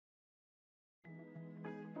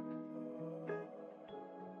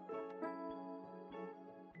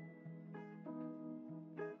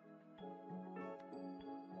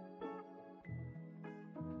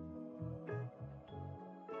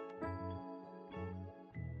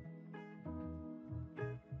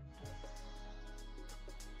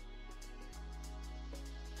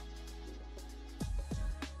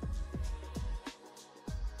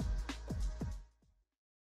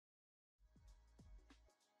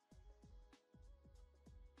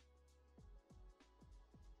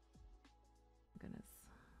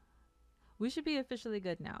We should be officially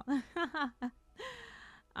good now.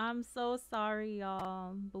 I'm so sorry,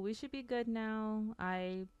 y'all, but we should be good now.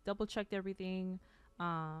 I double checked everything.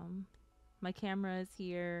 Um, my camera is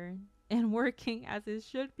here and working as it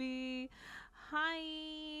should be.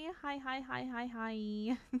 Hi, hi, hi, hi, hi,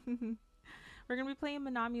 hi. We're gonna be playing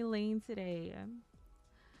Minami Lane today.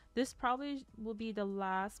 This probably will be the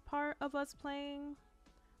last part of us playing,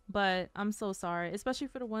 but I'm so sorry, especially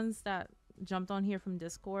for the ones that jumped on here from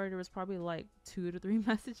Discord. There was probably like 2 to 3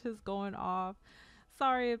 messages going off.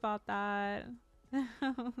 Sorry about that.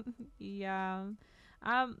 Yeah.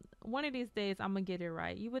 One of these days I'm gonna get it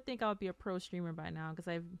right. You would think I would be a pro streamer by now because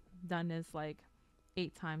I've done this like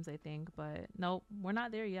 8 times, I think, but nope, we're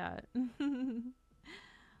not there yet.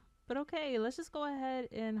 But okay, let's just go ahead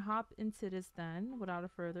and hop into this then without a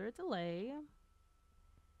further delay.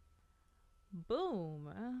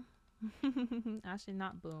 Boom. Actually,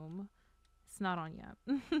 not boom. It's not on yet.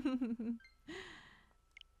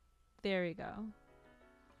 There we go.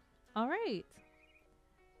 All right.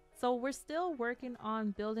 So we're still working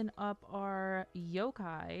on building up our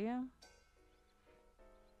yokai.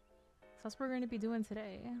 So that's what we're going to be doing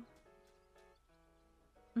today.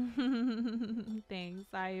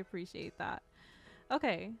 Thanks. I appreciate that.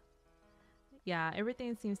 Okay. Yeah,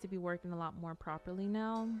 everything seems to be working a lot more properly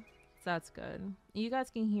now. So that's good. You guys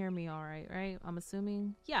can hear me all right, right? I'm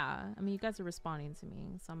assuming. Yeah. I mean, you guys are responding to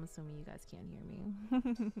me, so I'm assuming you guys can hear me.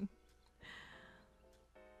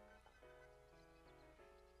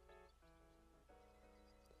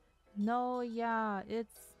 No, yeah, it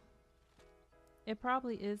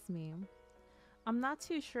probably is me. I'm not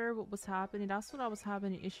too sure what was happening. That's what I was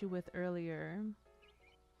having an issue with earlier.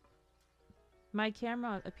 My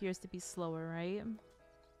camera appears to be slower, right?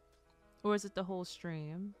 Or is it the whole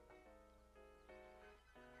stream?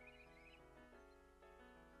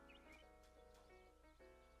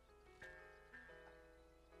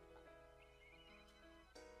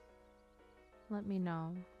 Let me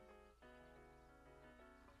know.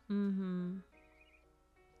 Mm-hmm.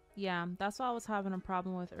 Yeah, that's what I was having a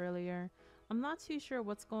problem with earlier. I'm not too sure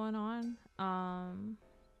what's going on.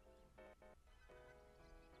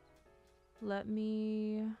 Let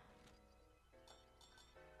me...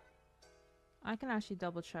 I can actually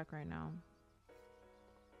double check right now.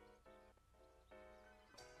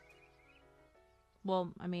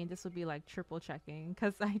 Well, I mean, this would be like triple checking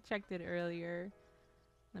because I checked it earlier.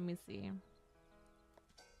 Let me see.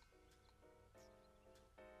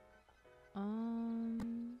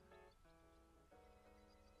 Um...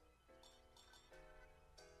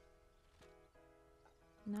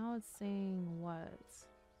 Now it's saying what?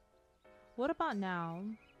 What about now?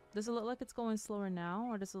 Does it look like it's going slower now,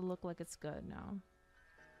 or does it look like it's good now?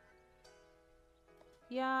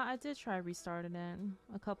 Yeah, I did try restarting it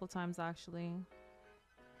a couple times actually.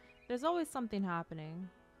 There's always something happening.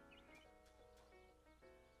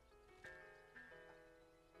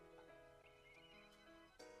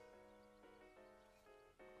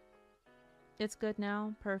 It's good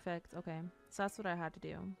now? Perfect. Okay. So that's what I had to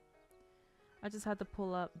do. I just had to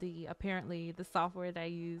pull up apparently the software that I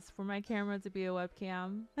use for my camera to be a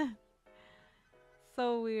webcam.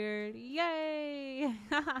 So weird. Yay!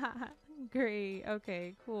 Great.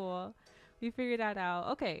 Okay, cool. We figured that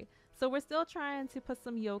out. Okay, so we're still trying to put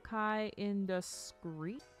some yokai in the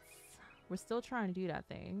streets. We're still trying to do that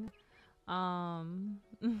thing.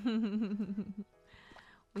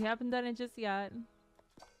 We haven't done it just yet.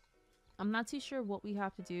 I'm not too sure what we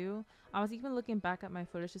have to do. I was even looking back at my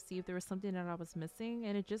footage to see if there was something that I was missing,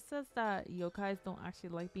 and it just says that yokais don't actually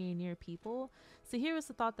like being near people. So here was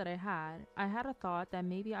the thought that I had. I had a thought that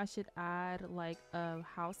maybe I should add like a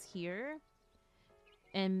house here,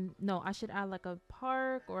 and no, I should add like a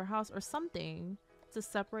park or a house or something to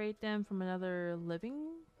separate them from another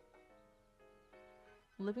living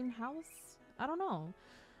house. I don't know.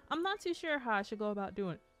 I'm not too sure how I should go about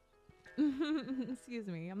doing it. Excuse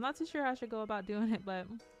me. I'm not too sure how I should go about doing it, but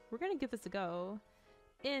we're gonna give this a go.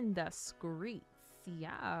 In the streets.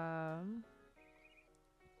 Yeah.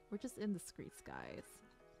 We're just in the streets, guys.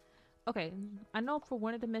 Okay. I know for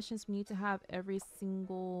one of the missions we need to have every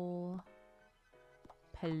single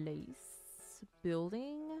place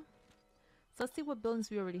building. So let's see what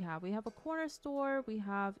buildings we already have. We have a corner store. We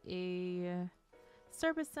have a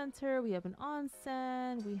service center. We have an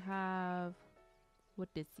onsen. We have... what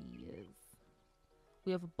this is.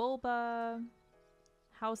 We have a boba,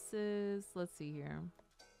 houses. Let's see here.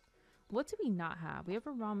 What do we not have? We have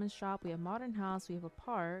a ramen shop. We have modern house. We have a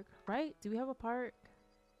park, right? Do we have a park?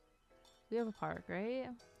 We have a park, right?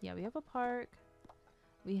 Yeah, we have a park.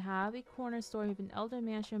 We have a corner store. We have an elder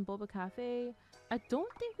mansion, boba cafe. I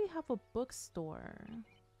don't think we have a bookstore.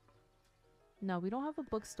 No, we don't have a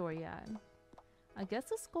bookstore yet. I guess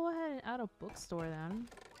let's go ahead and add a bookstore then.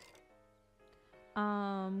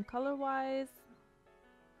 Color wise,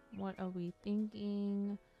 what are we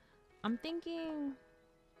thinking? I'm thinking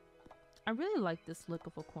I really like this look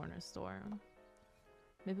of a corner store.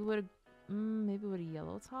 Maybe with a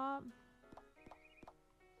yellow top.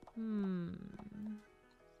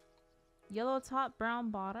 Yellow top,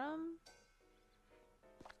 brown bottom.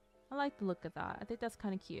 I like the look of that. I think that's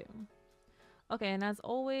kind of cute. Okay, and as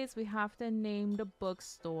always, we have to name the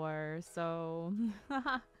bookstore. So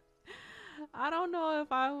I don't know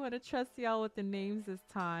if I want to trust y'all with the names this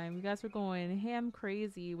time. You guys were going ham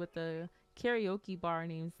crazy with the karaoke bar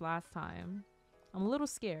names last time. I'm a little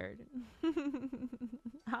scared.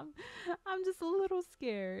 I'm just a little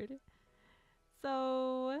scared.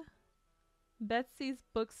 So Betsy's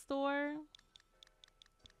bookstore.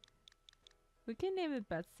 We can name it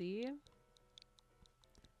Betsy.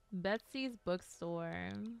 Betsy's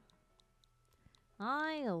bookstore.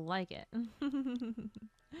 I like it.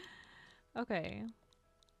 Okay.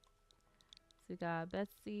 So we got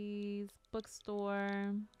Betsy's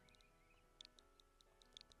bookstore.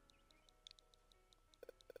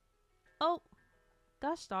 Oh,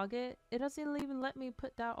 gosh dog it. It doesn't even let me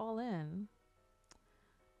put that all in.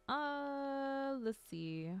 Let's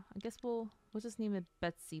see. I guess we'll just name it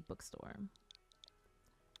Betsy bookstore.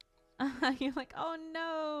 You're like, oh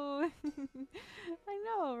no. I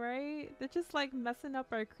know, right? They're just like messing up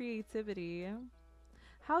our creativity.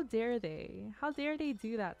 How dare they? How dare they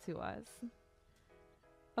do that to us?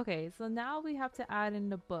 Okay, so now we have to add in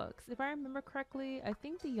the books. If I remember correctly, I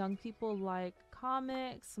think the young people like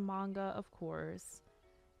comics, manga, of course,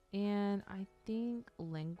 and I think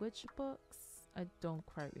language books. I don't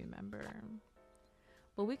quite remember,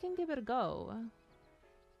 but we can give it a go.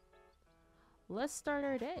 Let's start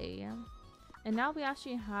our day. And now we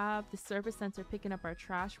actually have the service center picking up our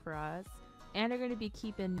trash for us, and they're going to be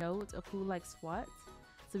keeping notes of who likes what,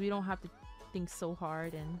 so we don't have to think so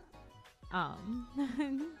hard and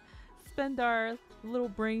spend our little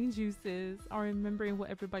brain juices on remembering what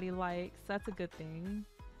everybody likes. That's a good thing.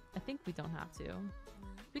 I think we don't have to.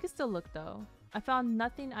 We can still look though. I found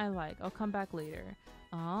nothing I like. I'll come back later.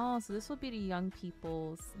 Oh, so this will be the young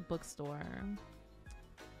people's bookstore.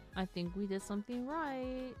 I think we did something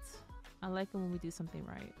right. I like it when we do something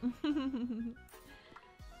right.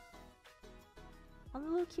 Oh, the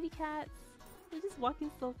little kitty cats. They're just walking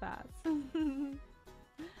so fast.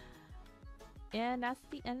 And that's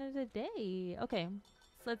the end of the day. Okay,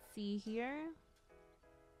 so let's see here.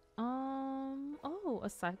 Oh, a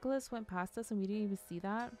cyclist went past us and we didn't even see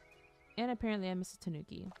that. And apparently I missed a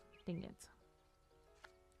tanuki. Dang it.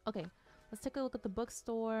 Okay, let's take a look at the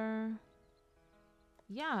bookstore.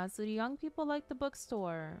 Yeah, so the young people like the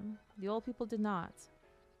bookstore. The old people did not.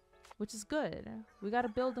 Which is good. We gotta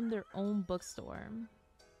build them their own bookstore.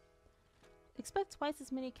 Expect twice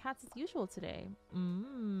as many cats as usual today.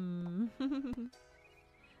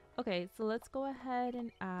 Okay, so let's go ahead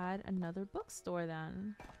and add another bookstore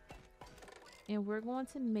then. And we're going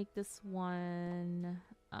to make this one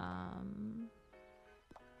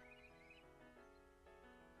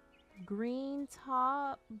green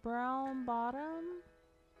top, brown bottom.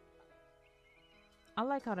 I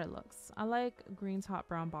like how that looks. I like green top,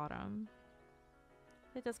 brown bottom.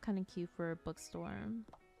 I think that's kind of cute for a bookstore.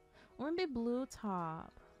 Or maybe blue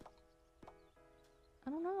top. I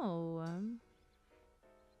don't know. I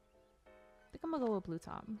think I'm gonna go with blue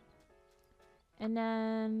top. And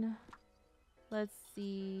then let's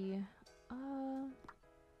see.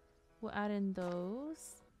 We'll add in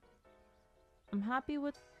those. I'm happy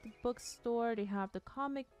with the bookstore. They have the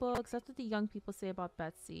comic books. That's what the young people say about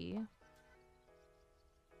Betsy.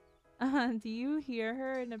 Do you hear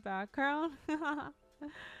her in the background?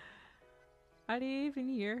 I didn't even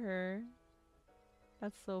hear her.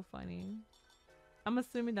 That's so funny. I'm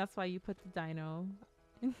assuming that's why you put the dino.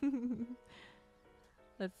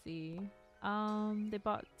 Let's see. They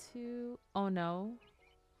bought 2. Oh no.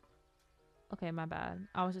 Okay, my bad.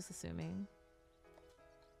 I was just assuming.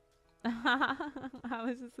 I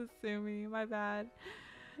was just assuming. My bad.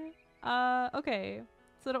 Okay.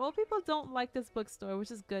 So the old people don't like this bookstore,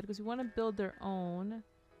 which is good because we want to build their own.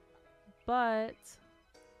 But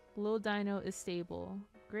Little Dino is stable.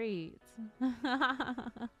 Great.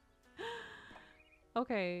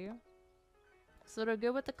 Okay. So they're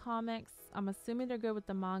good with the comics. I'm assuming they're good with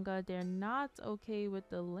the manga. They're not okay with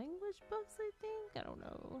the language books, I think. I don't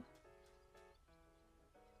know.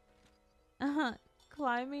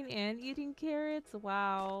 Climbing and eating carrots?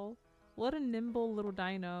 Wow. What a nimble little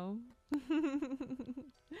dino.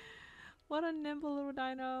 What a nimble little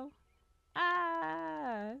dino.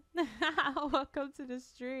 Ah! Welcome to the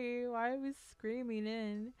stream. Why are we screaming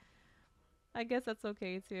in? I guess that's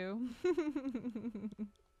okay too.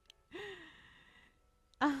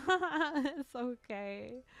 It's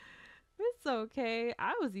okay. It's okay.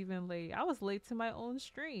 I was even late. I was late to my own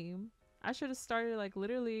stream. I should have started like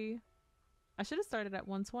literally. I should have started at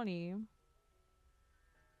 1:20.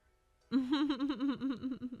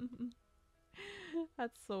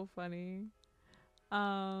 That's so funny.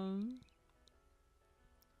 Um,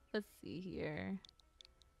 let's see here.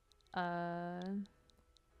 Uh,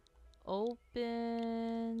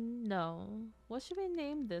 open. No. What should we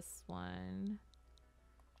name this one?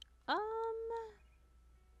 Um,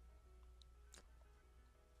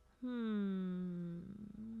 hmm.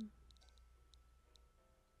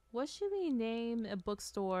 What should we name a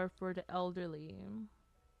bookstore for the elderly?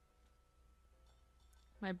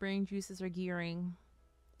 My brain juices are gearing.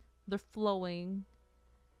 They're flowing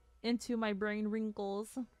into my brain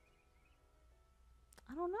wrinkles.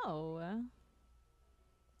 I don't know.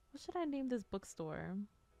 What should I name this bookstore?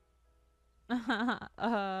 What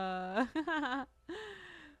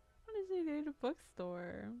did she name the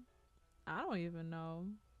bookstore? I don't even know.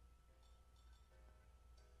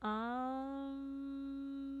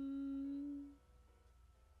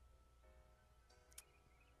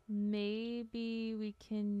 Maybe we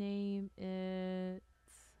can name it.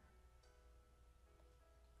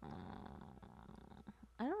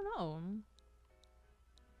 I don't know.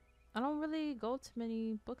 I don't really go to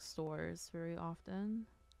many bookstores very often.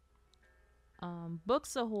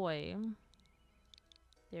 Books Ahoy.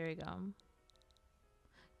 There you go.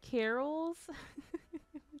 Carols.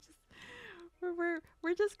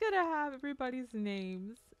 we're just gonna have everybody's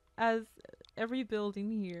names as every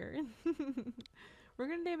building here. We're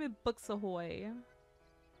gonna name it Books Ahoy.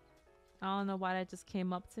 I don't know why that just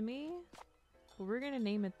came up to me, but we're gonna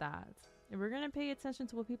name it that. And we're gonna pay attention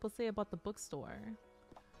to what people say about the bookstore.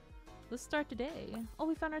 Let's start today. Oh,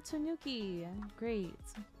 we found our Tanuki. Great.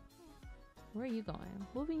 Where are you going?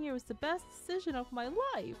 Moving here was the best decision of my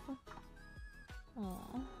life.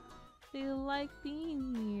 Aw. They like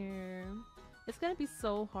being here. It's gonna be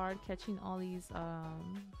so hard catching all these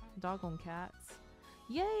doggone cats.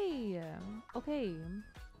 Yay! Okay.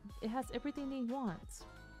 It has everything they want.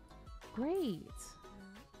 Great.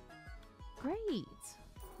 Great.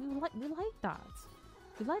 We like that.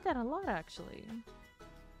 We like that a lot actually.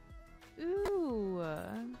 Ooh.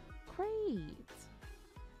 Great.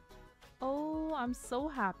 Oh, I'm so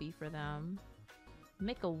happy for them.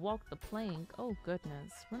 Make a walk the plank. Oh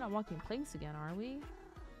goodness. We're not walking planks again, are we?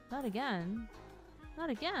 Not again. Not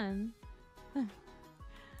again.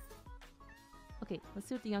 Okay, let's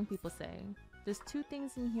see what the young people say. There's 2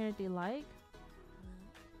 things in here they like.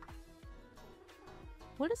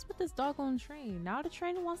 What is with this doggone train? Now the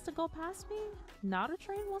train wants to go past me? Now the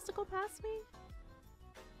train wants to go past me?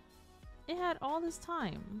 It had all this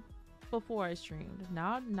time before I streamed.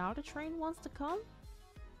 Now the train wants to come?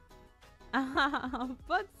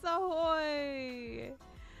 Books Ahoy!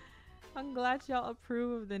 I'm glad y'all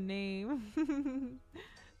approve of the name.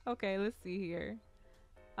 Okay, let's see here.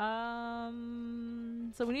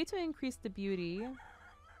 So we need to increase the beauty.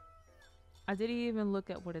 I didn't even look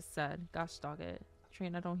at what it said. Gosh dog it.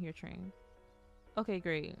 Train, I don't hear train. Okay,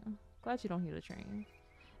 great. Glad you don't hear the train.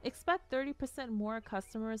 Expect 30% more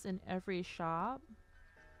customers in every shop.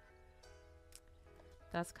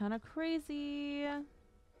 That's kind of crazy.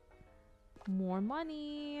 More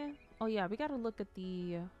money. Oh yeah, we gotta look at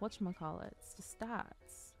the whatchamacallits, the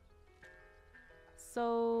stats.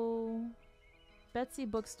 So Betsy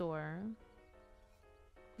bookstore.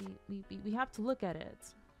 We have to look at it.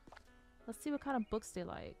 Let's see what kind of books they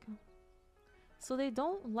like. So they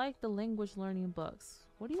don't like the language learning books.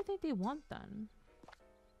 What do you think they want then?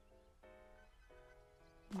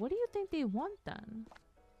 What do you think they want then?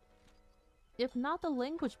 If not the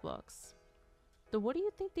language books, then what do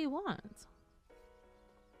you think they want?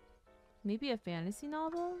 Maybe a fantasy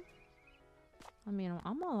novel? I mean,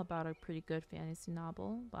 I'm all about a pretty good fantasy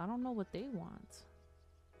novel, but I don't know what they want.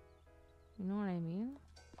 You know what I mean?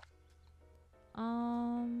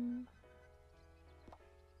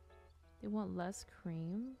 They want less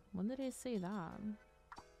cream? When did they say that?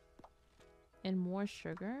 And more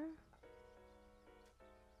sugar?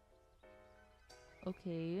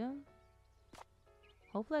 Okay.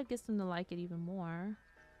 Hopefully that gets them to like it even more.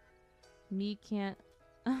 Me can't...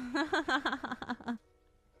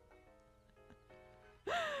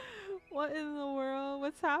 What in the world?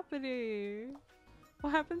 What's happening?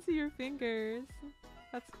 What happened to your fingers?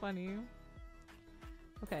 That's funny.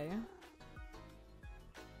 Okay.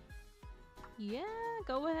 Yeah,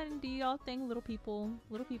 go ahead and do y'all thing, little people.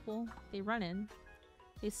 Little people. They running.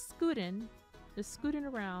 They scooting. They're scooting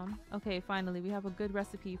around. Okay, finally, we have a good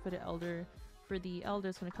recipe for the elders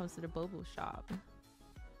when it comes to the bobo shop.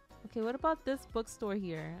 Okay, what about this bookstore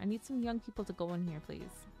here? I need some young people to go in here,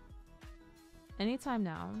 please. Anytime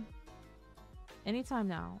now. Anytime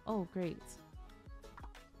now. Oh, great.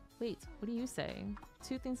 Wait, what do you say?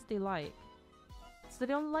 2 things that they like. So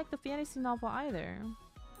they don't like the fantasy novel either.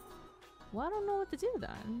 Well, I don't know what to do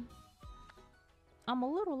then. I'm a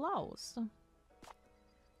little lost.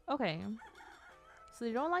 Okay. So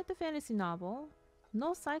they don't like the fantasy novel.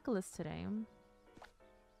 No cyclist today.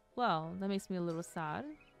 Well, that makes me a little sad.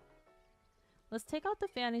 Let's take out the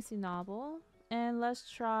fantasy novel and let's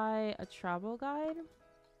try a travel guide.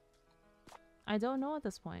 I don't know at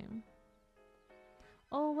this point.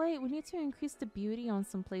 Oh wait, we need to increase the beauty on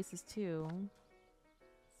some places too.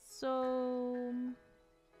 So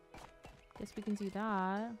guess we can do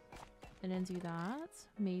that. And then do that.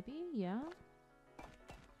 Maybe, yeah.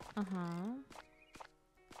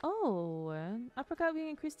 Oh, I forgot we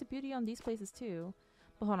increased the beauty on these places too.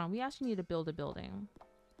 But hold on, we actually need to build a building.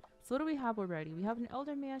 So what do we have already? We have an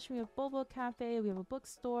elder mansion, we have Bobo Cafe, we have a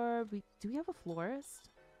bookstore. Do we have a florist?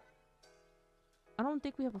 I don't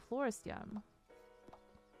think we have a florist yet.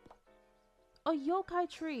 A yokai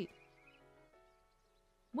tree.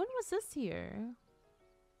 When was this here?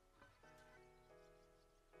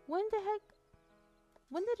 When the heck?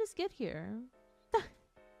 When did this get here?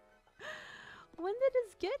 When did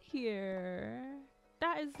this get here?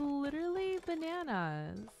 That is literally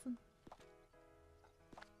bananas.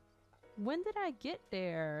 When did I get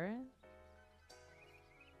there?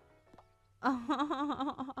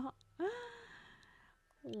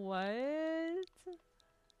 What?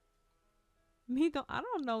 I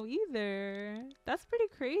don't know either. That's pretty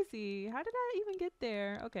crazy. How did I even get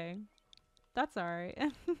there? Okay. That's alright.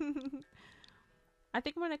 I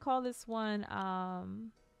think I'm gonna call this one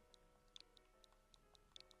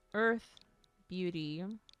Earth Beauty.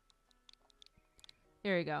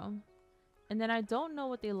 There we go. And then I don't know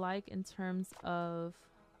what they like in terms of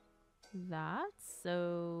that.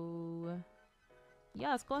 So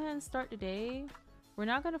yeah, let's go ahead and start today. We're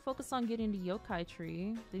not going to focus on getting the yokai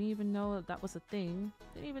tree. Didn't even know that was a thing.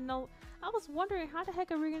 Didn't even know. I was wondering how the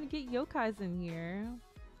heck are we going to get yokais in here?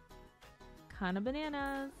 Kind of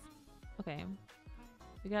bananas. Okay.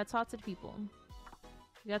 We got to talk to the people.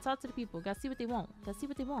 We got to talk to the people. Got to see what they want. Got to see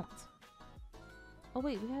what they want. Oh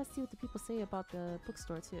wait, we got to see what the people say about the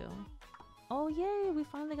bookstore too. Oh yay, we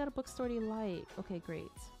finally got a bookstore they like. Okay, great.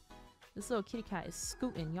 This little kitty cat is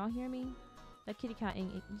scooting. Y'all hear me? That kitty cat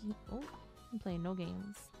ain't... Oh, I'm playing no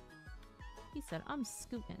games. He said, I'm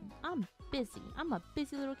scooting. I'm busy. I'm a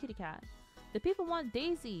busy little kitty cat. The people want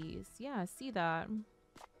daisies. Yeah, I see that.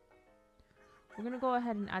 We're gonna go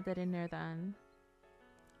ahead and add that in there then.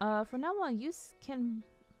 For now on, you can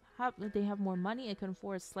have... They have more money and can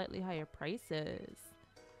afford slightly higher prices.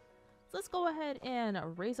 So let's go ahead and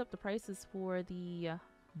raise up the prices for the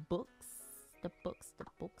books. The books.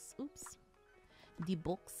 Oops. The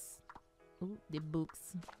books. Ooh, the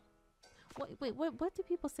books. Wait, what do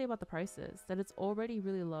people say about the prices? That it's already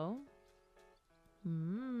really low?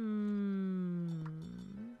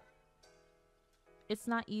 It's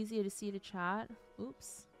not easy to see the chat.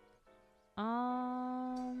 Oops.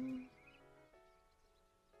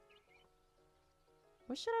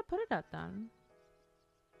 Where should I put it at then?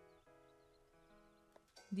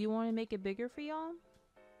 Do you want to make it bigger for y'all?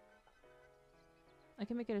 I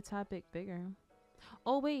can make it a tad bit bigger.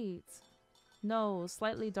 Oh, wait. No,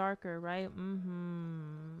 slightly darker, right?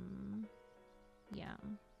 Yeah.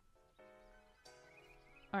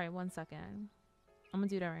 Alright, 1 second. I'm gonna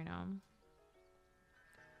do that right now.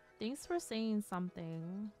 Thanks for saying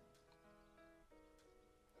something.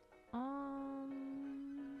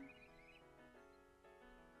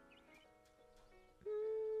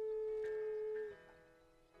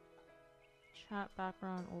 Chat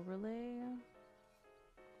background overlay.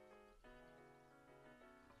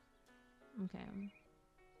 Okay.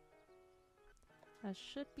 That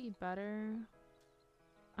should be better.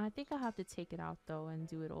 I think I have to take it out though and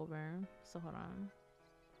do it over. So hold on.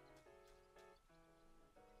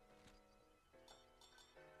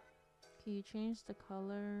 Can you change the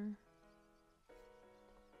color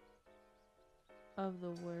of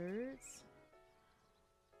the words?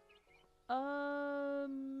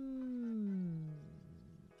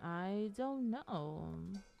 I don't know.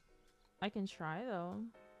 I can try though.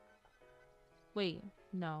 Wait,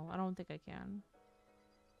 no, I don't think I can.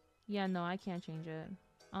 Yeah, no, I can't change it.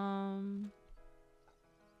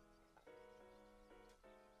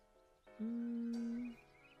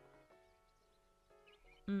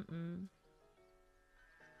 Mm-mm.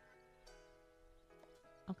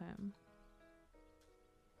 Okay.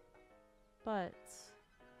 But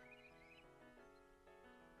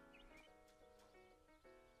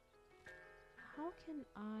how can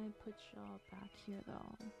I put y'all back here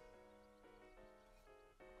though?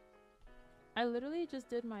 I literally just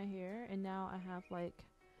did my hair and now I have like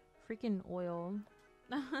freaking oil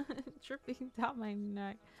dripping down my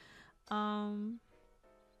neck. It's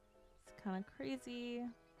kind of crazy.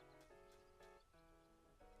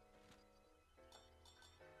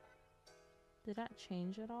 Did that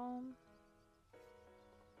change at all?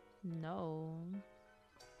 No.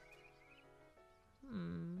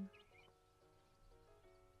 Hmm.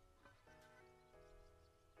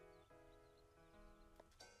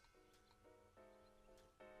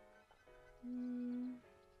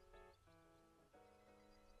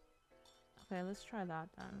 Okay, let's try that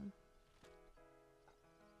then.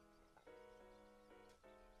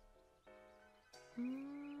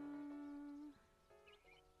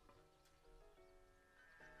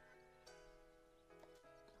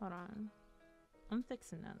 Hold on. I'm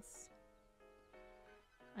fixing this.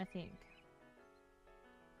 I think.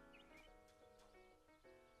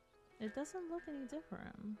 It doesn't look any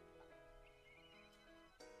different.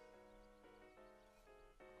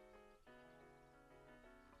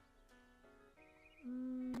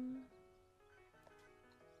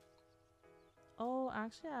 Oh,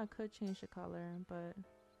 actually I could change the color, but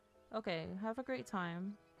okay, have a great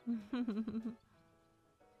time.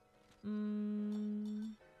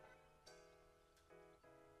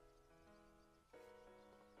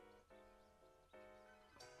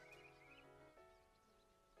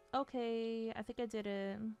 Okay, I think I did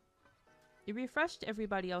it. It refreshed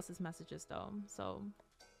everybody else's messages though, so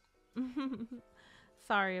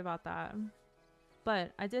sorry about that.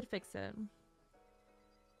 But I did fix it.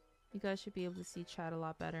 You guys should be able to see chat a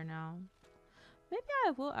lot better now. Maybe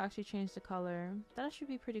I will actually change the color. That should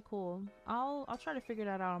be pretty cool. I'll try to figure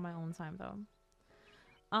that out on my own time though.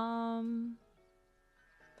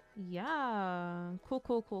 Yeah.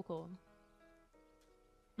 Cool.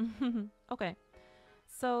 Okay.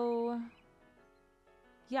 So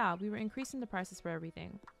yeah, we were increasing the prices for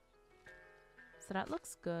everything. So that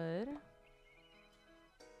looks good.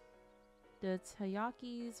 The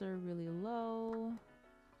taiyakis are really low.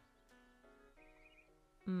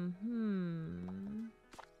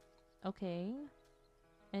 Okay.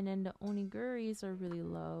 And then the onigiris are really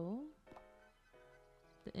low.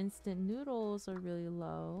 The instant noodles are really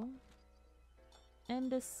low.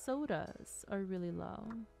 And the sodas are really low.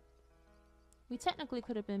 We technically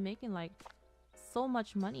could have been making like so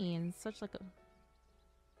much money in such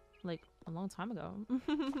like a long time ago.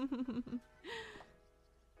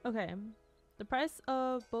 Okay. The price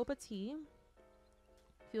of boba tea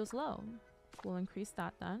feels low. We'll increase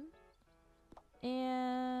that then.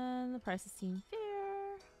 And the prices seem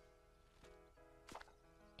fair.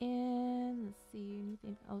 And let's see,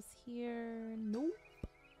 anything else here? Nope.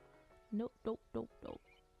 Nope.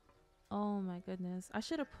 Oh my goodness. I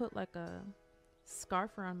should have put like a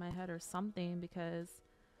scarf around my head or something because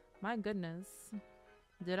my goodness.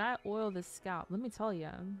 Did I oil this scalp? Let me tell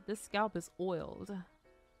you, this scalp is oiled.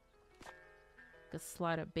 Could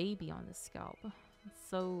slide a baby on this scalp. It's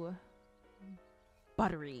so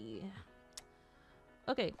buttery.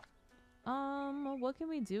 Okay. What can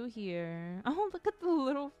we do here? Oh, look at the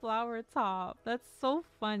little flower top. That's so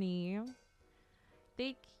funny.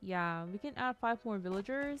 Yeah, we can add 5 more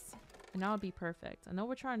villagers and that would be perfect. I know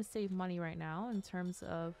we're trying to save money right now in terms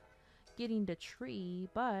of getting the tree,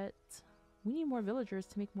 but we need more villagers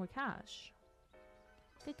to make more cash.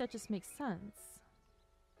 I think that just makes sense.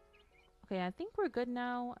 Okay, I think we're good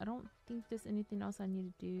now. I don't think there's anything else I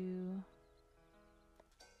need to do.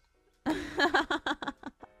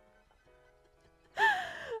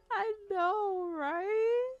 I know,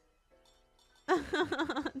 right?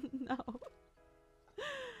 No.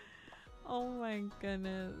 Oh my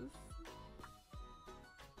goodness.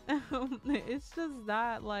 It's just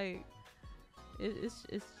that, like, it's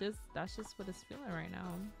just, that's just what it's feeling right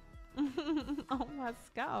now. Oh, my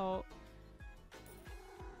scalp.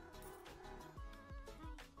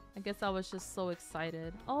 I guess I was just so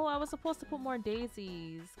excited. Oh, I was supposed to put more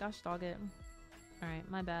daisies. Gosh dog it. Alright,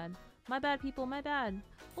 my bad. My bad, people, my bad.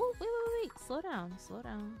 Oh, wait. Slow down.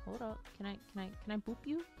 Hold up. Can I boop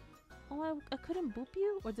you? Oh, I couldn't boop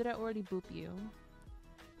you? Or did I already boop you?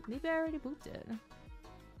 Maybe I already booped it.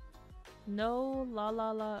 No,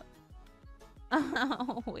 la.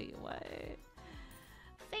 Oh, wait, what?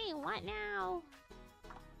 Say what now?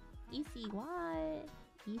 You see what?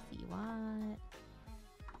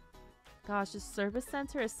 Gosh, the service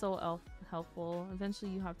center is so helpful. Eventually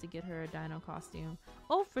you have to get her a dino costume.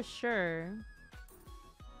 Oh, for sure.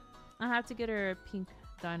 I have to get her a pink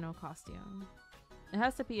dino costume. It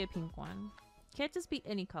has to be a pink one. Can't just be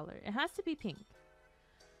any color. It has to be pink.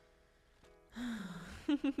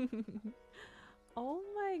 Oh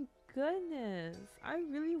my goodness. I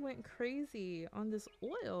really went crazy on this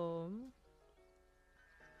oil.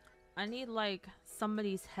 I need like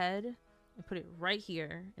somebody's head and put it right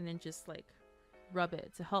here and then just like rub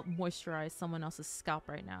it to help moisturize someone else's scalp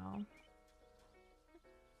right now.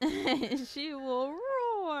 She will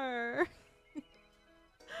roar.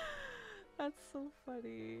 That's so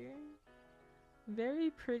funny. Very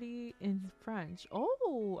pretty in French.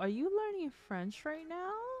 Oh, are you learning French right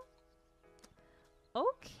now?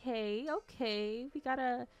 Okay, okay. We got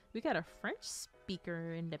a French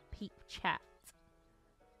speaker in the Peep chat.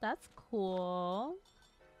 That's cool.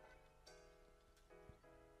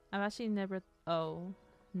 I've actually never. Oh,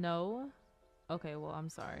 no. Okay, well, I'm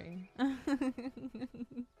sorry.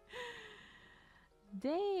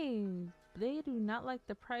 Dang, they do not like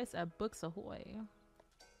the price at Books Ahoy.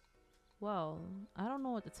 Well, I don't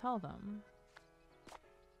know what to tell them.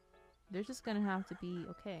 They're just gonna have to be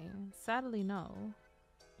okay. Sadly, no.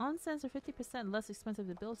 Onsens are 50% less expensive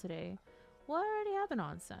to build today. Well, I already have an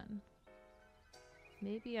onsen.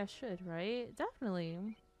 Maybe I should, right? Definitely.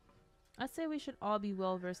 I'd say we should all be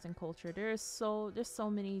well versed in culture. There's so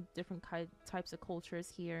many different types of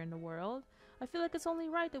cultures here in the world. I feel like it's only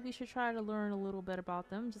right that we should try to learn a little bit about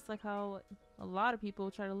them, just like how a lot of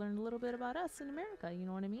people try to learn a little bit about us in America, you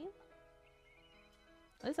know what I mean?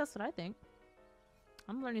 At least that's what I think.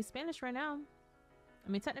 I'm learning Spanish right now. I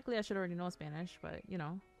mean, technically I should already know Spanish, but you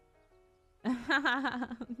know.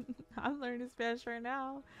 I'm learning Spanish right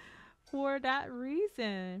now for that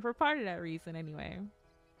reason. For part of that reason, anyway.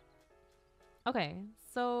 Okay,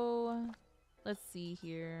 so let's see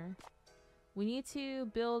here. We need to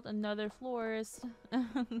build another florist.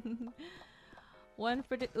 One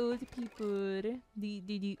for the old people.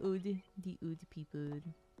 The old people.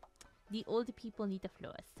 The old people need a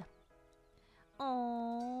florist.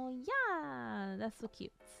 Oh yeah, that's so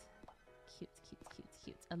cute. Cute, cute, cute,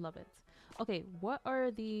 cute. I love it. Okay, what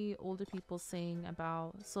are the older people saying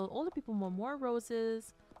about? So older people want more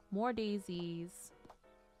roses, more daisies.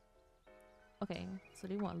 Okay, so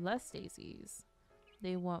they want less daisies.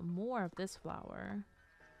 They want more of this flower.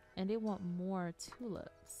 And they want more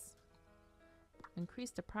tulips.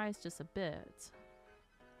 Increase the price just a bit.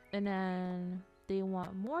 And then they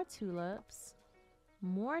want more tulips,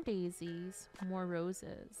 more daisies, more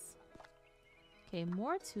roses. Okay,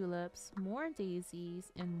 more tulips, more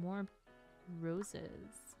daisies, and more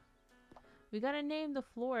roses. We gotta name the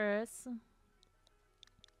florist.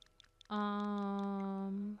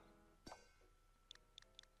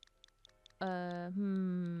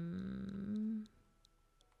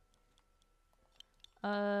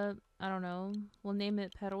 I don't know. We'll name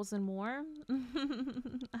it Petals and More.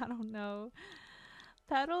 I don't know.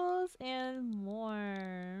 Petals and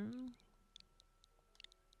More.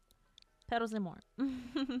 Petals and More.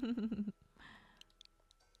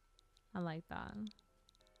 I like that.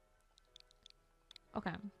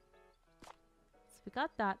 Okay. So we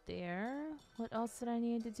got that there. What else did I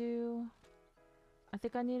need to do? I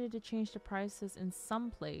think I needed to change the prices in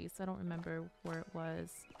some place. I don't remember where it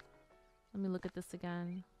was. Let me look at this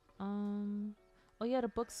again. Oh yeah, the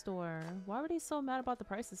bookstore. Why were they so mad about the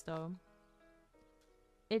prices though?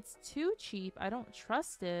 It's too cheap. I don't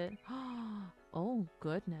trust it. Oh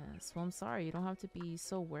goodness. Well, I'm sorry. You don't have to be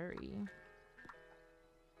so wary.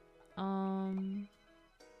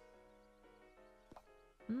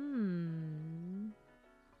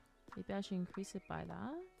 Maybe I should increase it by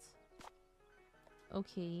that.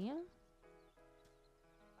 Okay.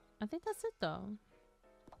 I think that's it though.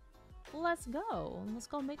 Let's go. Let's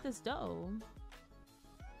go make this dough.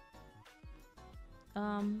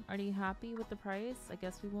 Are you happy with the price? I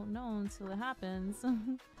guess we won't know until it happens.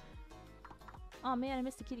 Oh man, I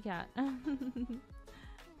missed the kitty cat.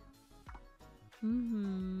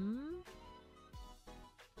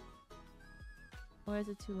 Or is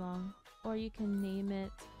it too long? Or you can name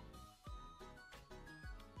it.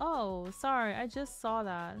 Oh, sorry, I just saw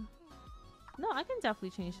that. No, I can definitely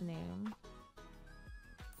change the name.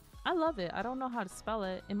 I love it. I don't know how to spell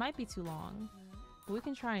it. It might be too long. But we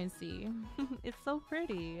can try and see. It's so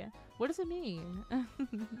pretty. What does it mean?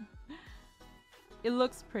 It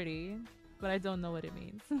looks pretty, but I don't know what it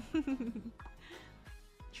means.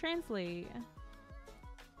 Translate.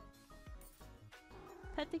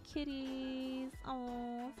 Pet the kitties.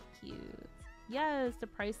 Oh, cute. Yes, the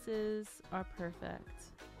prices are perfect.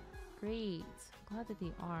 Great. Glad that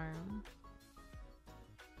they are.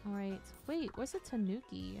 Alright. Wait, where's the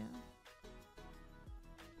tanuki?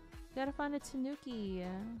 Gotta find a tanuki.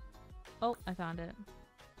 Oh, I found it.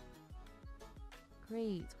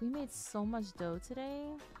 Great. We made so much dough today.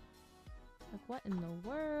 Like, what in the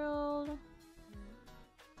world?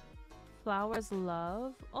 Flowers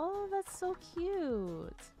love. Oh, that's so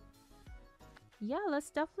cute. Yeah, let's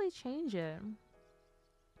definitely change it.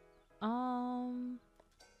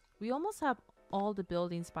 We almost have all the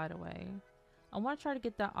buildings, by the way. I want to try to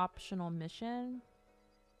get that optional mission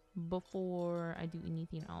before I do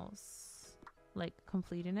anything else, like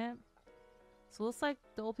completing it. So it looks like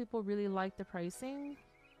the old people really like the pricing.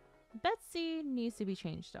 Betsy needs to be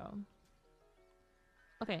changed though.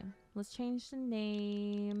 Okay, let's change the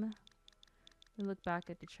name. Let me look back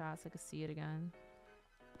at the chat so I can see it again.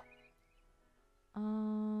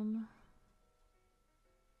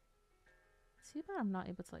 Too bad I'm not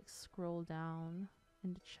able to like scroll down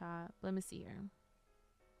in the chat. Let me see here.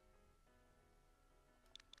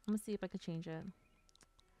 I'm gonna see if I can change it.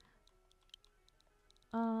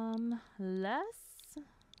 Less.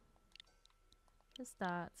 What's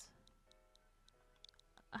that?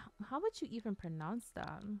 How would you even pronounce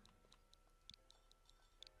that?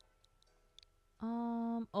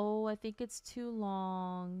 Oh, I think it's too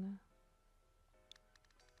long.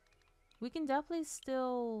 We can definitely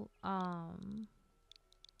still, I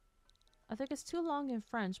think it's too long in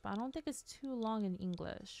French, but I don't think it's too long in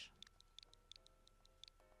English.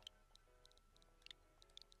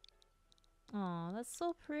 Oh, that's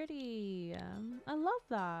so pretty. I love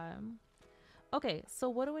that. Okay, so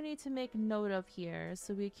what do we need to make note of here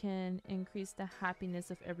so we can increase the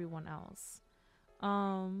happiness of everyone else?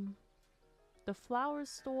 The flower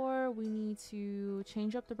store, we need to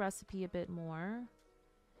change up the recipe a bit more.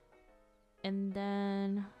 And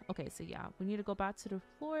then, okay, so yeah, we need to go back to the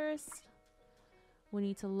florist. We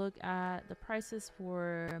need to look at the prices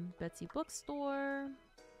for Betsy Bookstore.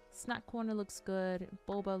 Snack corner looks good,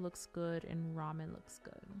 boba looks good, and ramen looks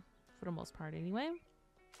good. For the most part anyway.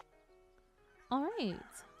 Alright.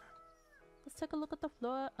 Let's take a look at the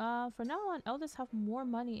floor. For now on, elders have more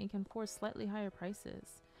money and can afford slightly higher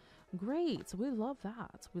prices. Great, we love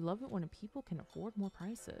that. We love it when people can afford more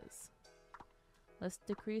prices. Let's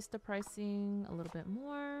decrease the pricing a little bit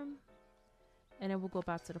more. And then we'll go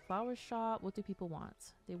back to the flower shop. What do people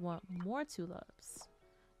want? They want more tulips.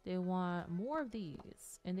 They want more of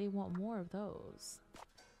these. And they want more of those.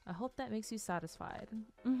 I hope that makes you satisfied.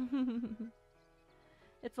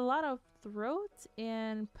 It's a lot of throat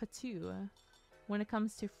and patu when it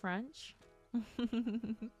comes to French.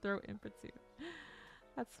 Throat and patu.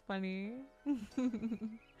 That's funny.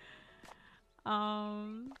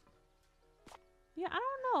 Yeah, I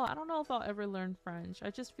don't know. I don't know if I'll ever learn French. I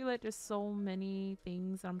just feel like there's so many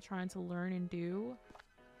things I'm trying to learn and do.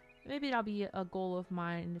 Maybe that'll be a goal of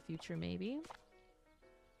mine in the future, maybe.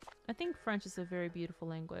 I think French is a very beautiful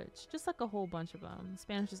language. Just like a whole bunch of them.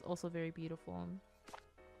 Spanish is also very beautiful.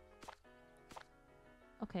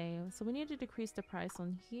 Okay, so we need to decrease the price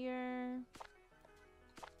on here.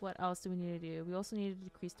 What else do we need to do? We also need to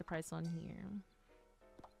decrease the price on here.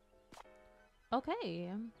 Okay,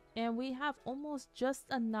 and we have almost just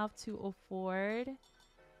enough to afford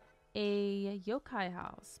a yokai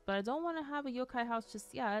house. But I don't want to have a yokai house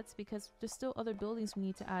just yet because there's still other buildings we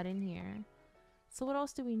need to add in here. So what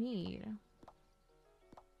else do we need?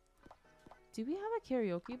 Do we have a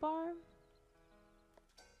karaoke bar?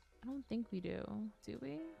 I don't think we do. Do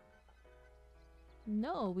we?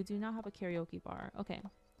 No, we do not have a karaoke bar. Okay.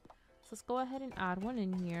 So let's go ahead and add one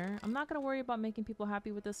in here. I'm not going to worry about making people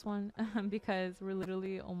happy with this one because we're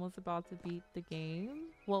literally almost about to beat the game.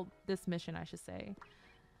 Well, this mission, I should say.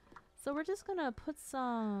 So we're just going to put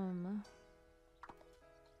some...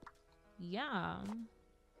 Yeah.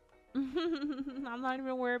 I'm not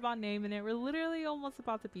even worried about naming it. We're literally almost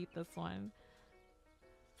about to beat this one.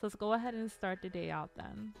 So let's go ahead and start the day out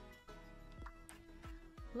then.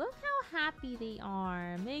 Look how happy they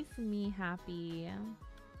are. Makes me happy.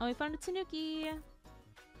 Oh, we found a tanuki.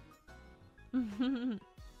 Let's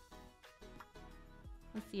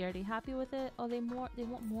see, are they happy with it? Oh, they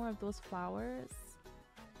want more of those flowers.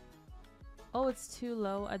 Oh, it's too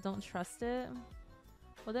low. I don't trust it.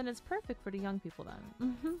 Well, then it's perfect for the young people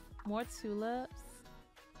then. More tulips.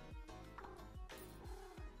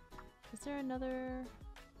 Is there another?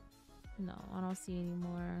 No, I don't see any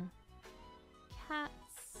more. Cats.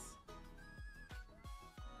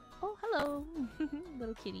 Oh, hello,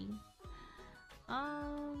 little kitty.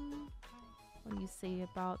 What do you say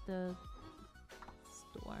about the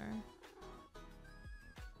store?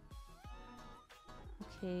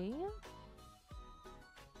 Okay.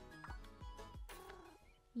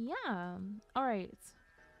 Yeah. All right.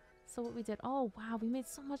 So what we did, oh wow, we made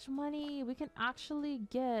so much money. We can actually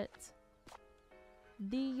get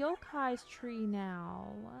the yokai's tree now.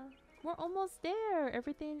 We're almost there.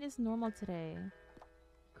 Everything is normal today.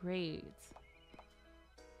 Great.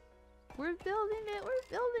 We're building it. We're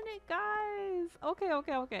building it, guys.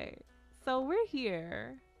 Okay. So we're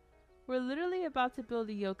here. We're literally about to build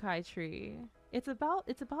a yokai tree. It's about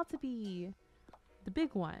to be the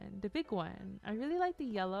big one. The big one. I really like the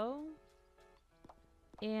yellow.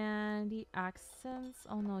 And the accents.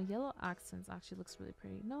 Oh no, yellow accents actually looks really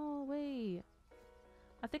pretty. No, wait.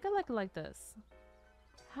 I think I like this.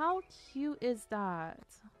 How cute is that?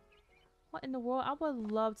 What in the world? I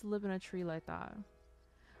would love to live in a tree like that.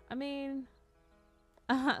 I mean,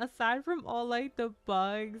 aside from all like the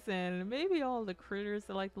bugs and maybe all the critters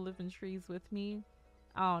that like to live in trees with me,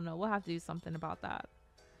 I don't know. We'll have to do something about that.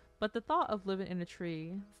 But the thought of living in a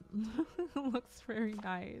tree looks very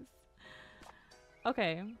nice.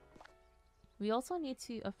 Okay. We also need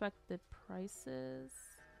to affect the prices.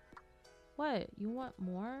 What? You want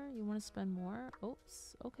more? You want to spend more?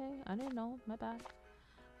 Oops. Okay. I didn't know. My bad.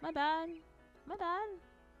 My bad. My bad.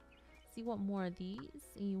 So you want more of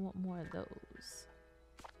these and you want more of those.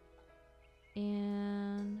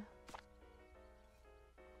 And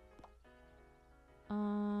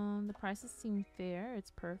the prices seem fair.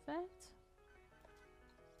 It's perfect.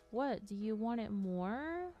 What? Do you want it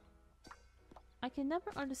more? I can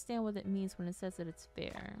never understand what it means when it says that it's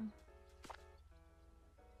fair.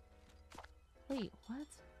 Wait, what?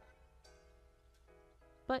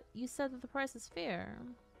 But you said that the price is fair.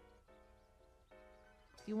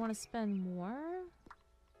 Do you want to spend more?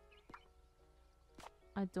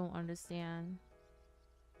 I don't understand.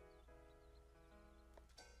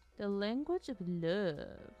 The language of love.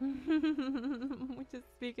 We're just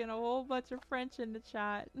speaking a whole bunch of French in the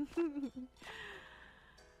chat.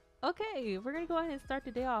 Okay, we're gonna go ahead and start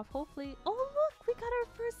the day off. Hopefully. Oh, look! We got our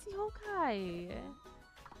first yokai!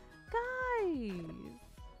 Guys!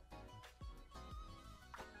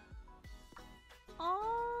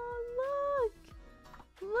 Oh, look!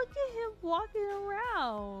 Look at him walking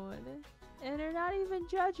around! And they're not even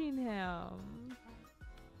judging him.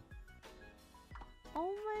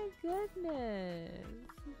 Oh my goodness.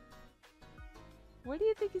 Where do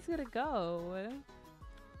you think he's gonna go?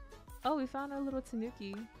 Oh, we found our little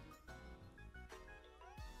tanuki.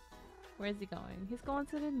 Where is he going? He's going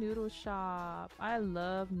to the noodle shop. I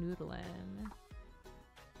love noodling.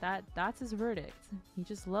 That's his verdict. He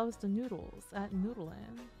just loves the noodles at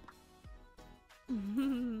Noodleland.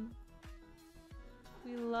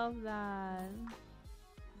 We love that.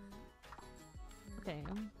 Okay.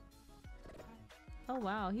 Oh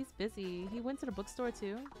wow, he's busy. He went to the bookstore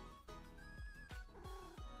too.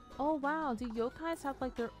 Oh wow, do yokais have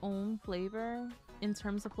like their own flavor in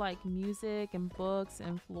terms of like music and books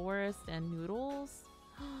and florists and noodles?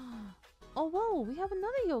 Oh whoa, we have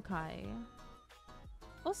another yokai.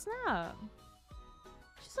 Oh snap.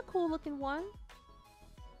 She's a cool looking one.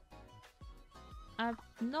 I'm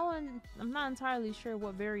not entirely sure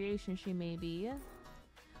what variation she may be.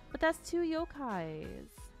 But that's 2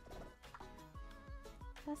 yokais.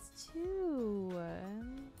 That's 2.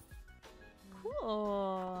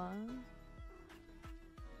 Cool.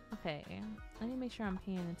 Okay, I need to make sure I'm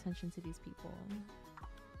paying attention to these people.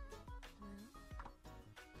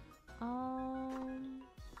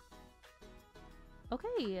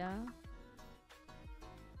 Okay.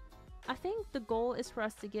 I think the goal is for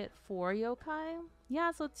us to get 4 yokai.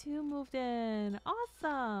 Yeah, so 2 moved in.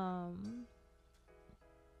 Awesome.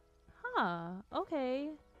 Huh, okay.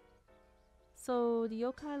 So the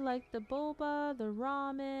yokai like the boba, the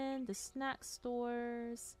ramen, the snack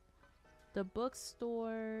stores, the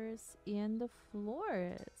bookstores, and the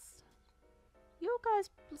florist. Yokais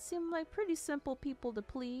seem like pretty simple people to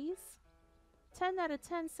please. 10 out of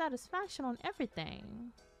 10 satisfaction on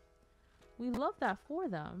everything. We love that for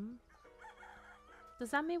them.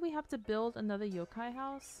 Does that mean we have to build another yokai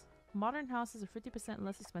house? Modern houses are 50%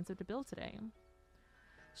 less expensive to build today.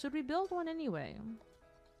 Should we build one anyway?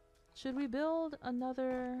 Should we build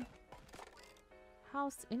another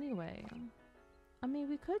house anyway? I mean,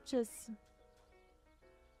 we could just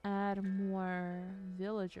add more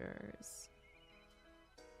villagers.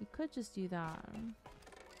 We could just do that.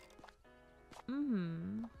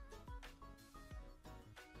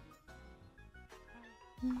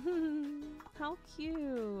 How cute.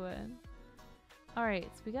 Alright,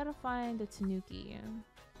 so we gotta find the tanuki. I'm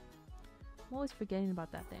always forgetting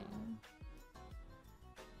about that thing.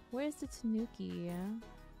 Where's the tanuki?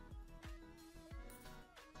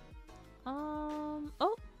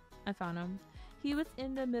 Oh, I found him. He was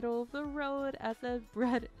in the middle of the road as a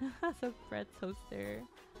bread toaster.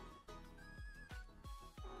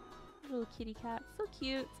 Little kitty cat. So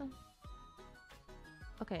cute.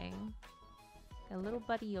 Okay. Got a little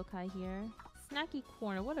buddy yokai here. Snacky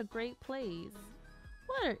corner. What a great place.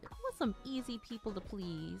 What some easy people to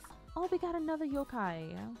please. Oh, we got another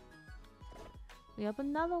yokai. We have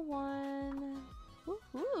another one.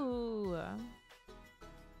 Woohoo!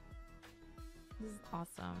 This is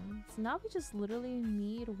awesome. So now we just literally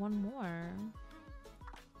need one more.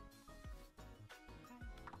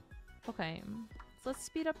 Okay, so let's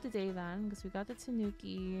speed up the day then, because we got the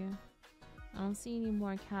tanuki. I don't see any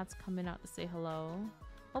more cats coming out to say hello.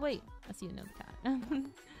 Oh wait, I see another cat.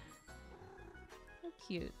 How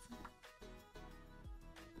cute.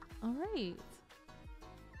 Alright.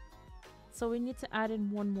 So we need to add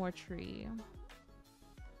in one more tree.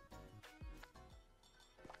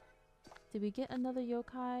 Did we get another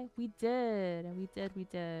yokai? We did. We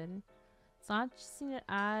did. So I just need to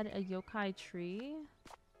add a yokai tree.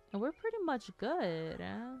 And we're pretty much good.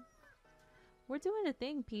 We're doing a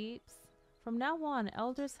thing, peeps. From now on,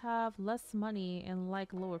 elders have less money and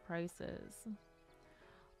like lower prices.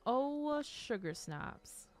 Oh, sugar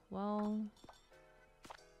snaps. Well,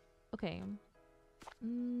 okay.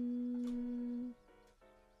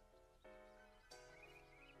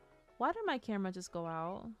 Why did my camera just go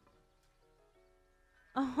out?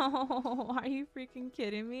 Oh, are you freaking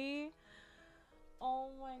kidding me? Oh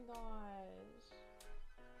my gosh.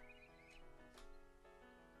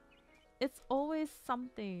 It's always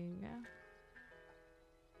something.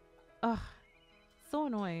 Ugh, so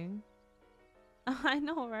annoying. I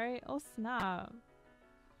know, right? Oh snap.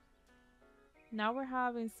 Now we're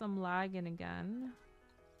having some lagging again.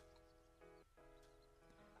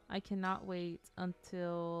 I cannot wait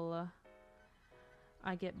until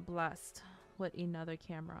I get blessed with another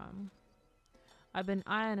camera. I've been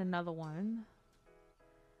eyeing another one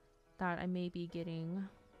that I may be getting.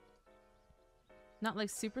 Not like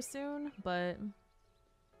super soon, but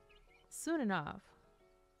soon enough.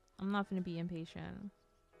 I'm not gonna be impatient.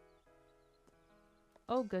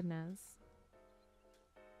 Oh goodness.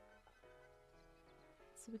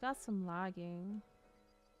 So we got some lagging.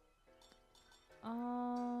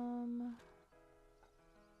 I'm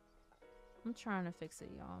trying to fix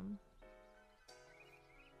it, y'all.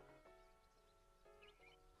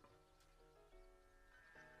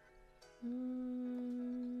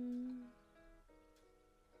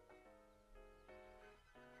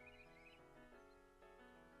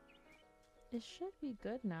 It should be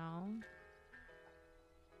good now.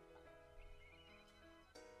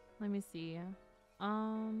 Let me see.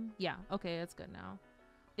 Yeah, okay, it's good now.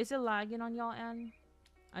 Is it lagging on y'all end?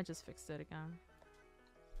 I just fixed it again.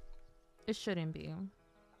 It shouldn't be.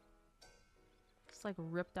 Just like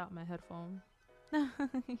ripped out my headphone.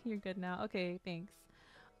 You're good now. Okay, thanks.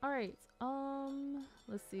 Alright,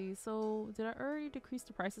 let's see. So did I already decrease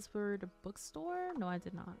the prices for the bookstore? No, I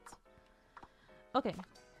did not. Okay,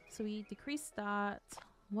 so we decreased that.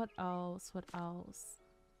 What else? What else?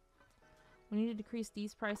 We need to decrease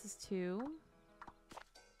these prices too.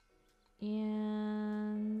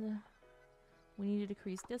 And we need to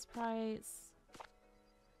decrease this price.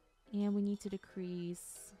 And we need to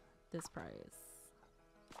decrease this price.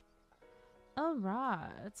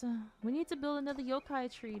 Alright. We need to build another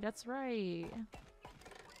yokai tree. That's right.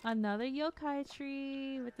 Another yokai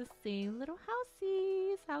tree with the same little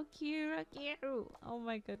houseies. How cute. How cute. Oh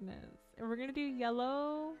my goodness. And we're gonna do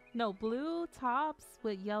yellow. No, blue tops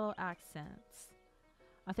with yellow accents.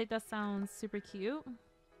 I think that sounds super cute.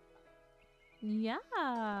 Yeah.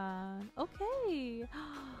 Okay.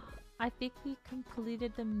 I think we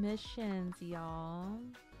completed the missions, y'all.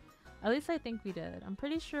 At least I think we did. I'm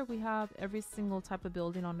pretty sure we have every single type of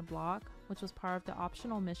building on the block, which was part of the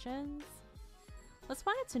optional missions. Let's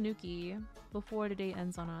find a tanuki before the day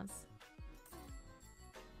ends on us.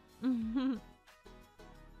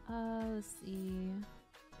 Let's see.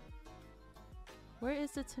 Where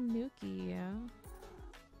is the tanuki?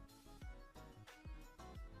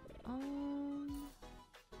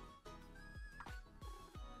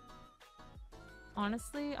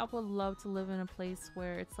 Honestly, I would love to live in a place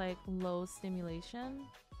where it's like low stimulation.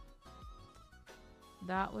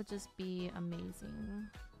 That would just be amazing.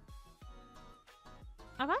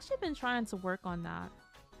 I've actually been trying to work on that,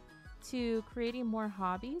 to creating more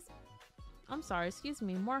hobbies.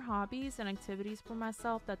 More hobbies and activities for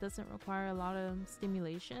myself that doesn't require a lot of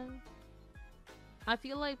stimulation. I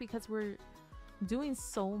feel like because we're doing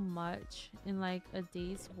so much in like a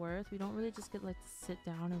day's worth, we don't really just get like to sit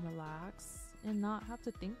down and relax and not have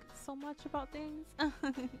to think so much about things.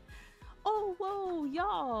 Oh, whoa,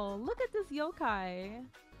 y'all, look at this yokai.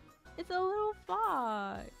 It's a little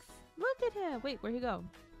fox. Look at him. Wait, where'd he go?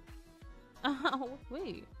 Oh,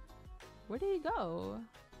 wait. Where did he go?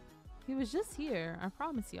 He was just here. I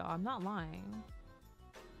promise y'all, I'm not lying.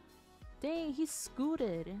 Dang, he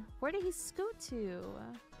scooted. Where did he scoot to?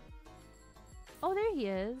 Oh, there he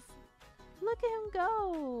is. Look at him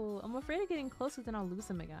go. I'm afraid of getting closer, then I'll lose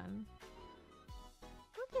him again.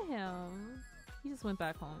 Look at him. He just went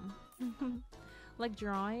back home. Like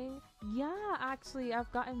drawing? Yeah, actually, I've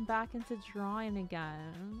gotten back into drawing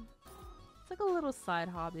again. It's like a little side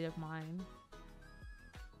hobby of mine.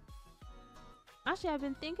 Actually, I've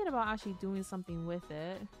been thinking about actually doing something with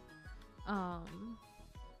it. I'll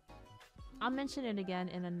mention it again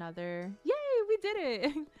in another. Yay, we did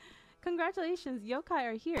it! Congratulations, yokai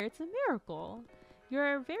are here. It's a miracle.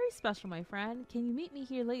 You're very special, my friend. Can you meet me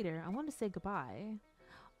here later? I want to say goodbye.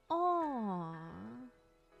 Aww.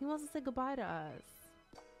 He wants to say goodbye to us.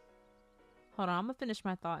 Hold on, I'm gonna finish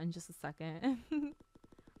my thought in just a second.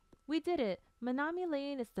 We did it. Minami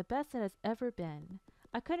Lane is the best it has ever been.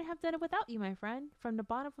 I couldn't have done it without you, my friend. From the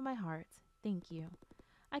bottom of my heart. Thank you.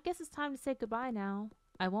 I guess it's time to say goodbye now.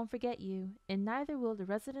 I won't forget you, and neither will the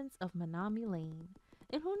residents of Minami Lane.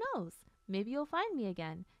 And who knows? Maybe you'll find me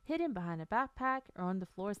again, hidden behind a backpack or on the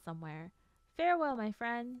floor somewhere. Farewell, my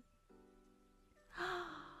friend.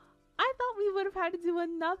 I thought we would have had to do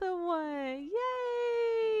another one.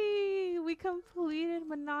 Yay! We completed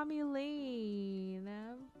Minami Lane.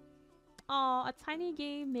 Aw, a tiny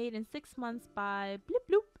game made in 6 months by Blip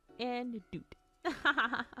Bloop and Doot.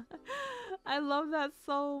 I love that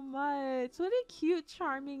so much. What a cute,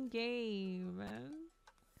 charming game.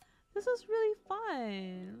 This was really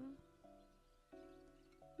fun.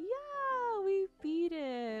 Yeah, we beat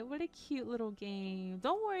it. What a cute little game.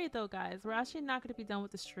 Don't worry though, guys. We're actually not going to be done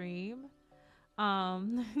with the stream.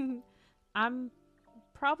 I'm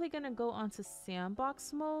probably going to go onto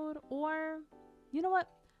sandbox mode, or you know what?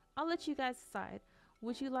 I'll let you guys decide.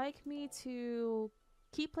 Would you like me to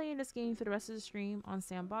keep playing this game for the rest of the stream on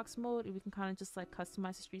sandbox mode and we can kind of just like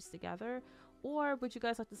customize the streets together? Or would you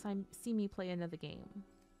guys like to see me play another game?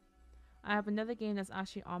 I have another game that's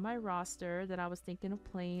actually on my roster that I was thinking of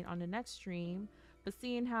playing on the next stream, but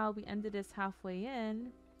seeing how we ended this halfway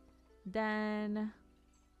in, then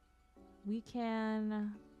we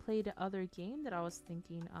can play the other game that I was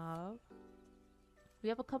thinking of. We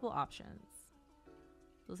have a couple options.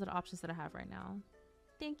 Those are the options that I have right now.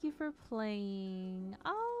 Thank you for playing.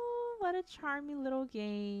 Oh, what a charming little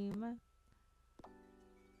game.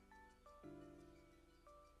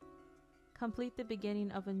 Complete the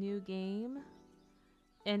beginning of a new game.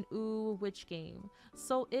 And ooh, which game?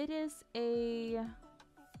 So it is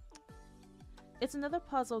it's another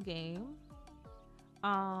puzzle game.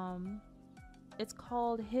 It's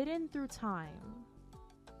called Hidden Through Time.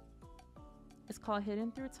 It's called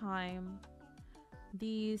Hidden Through Time.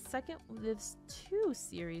 The second, there's 2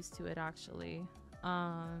 series to it actually.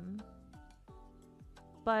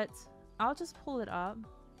 But I'll just pull it up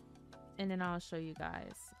and then I'll show you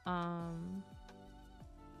guys.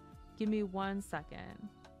 Give me 1 second.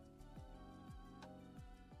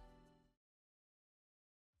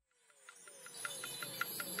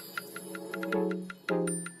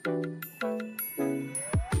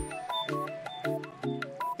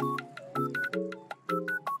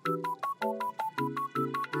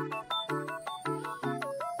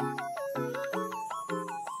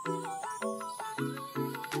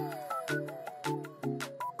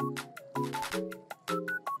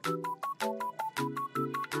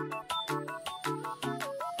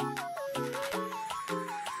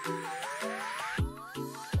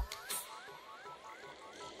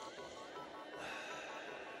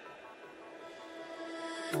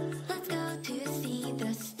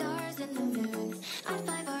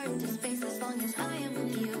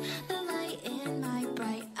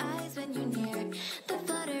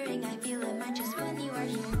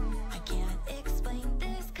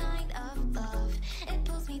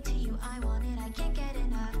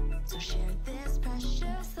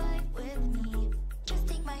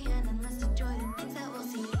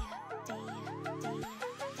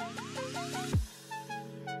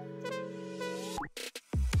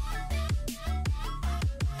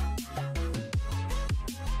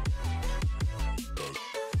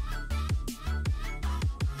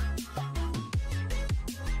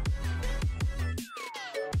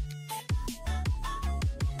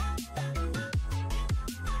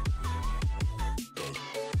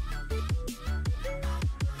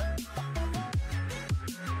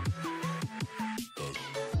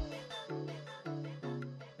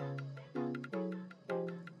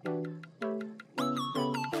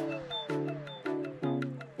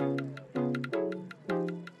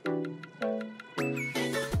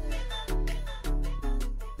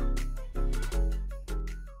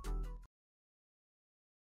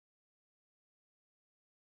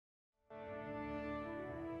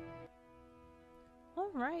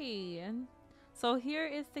 right. So here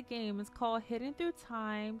is the game. It's called Hidden Through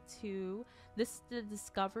Time 2. This is the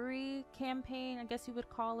discovery campaign, I guess you would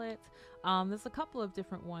call it. There's a couple of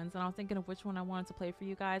different ones, and I was thinking of which one I wanted to play for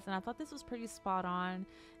you guys, and I thought this was pretty spot on,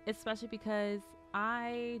 especially because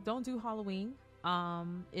I don't do Halloween.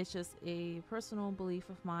 It's just a personal belief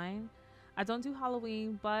of mine. I don't do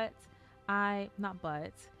Halloween, but I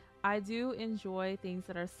do enjoy things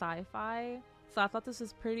that are sci-fi. So I thought this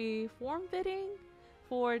was pretty form-fitting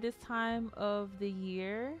for this time of the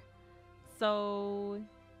year. So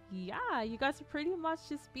yeah, you guys will pretty much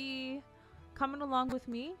just be coming along with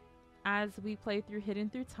me as we play through Hidden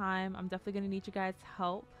Through Time. I'm definitely gonna need you guys'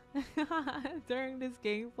 help during this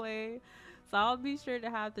gameplay. So I'll be sure to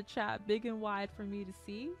have the chat big and wide for me to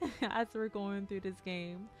see as we're going through this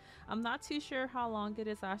game. I'm not too sure how long it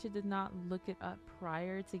is. I actually did not look it up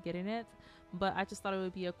prior to getting it, but I just thought it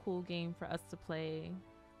would be a cool game for us to play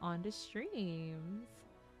on the streams.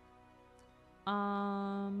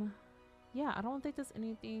 Yeah, I don't think there's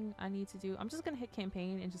anything I need to do. I'm just gonna hit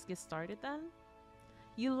campaign and just get started then.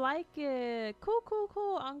 You like it? Cool, cool,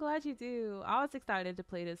 cool. I'm glad you do. I was excited to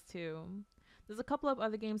play this too. There's a couple of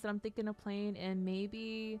other games that I'm thinking of playing, and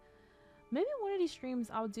maybe one of these streams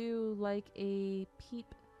I'll do like a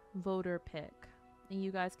Peep voter pick, and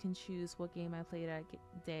you guys can choose what game I played that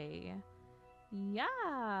day.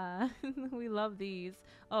 Yeah, we love these.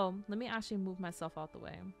 Oh, let me actually move myself out the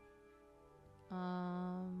way.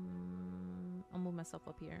 I'll move myself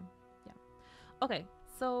up here. Yeah. Okay,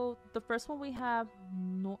 so the first one we have,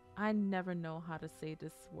 I never know how to say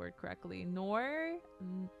this word correctly.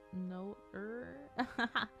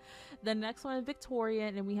 The next one is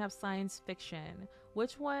Victorian, and we have science fiction.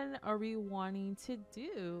 Which one are we wanting to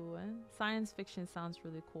do? Science fiction sounds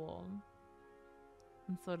really cool.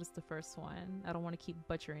 And so does the first one. I don't want to keep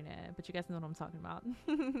butchering it, but you guys know what I'm talking about.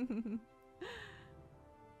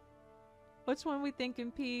 Which one we thinking,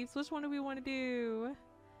 Peeps? Which one do we want to do?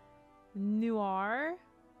 Noir?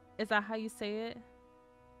 Is that how you say it?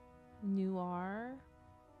 Noir?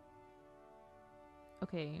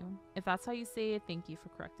 Okay, if that's how you say it, thank you for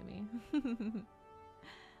correcting me.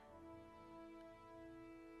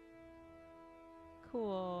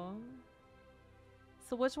 Cool.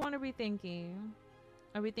 So which one are we thinking?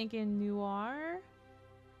 Are we thinking noir?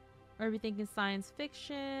 Or are we thinking science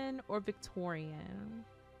fiction or Victorian?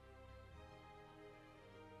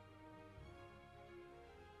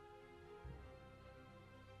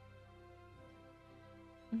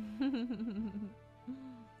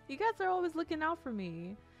 You guys are always looking out for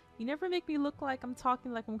me. You never make me look like I'm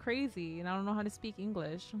talking like I'm crazy and I don't know how to speak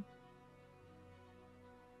English.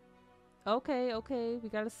 Okay, okay, we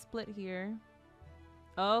got a split here.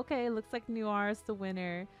 Okay, looks like noir is the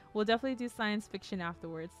winner. We'll definitely do science fiction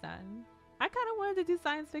afterwards then. I kind of wanted to do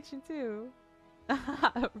science fiction too.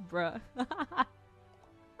 Bruh.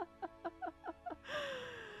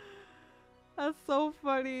 That's so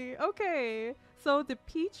funny. Okay, so the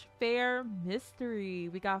Peach Fair Mystery.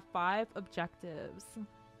 We got 5 objectives.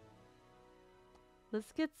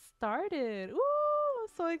 Let's get started. Ooh, I'm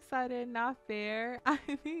so excited. Not fair. I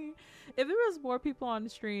mean, if there was more people on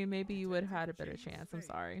the stream, maybe you would have had a better chance. I'm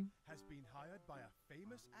sorry. Has been hired by a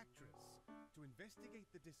famous actress to investigate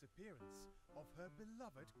the disappearance of her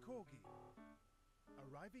beloved corgi.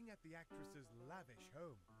 Arriving at the actress's lavish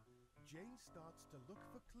home, Jane starts to look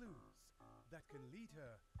for clues that can lead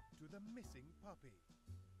her to the missing puppy.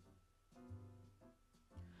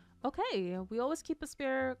 Okay, we always keep a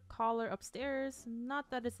spare collar upstairs. Not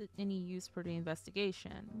that it's any use for the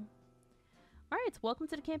investigation. Alright, welcome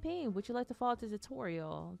to the campaign. Would you like to follow the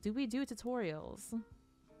tutorial? Do we do tutorials?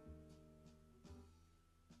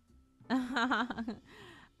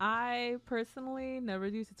 I personally never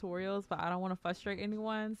do tutorials, but I don't want to frustrate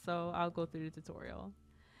anyone, so I'll go through the tutorial.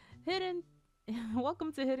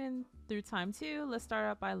 Welcome to Hidden Through Time 2. Let's start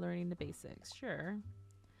out by learning the basics. Sure.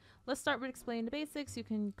 Let's start with explaining the basics. You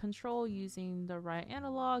can control using the right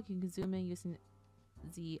analog. You can zoom in using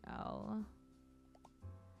ZL.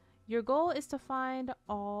 Your goal is to find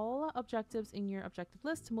all objectives in your objective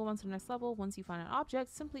list to move on to the next level. Once you find an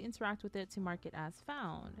object, simply interact with it to mark it as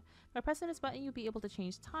found. By pressing this button, you'll be able to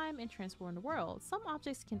change time and transform the world. Some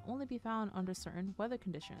objects can only be found under certain weather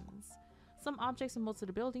conditions. Some objects in most of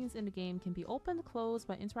the buildings in the game can be opened, closed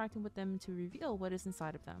by interacting with them to reveal what is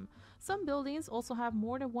inside of them. Some buildings also have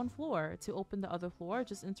more than one floor. To open the other floor,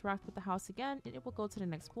 just interact with the house again and it will go to the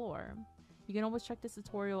next floor. You can always check this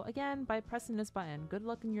tutorial again by pressing this button. Good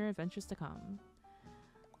luck in your adventures to come.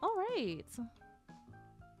 Alright.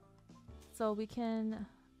 So we can...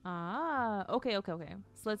 okay.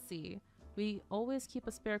 So let's see. We always keep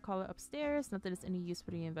a spare collar upstairs. Not that it's any use for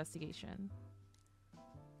the investigation.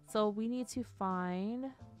 So we need to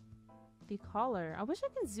find the collar. I wish I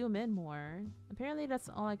could zoom in more. Apparently that's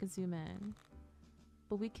all I can zoom in.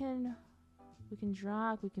 But we can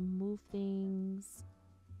drag, we can move things.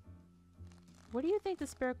 Where do you think the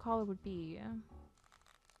spare collar would be?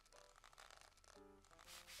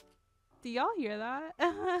 Do y'all hear that?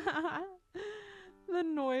 The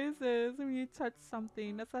noises when you touch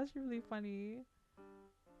something. That's actually really funny.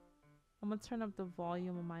 I'm gonna turn up the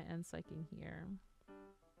volume on my end so I can hear.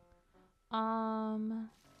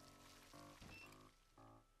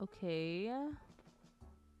 Okay.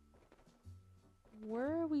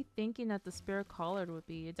 Where are we thinking that the spare collar would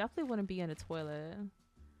be? It definitely wouldn't be in a toilet.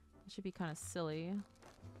 It should be kind of silly.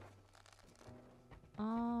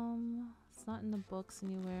 It's not in the books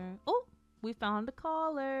anywhere. Oh, we found a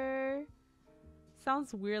collar.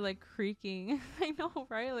 Sounds weird, like creaking. I know,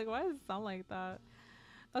 right? Like, why does it sound like that?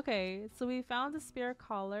 Okay, so we found the spare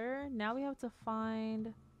collar. Now we have to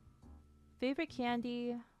find favorite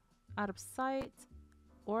candy, out of sight,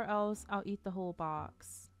 or else I'll eat the whole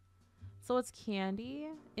box. So it's candy.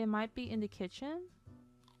 It might be in the kitchen.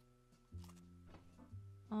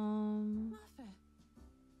 Can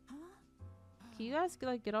you guys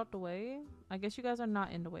like get out the way? I guess you guys are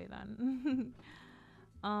not in the way then.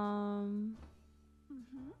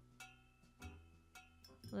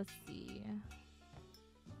 Let's see.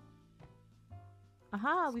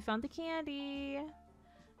 Aha, we found the candy.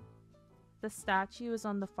 The statue is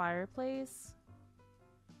on the fireplace.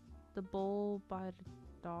 The bowl by the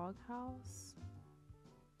doghouse.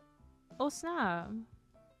 Oh snap.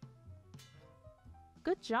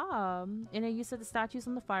 Good job. And then you said the statue's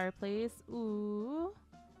on the fireplace. Ooh.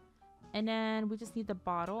 And then we just need the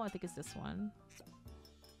bottle. I think it's this one.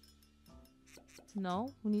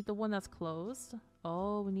 No, we need the one that's closed.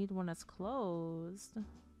 Oh, we need one that's closed.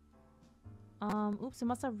 Oops, it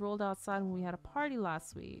must have rolled outside when we had a party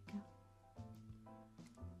last week.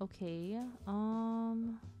 Okay,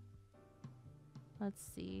 let's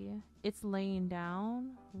see. It's laying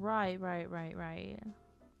down. Right.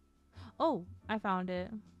 Oh, I found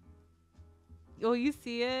it. Oh, you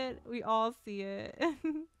see it? We all see it.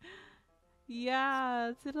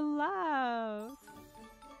 Yeah, to the left.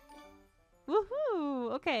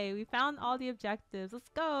 Woohoo! Okay, we found all the objectives. Let's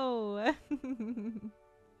go.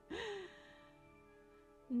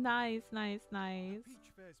 Nice.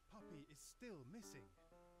 Peach Fair's puppy is still missing,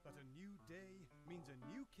 but a new day means a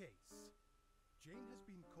new case. Jane has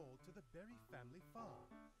been called to the Berry family farm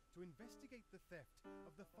to investigate the theft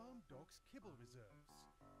of the farm dog's kibble reserves.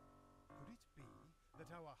 Could it be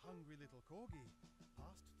that our hungry little corgi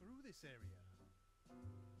passed through this area?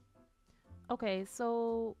 Okay,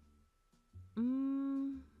 so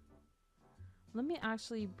let me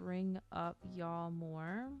actually bring up y'all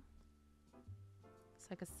more so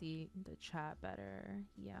I can see the chat better.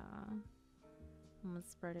 Yeah, I'm gonna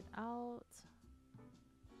spread it out.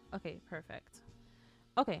 Okay, perfect.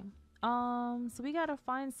 Okay, so we gotta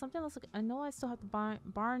find something else. I know I still have the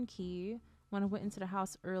barn key when I went into the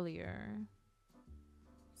house earlier,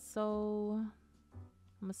 so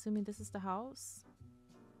I'm assuming this is the house.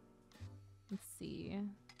 Let's see.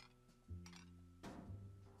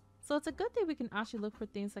 So it's a good thing we can actually look for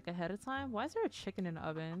things like ahead of time. Why is there a chicken in the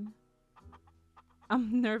oven?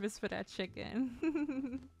 I'm nervous for that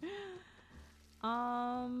chicken.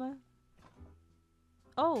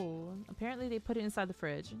 Oh, apparently they put it inside the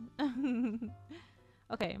fridge.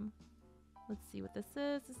 Okay, let's see what this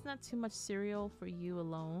is. It's not too much cereal for you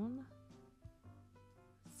alone.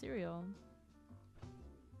 Cereal.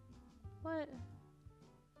 What?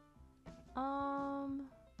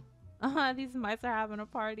 These mice are having a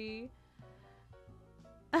party.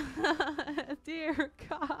 Dear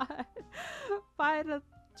God. By the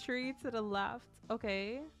tree to the left.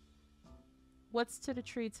 Okay. What's to the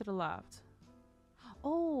tree to the left?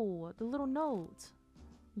 Oh, the little note.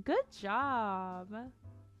 Good job.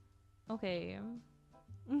 Okay.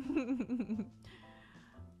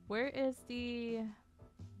 Where is the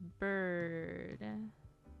bird?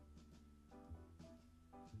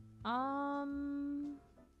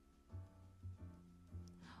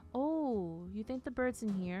 Oh, you think the bird's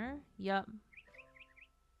in here? Yep.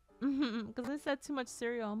 Because I said too much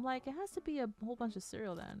cereal. I'm like, it has to be a whole bunch of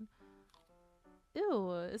cereal then.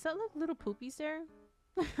 Ew, is that like little poopies there?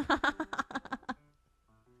 It's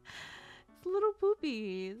little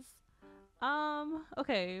poopies.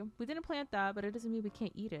 Okay, we didn't plant that, but it doesn't mean we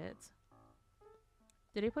can't eat it.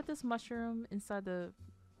 Did they put this mushroom inside the...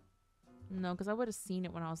 No, because I would have seen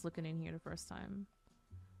it when I was looking in here the first time.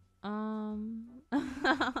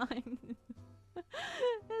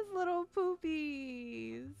 It's little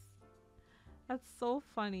poopies. That's so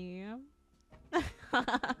funny.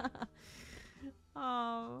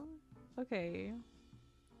 Oh, okay.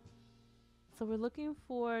 So we're looking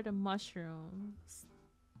for the mushrooms.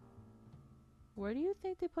 Where do you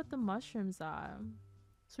think they put the mushrooms at?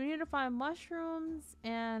 So we need to find mushrooms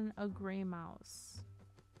and a gray mouse.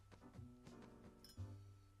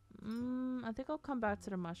 I think I'll come back to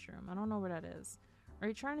the mushroom. I don't know where that is. Are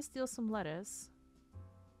you trying to steal some lettuce?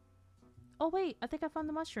 Oh wait, I think I found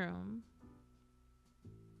the mushroom.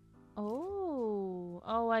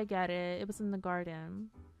 Oh, I get it. It was in the garden.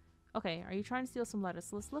 Okay, are you trying to steal some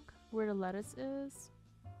lettuce? Let's look where the lettuce is.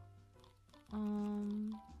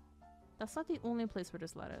 That's not the only place where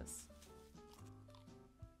there's lettuce.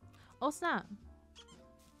 Oh snap!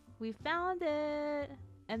 We found it!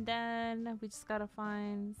 And then we just gotta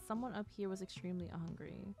find someone up here was extremely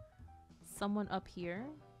hungry. Someone up here.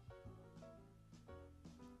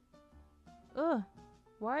 Ugh!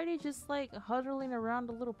 Why are they just like huddling around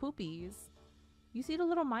the little poopies? You see the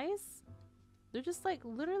little mice? They're just like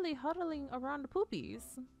literally huddling around the poopies.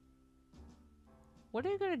 What are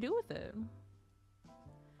you gonna do with it?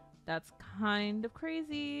 That's kind of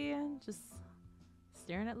crazy. Just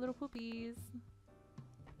staring at little poopies.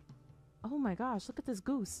 Oh my gosh, look at this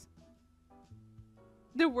goose.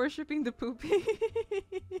 They're worshipping the poopy.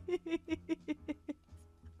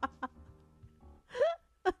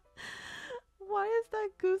 Why does that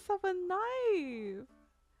goose have a knife?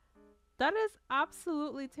 That is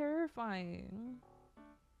absolutely terrifying.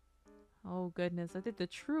 Oh goodness, I think the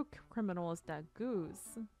true criminal is that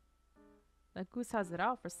goose. That goose has it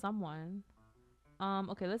out for someone.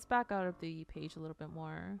 Okay, let's back out of the page a little bit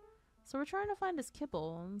more. So we're trying to find this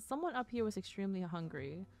kibble. Someone up here was extremely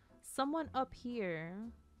hungry. Someone up here.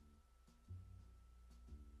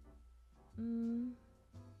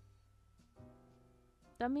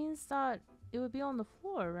 That means that it would be on the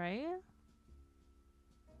floor, right?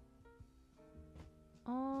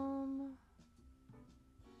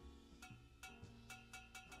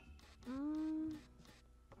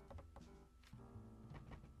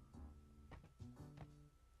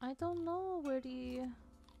 I don't know where the...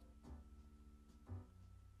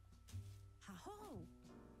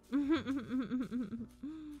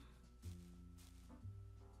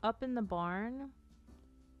 Up in the barn?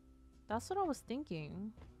 That's what I was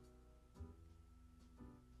thinking.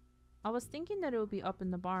 I was thinking that it would be up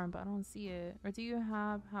in the barn, but I don't see it. Or do you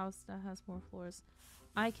have a house that has more floors?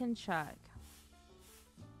 I can check.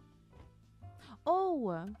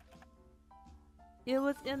 Oh! It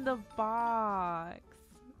was in the box.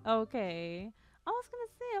 Okay. I was gonna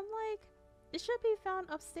say, I'm like, it should be found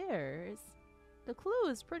upstairs. The clue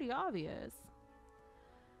is pretty obvious.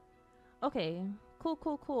 Okay.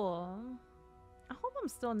 Cool. I hope I'm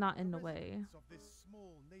still not in the way. Of this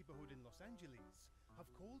small neighborhood in Los Angeles have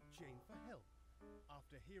called Jane for help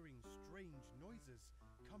after hearing strange noises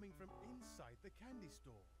coming from inside the candy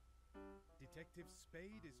store. Detective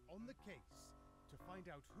Spade is on the case to find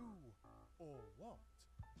out who or what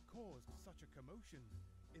caused such a commotion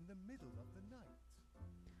in the middle of the night.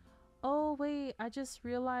 Oh wait, I just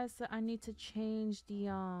realized that I need to change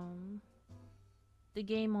the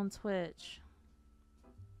game on Twitch.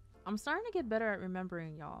 I'm starting to get better at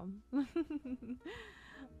remembering, y'all.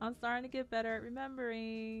 I'm starting to get better at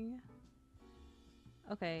remembering.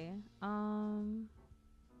 Okay.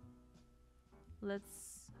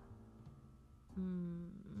 Let's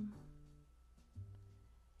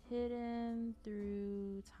hidden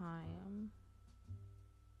through time.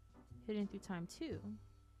 Hidden through time 2.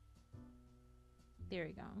 There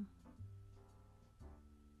we go.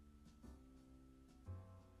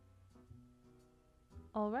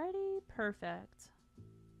 Alrighty, perfect.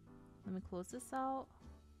 Let me close this out.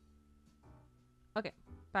 Okay,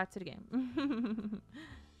 back to the game.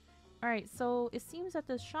 Alright, so it seems that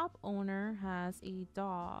the shop owner has a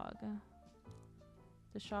dog.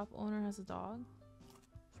 The shop owner has a dog?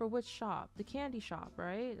 For which shop? The candy shop,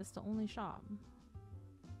 right? It's the only shop.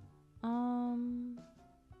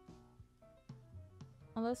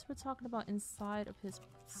 Unless we're talking about inside of his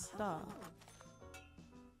stuff.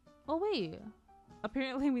 Oh wait.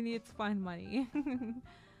 Apparently we need to find money.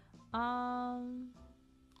 I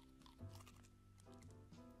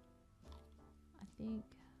think...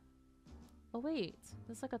 Oh wait.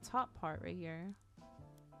 There's like a top part right here.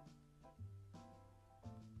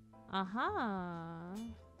 Aha.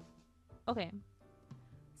 Okay.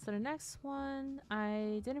 So the next one,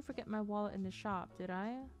 I didn't forget my wallet in the shop, did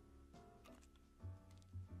I?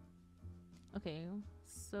 Okay,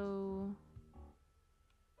 so...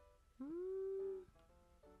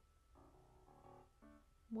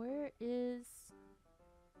 Where is...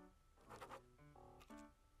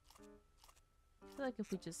 I feel like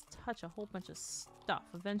if we just touch a whole bunch of stuff,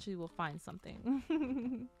 eventually we'll find something.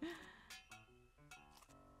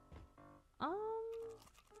 um,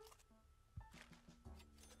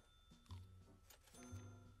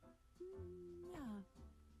 yeah,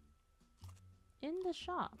 in the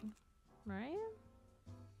shop, right?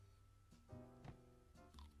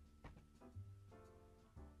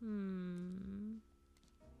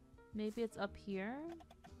 Maybe it's up here.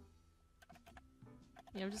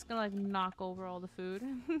 Yeah, I'm just gonna like knock over all the food.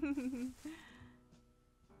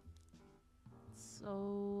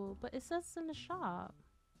 So, but it says in the shop.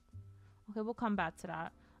 Okay, we'll come back to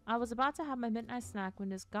that. I was about to have my midnight snack when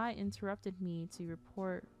this guy interrupted me to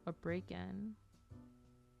report a break-in.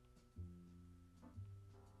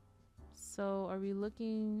 So, are we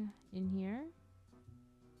looking in here?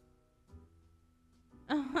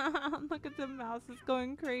 Look at the mouses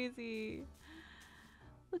going crazy.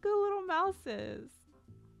 Look at the little mouses.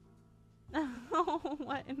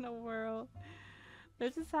 What in the world? They're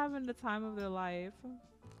just having the time of their life.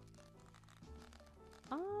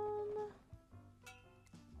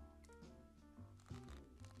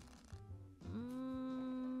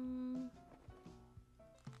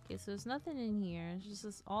 Okay, so there's nothing in here. It's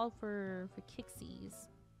just all for kicksies.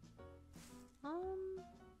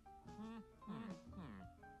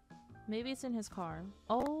 Maybe it's in his car.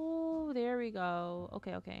 Oh, there we go.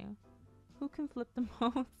 Okay, okay. Who can flip the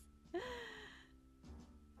most?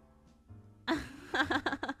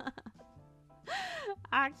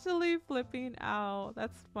 Actually flipping out.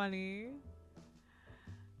 That's funny.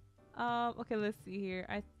 Okay, let's see here.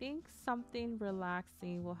 I think something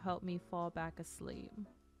relaxing will help me fall back asleep.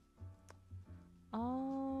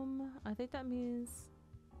 I think that means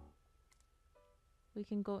we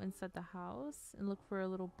can go inside the house and look for a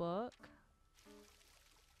little book.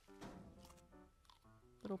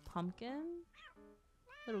 Little pumpkin.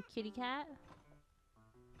 Little kitty cat.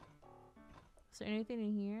 Is there anything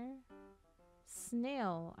in here?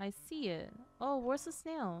 Snail. I see it. Oh, where's the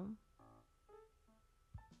snail?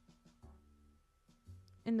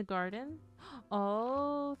 In the garden?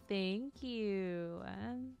 Oh, thank you.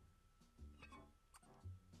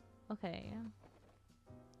 Okay.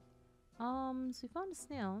 So we found a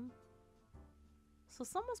snail. So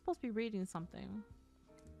someone's supposed to be reading something.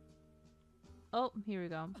 Oh, here we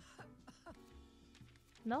go.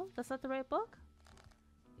 No, that's not the right book?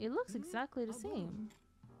 It looks exactly the same.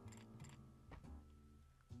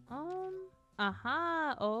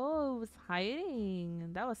 Aha! Oh, it was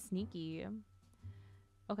hiding. That was sneaky.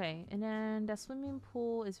 Okay, and then that swimming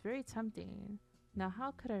pool is very tempting. Now,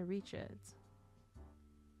 how could I reach it?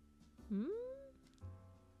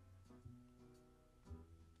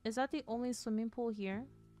 Is that the only swimming pool here?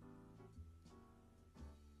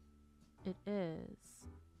 It is.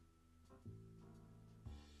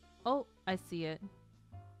 Oh, I see it.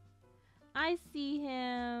 I see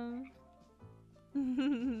him.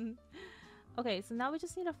 Okay, so now we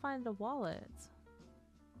just need to find the wallet.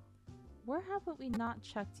 Where haven't we not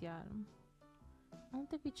checked yet? I don't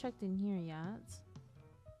think we checked in here yet.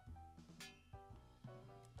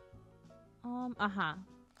 Aha.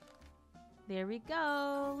 There we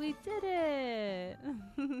go. We did it.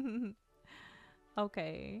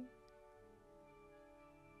 Okay.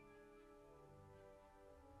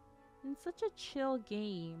 It's such a chill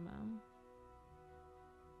game.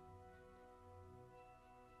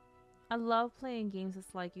 I love playing games.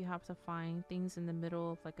 It's like you have to find things in the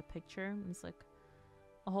middle of like a picture. And it's like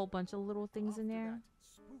a whole bunch of little things in there. After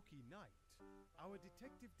that spooky night, our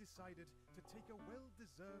detective decided to take a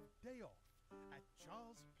well-deserved day off at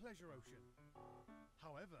Charles' Pleasure Ocean.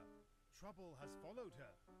 However, trouble has followed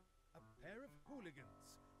her. A pair of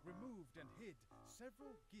hooligans removed and hid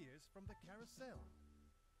several gears from the carousel.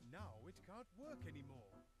 Now it can't work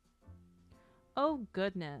anymore. Oh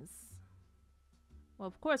goodness. Well,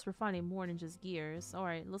 of course we're finding more than just gears.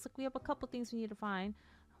 Alright, looks like we have a couple things we need to find.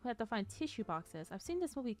 We have to find tissue boxes. I've seen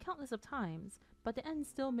this movie countless of times, but the end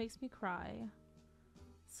still makes me cry.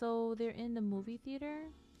 So they're in the movie theater?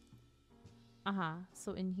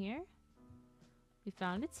 So in here? We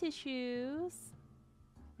found the tissues.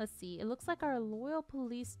 Let's see. It looks like our loyal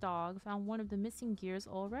police dog found one of the missing gears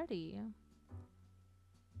already.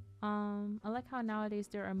 I like how nowadays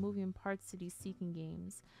there are moving parts to these seeking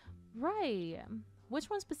games. Right. Which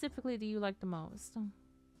one specifically do you like the most?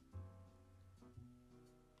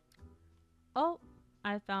 Oh,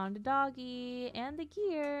 I found a doggy and the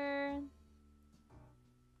gear.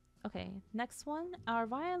 Okay, next one. Our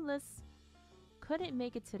violinists couldn't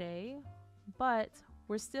make it today, but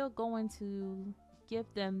we're still going to give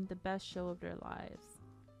them the best show of their lives.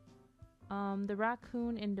 The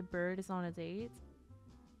raccoon and the bird is on a date.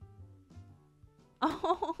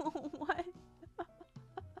 Oh, what?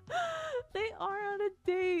 They are on a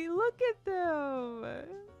date. Look at them.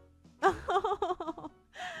 Oh,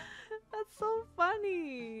 that's so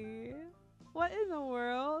funny. What in the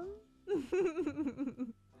world?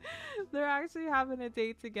 They're actually having a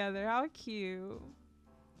date together. How cute.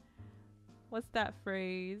 What's that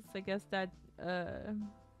phrase? I guess that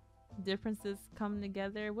differences come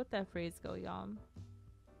together. What that phrase go, y'all?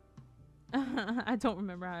 I don't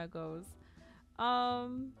remember how it goes.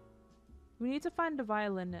 We need to find the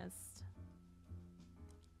violinist.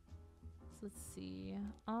 So let's see.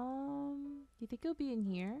 You think it'll be in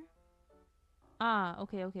here? Ah,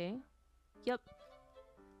 okay, okay. Yep.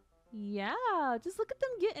 Yeah, just look at them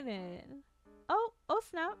getting it. Oh, oh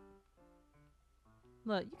snap.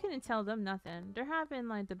 Look, you couldn't tell them nothing. They're having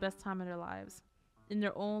like the best time of their lives in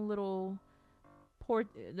their own little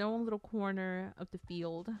their own little corner of the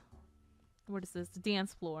field. What is this? The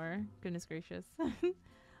dance floor. Goodness gracious.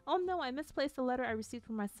 Oh no, I misplaced the letter I received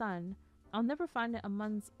from my son. I'll never find it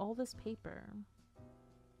amongst all this paper.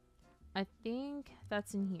 I think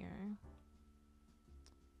that's in here.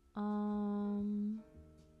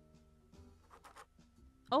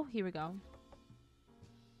 Oh, here we go.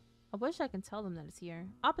 I wish I can tell them that it's here.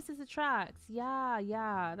 Opposites attracts.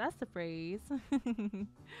 Yeah, that's the phrase.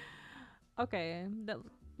 Okay, that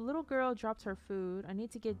little girl dropped her food. I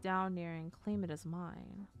need to get down there and claim it as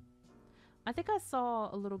mine. I think I saw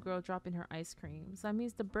a little girl dropping her ice cream, so that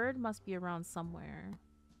means the bird must be around somewhere.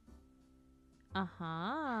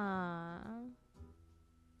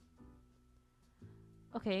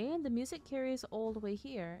 Okay, the music carries all the way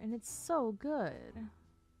here, and it's so good.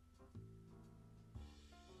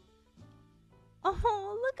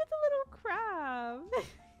 Oh, look at the little crab.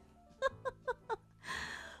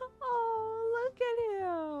 Oh, look at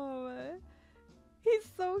him.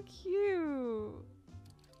 He's so cute.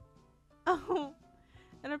 Oh,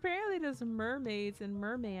 and apparently there's mermaids and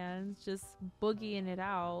mermans just boogieing it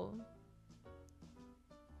out.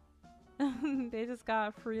 They just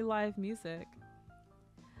got free live music.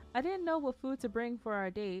 I didn't know what food to bring for our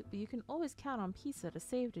date, but you can always count on pizza to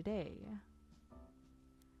save the day.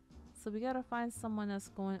 So we gotta find someone that's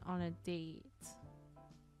going on a date.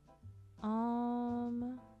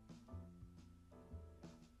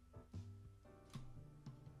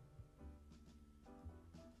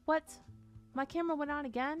 What? My camera went on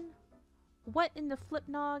again? What in the flip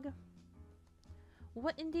nog?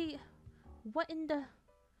 What in the...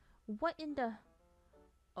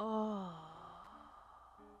 Oh.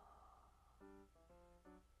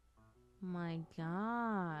 My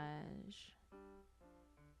gosh.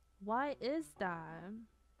 Why is that?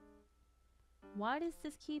 Why does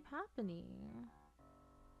this keep happening?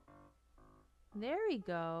 There we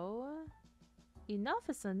go. Enough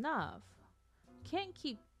is enough. Can't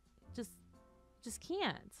keep... Just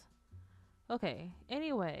can't. Okay,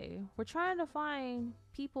 anyway. We're trying to find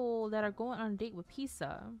people that are going on a date with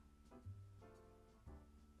pizza.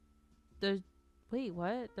 Wait,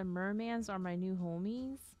 what? The mermans are my new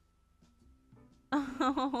homies?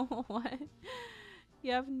 Oh, what?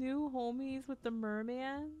 You have new homies with the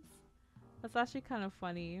mermans? That's actually kind of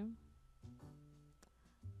funny.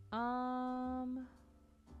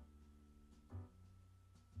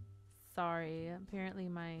 Sorry, apparently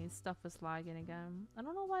my stuff is lagging again. I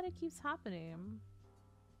don't know why that keeps happening.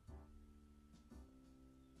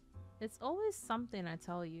 It's always something, I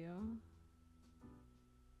tell you.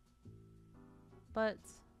 But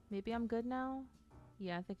maybe I'm good now?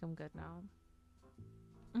 Yeah, I think I'm good now.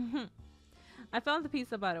 I found the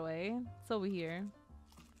pizza, by the way. It's over here.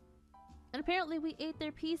 And apparently we ate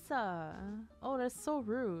their pizza. Oh, that's so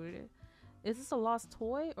rude. Is this a lost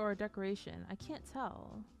toy or a decoration? I can't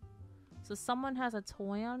tell. So someone has a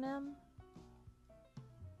toy on them?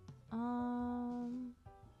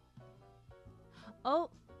 Oh!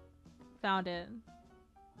 Found it.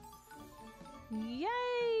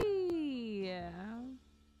 Yay!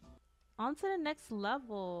 On to the next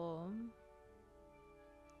level.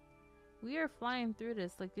 We are flying through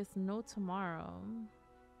this like it's no tomorrow.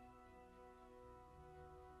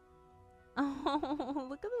 Oh,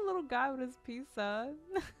 look at the little guy with his pizza.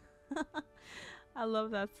 I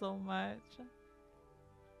love that so much.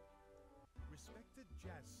 Respected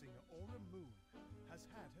jazz singer Aura Moon has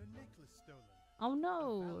had her necklace stolen. Oh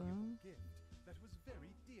no. A valuable gift that was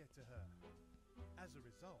very dear to her. As a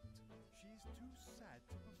result, she is too sad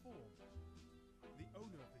to perform. The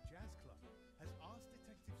owner of the jazz club has asked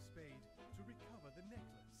Detective Spade to recover the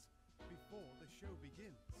necklace before the show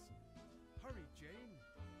begins. Hurry, Jane.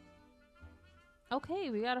 Okay,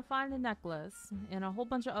 we gotta find the necklace and a whole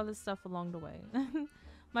bunch of other stuff along the way.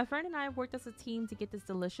 My friend and I worked as a team to get this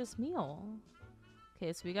delicious meal.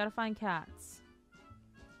 Okay, so we gotta find cats.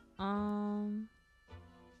 So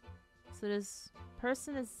this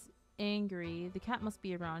person is angry. The cat must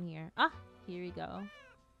be around here. Ah, here we go.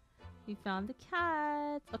 We found the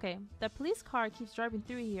cat. Okay, that police car keeps driving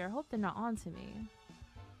through here. I hope they're not on to me.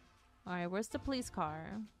 Alright, where's the police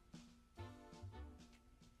car?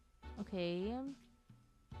 Okay.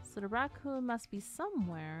 So the raccoon must be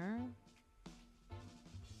somewhere.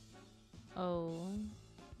 Oh.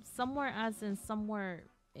 Somewhere as in somewhere,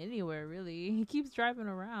 anywhere really. He keeps driving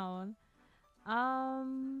around.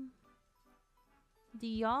 Do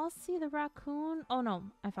y'all see the raccoon? Oh no,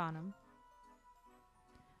 I found him.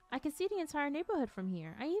 I can see the entire neighborhood from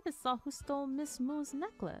here. I even saw who stole Miss Moo's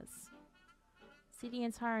necklace. See the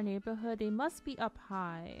entire neighborhood? They must be up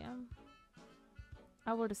high.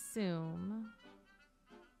 I would assume.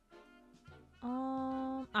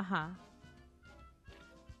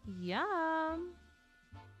 Yeah.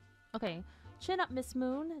 Okay, chin up, Miss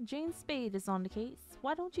Moon. Jane Spade is on the case.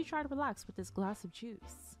 Why don't you try to relax with this glass of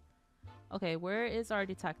juice? Okay, where is our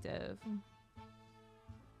detective?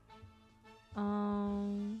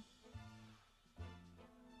 Oh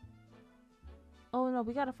no,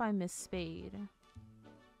 we gotta find Miss Spade.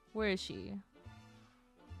 Where is she?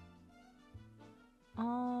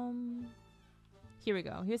 Here we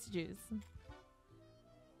go. Here's the juice.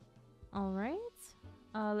 Alright.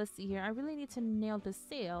 Let's see here. I really need to nail the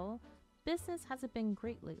sale. Business hasn't been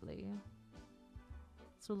great lately.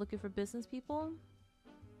 So looking for business people?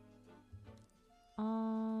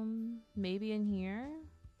 Maybe in here?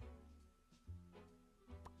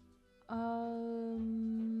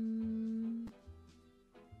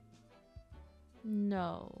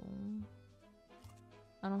 No.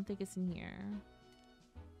 I don't think it's in here.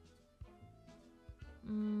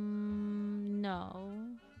 No.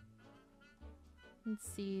 Let's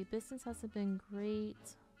see. Business hasn't been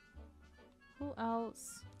great. Who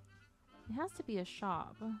else? It has to be a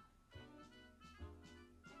shop.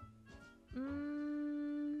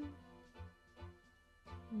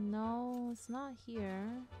 No, it's not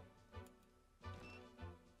here.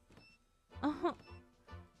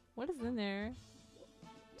 What is in there?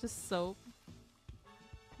 Just soap.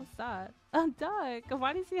 What's that? A duck!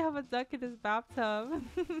 Why does he have a duck in his bathtub?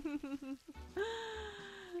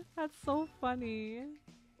 That's so funny.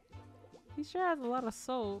 He sure has a lot of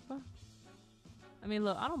soap. I mean,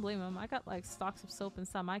 look, I don't blame him. I got like stocks of soap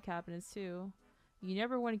inside my cabinets too. You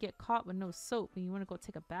never want to get caught with no soap when you want to go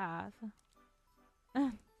take a bath.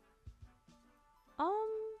 Apparently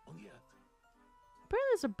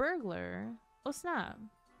there's a burglar. Oh snap.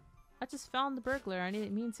 I just found the burglar. I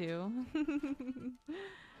didn't mean to.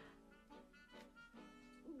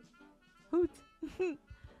 Hoot.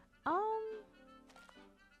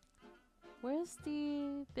 Where's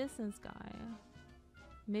the business guy?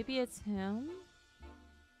 Maybe it's him?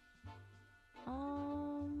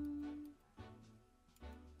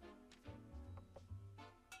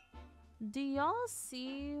 Do y'all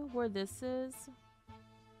see where this is?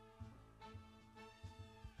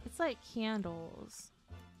 It's like candles.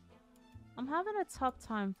 I'm having a tough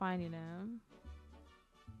time finding him.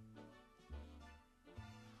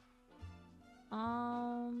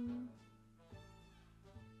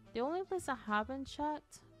 The only place I haven't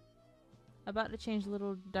checked. About to change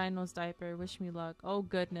little Dino's diaper. Wish me luck. Oh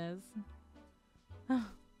goodness.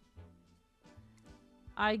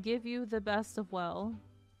 I give you the best of well.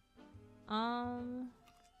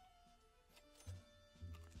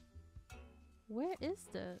 Where is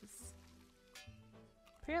this?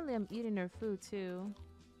 Apparently I'm eating their food too.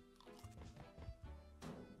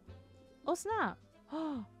 Oh snap!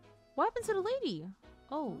 What happened to the lady?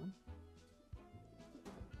 Oh.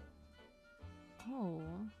 Oh.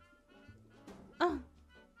 I'm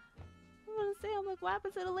gonna say, I'm like, what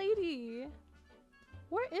happened to the lady?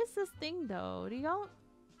 Where is this thing though? Do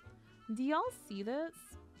y'all see this?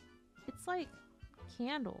 It's like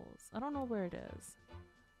candles. I don't know where it is.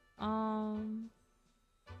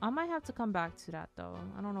 I might have to come back to that though.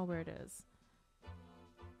 I don't know where it is.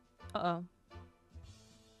 Uh-oh.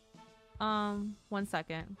 1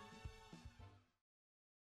 second.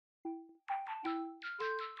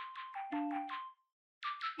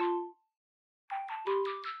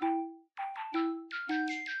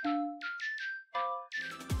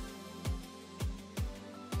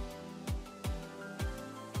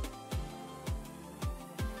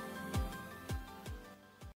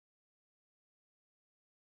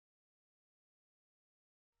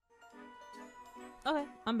 Okay,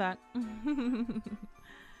 I'm back.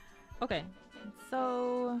 Okay,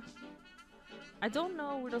 so I don't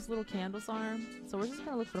know where those little candles are, so we're just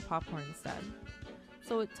gonna look for the popcorn instead.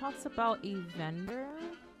 So it talks about a vendor.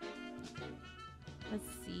 Let's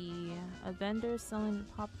see. A vendor selling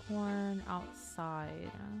popcorn outside.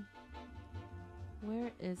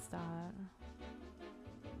 Where is that?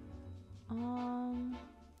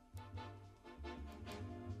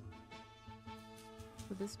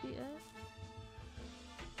 Would this be it?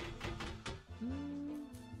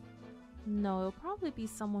 No, it'll probably be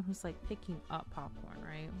someone who's like picking up popcorn,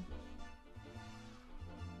 right?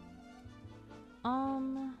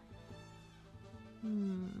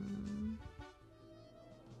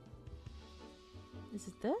 Is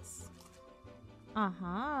it this?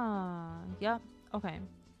 Yep. Okay.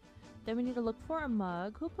 Then we need to look for a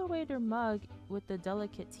mug. Who put away their mug with the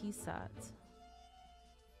delicate tea set?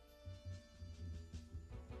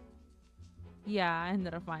 Yeah, I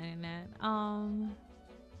ended up finding it. Mug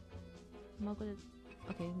with it.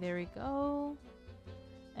 Okay, there we go.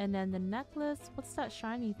 And then the necklace. What's that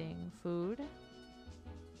shiny thing? Food.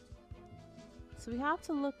 So we have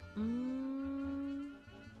to look.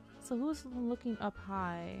 So who's looking up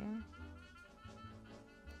high?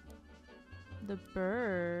 The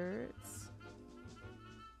birds.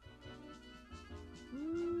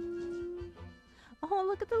 Oh,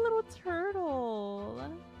 look at the little turtle.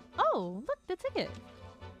 Oh, look, the ticket.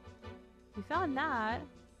 We found that.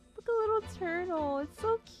 Look at the little turtle. It's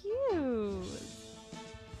so cute.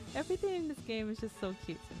 Everything in this game is just so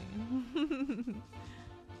cute to me.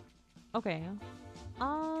 Okay.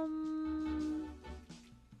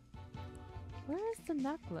 Where is the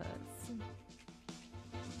necklace?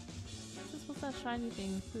 This was that shiny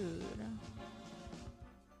thing, food.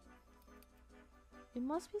 It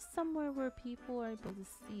must be somewhere where people are able to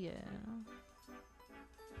see it.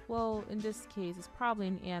 Well, in this case, it's probably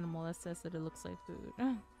an animal that says that it looks like food.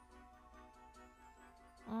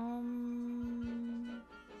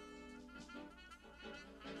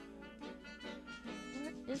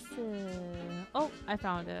 Where is it? Oh, I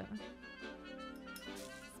found it.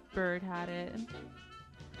 Bird had it.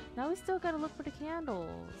 Now we still gotta look for the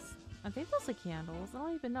candles. I think those are candles. I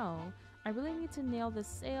don't even know. I really need to nail this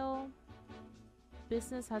sale.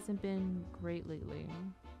 Business hasn't been great lately.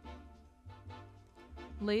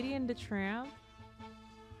 Lady and the Tramp?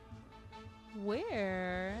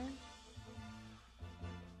 Where?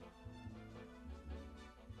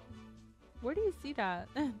 Where do you see that?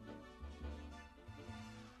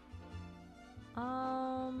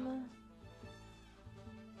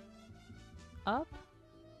 Up?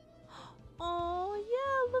 Oh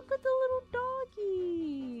yeah, look at the little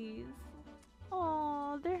doggies.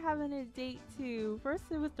 Oh, they're having a date too. First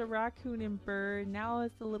it was the raccoon and bird, now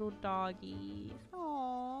it's the little doggies.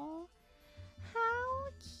 Oh,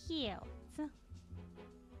 how cute.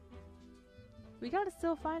 We gotta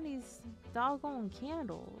still find these doggone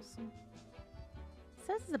candles. It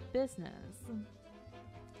says it's a business.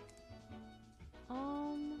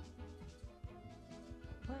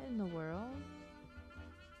 What in the world?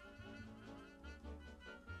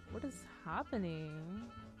 What is happening?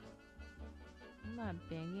 I'm not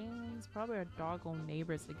banging. It's probably our doggone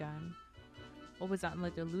neighbors again. Always acting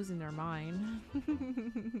like they're losing their mind.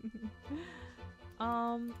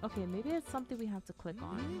 Okay, maybe it's something we have to click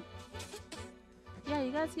on. Yeah,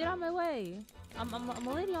 you guys get out of my way. I'm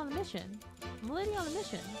a lady on a mission. I'm a lady on a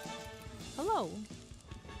mission. Hello.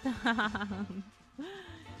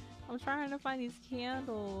 I'm trying to find these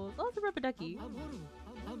candles. Oh, it's a rubber ducky.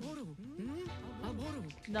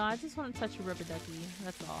 No, I just want to touch a rubber ducky.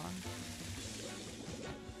 That's all.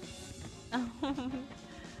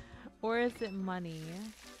 Or is it money?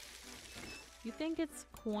 You think it's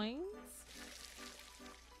coins?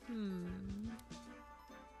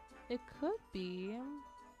 It could be.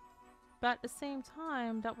 But at the same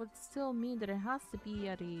time, that would still mean that it has to be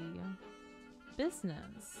at a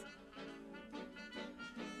business.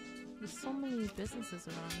 There's so many businesses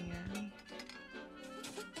around here.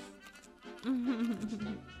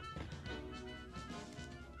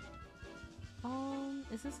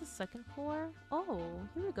 Is this the second floor? Oh,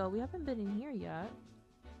 here we go. We haven't been in here yet.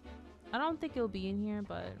 I don't think it'll be in here,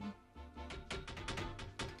 but...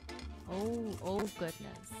 Oh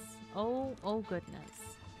goodness. Oh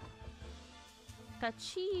goodness. Got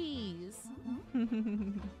cheese!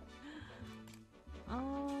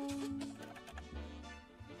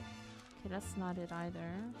 Okay, that's not it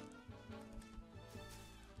either.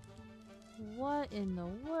 What in the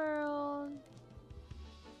world?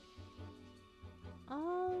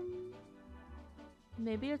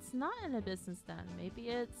 Maybe it's not in a business then. Maybe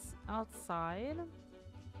it's outside.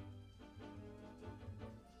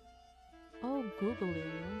 Oh, googly.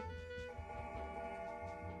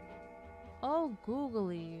 Oh,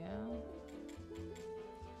 googly.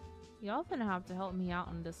 Y'all gonna have to help me out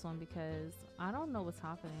on this one because I don't know what's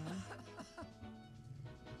happening.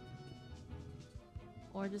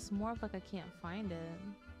 Or just more of like I can't find it.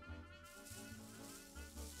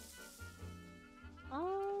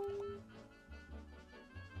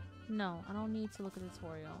 No, I don't need to look at the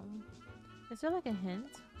tutorial. Is there like a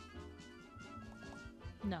hint?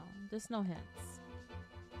 No, there's no hints.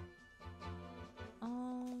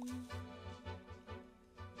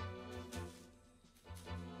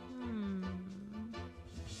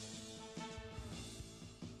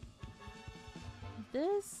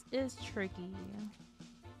 This is tricky.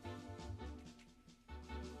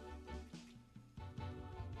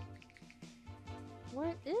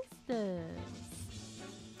 What is this?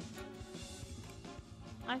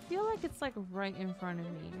 I feel like it's like right in front of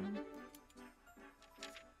me.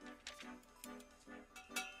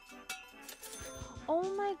 Oh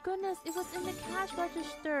my goodness, it was in the cash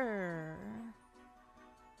register.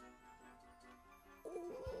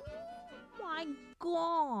 Oh my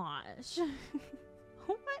gosh.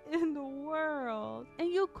 What in the world? And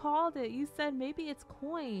you called it. You said maybe it's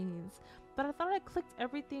coins. But I thought I clicked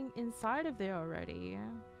everything inside of there already.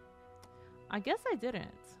 I guess I didn't.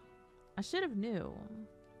 I should have knew.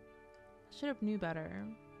 I should have knew better.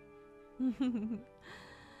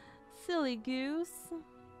 Silly goose.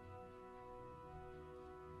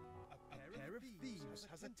 A pair of thieves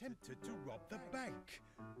has attempted to rob the bank.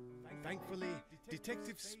 Thankfully,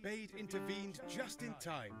 Detective Spade intervened just in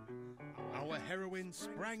time. Our heroine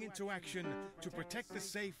sprang into action to protect the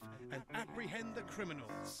safe and apprehend the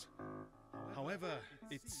criminals. However,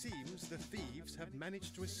 it seems the thieves have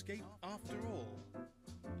managed to escape after all.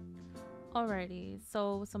 Alrighty,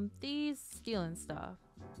 so some thieves stealing stuff.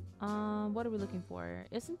 What are we looking for?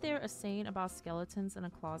 Isn't there a saying about skeletons in a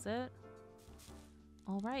closet?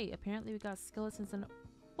 Alright, apparently we got skeletons in a—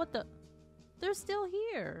 what the— they're still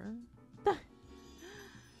here!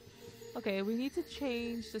 Okay, we need to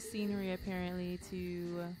change the scenery apparently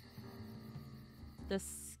to the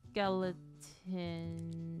skeleton,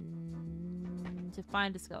 to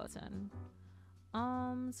find a skeleton.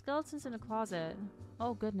 Skeletons in a closet.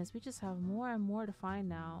 Oh goodness, we just have more and more to find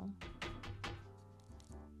now.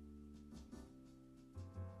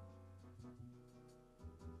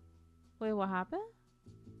 Wait, what happened?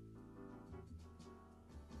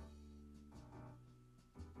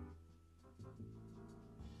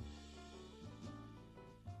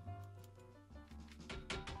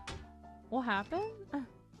 What happened?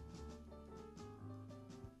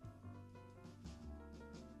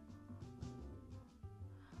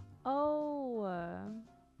 Oh,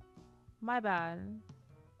 my bad.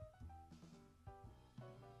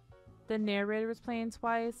 The narrator was playing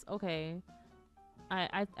twice? Okay.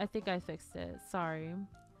 I think I fixed it. Sorry.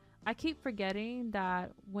 I keep forgetting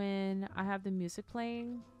that when I have the music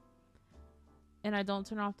playing and I don't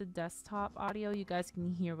turn off the desktop audio, you guys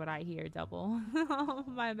can hear what I hear double. Oh,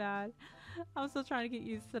 my bad. I'm still trying to get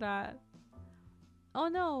used to that. Oh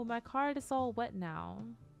no, my card is all wet now.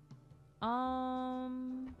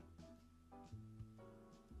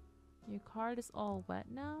 Your card is all wet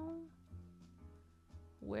now?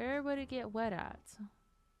 Where would it get wet at?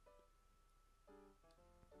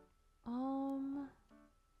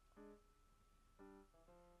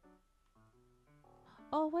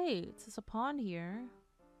 Oh wait, there's a pond here.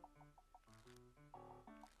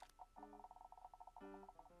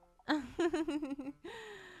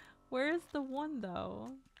 Where's the one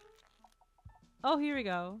though? Oh, here we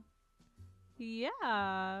go.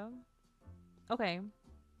 Yeah. Okay.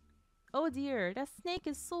 Oh dear, that snake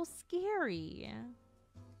is so scary.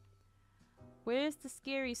 Where's the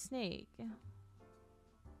scary snake?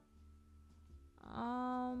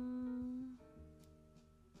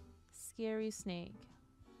 Scary snake.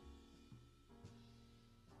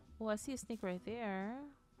 Oh, I see a snake right there.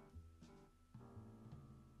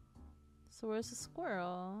 So where's the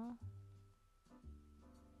squirrel?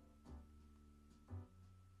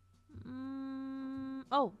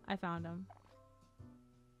 Oh, I found him.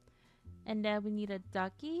 And then we need a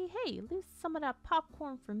ducky. Hey, leave some of that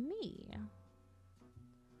popcorn for me.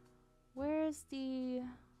 Where's the...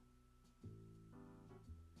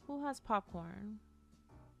 who has popcorn?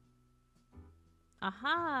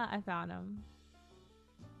 Aha, I found him.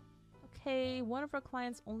 Okay, one of our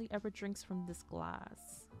clients only ever drinks from this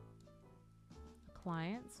glass. A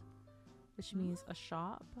client, which means a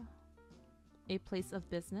shop, a place of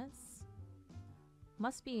business.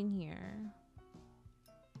 Must be in here.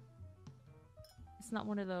 It's not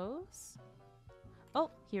one of those.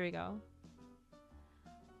 Oh, here we go.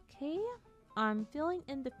 Okay, I'm filling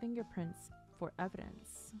in the fingerprints for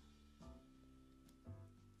evidence.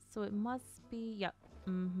 So it must be, yep.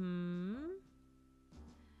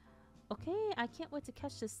 Okay, I can't wait to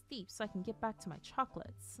catch this thief so I can get back to my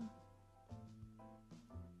chocolates.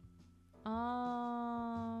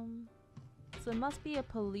 So it must be a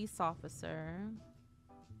police officer.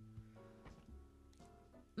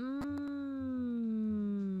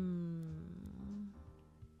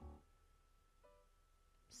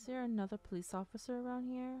 Is there another police officer around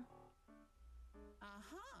here?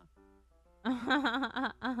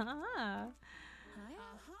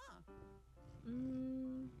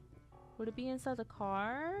 Would it be inside the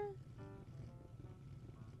car?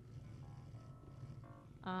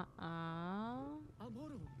 Why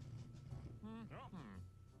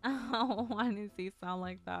does he sound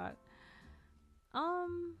like that?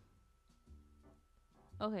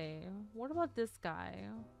 Okay, what about this guy?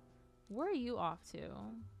 Where are you off to?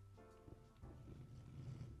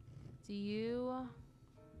 Do you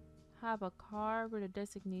have a car with a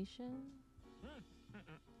designation?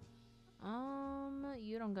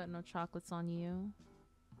 You don't got no chocolates on you.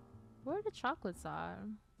 Where are the chocolates at?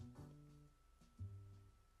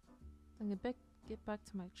 I'm gonna get back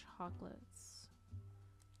to my chocolates.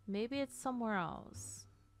 Maybe it's somewhere else.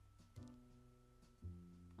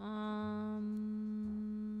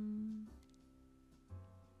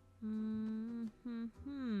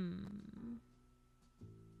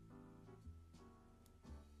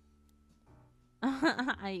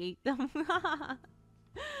 I ate them.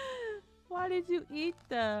 Why did you eat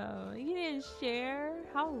them? You didn't share?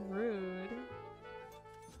 How rude.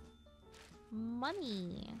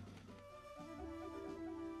 Money.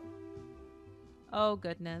 Oh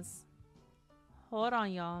goodness. Hold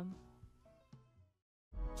on, y'all.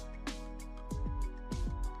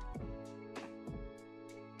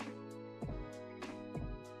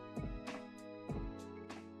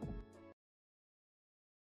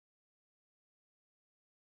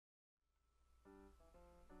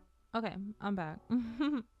 Okay, I'm back.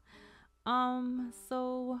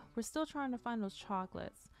 So we're still trying to find those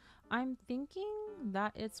chocolates. I'm thinking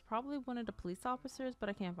that it's probably one of the police officers, but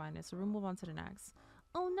I can't find it, so we'll move on to the next.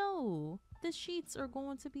 Oh no, the sheets are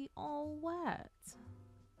going to be all wet.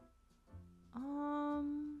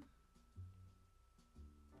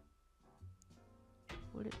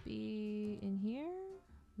 Would it be in here?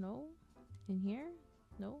 No. In here?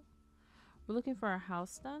 No. We're looking for a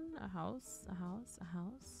house then? A house.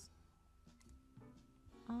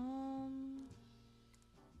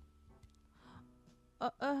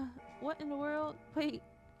 What in the world? Wait.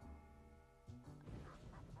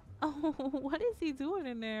 Oh, what is he doing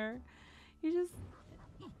in there? He just...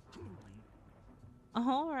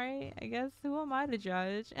 Alright, I guess who am I to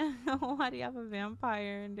judge? Why do you have a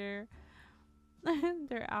vampire in their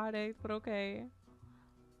their attic? But okay.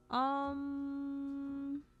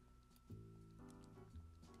 Oh,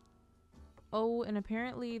 and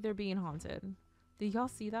apparently they're being haunted. Did y'all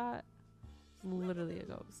see that? It's literally a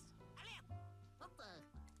ghost.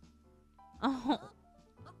 Oh,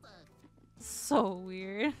 so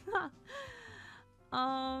weird.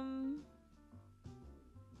 I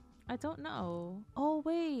don't know. Oh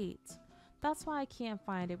wait, that's why I can't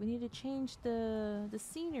find it. We need to change the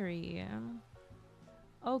scenery.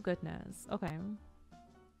 Oh goodness. Okay.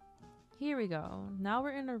 Here we go. Now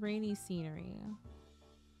we're in a rainy scenery.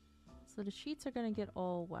 So the sheets are gonna get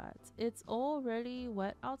all wet. It's already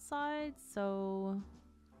wet outside, so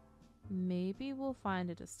maybe we'll find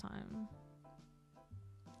it this time.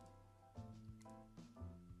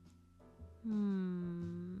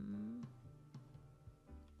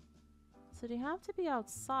 So they have to be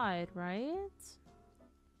outside, right?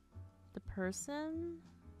 The person?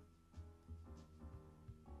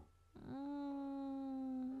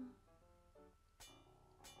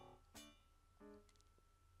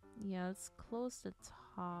 Yeah, let's close the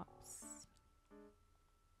tops.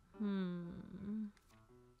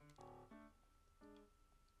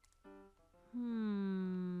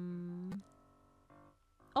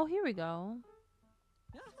 Oh, here we go.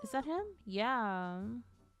 Is that him? Yeah.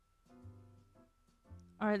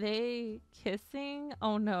 Are they kissing?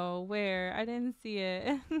 Oh no, where? I didn't see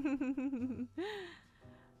it.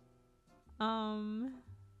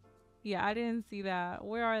 Yeah, I didn't see that.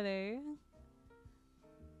 Where are they?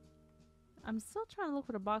 I'm still trying to look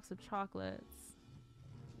for the box of chocolates.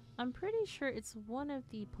 I'm pretty sure it's one of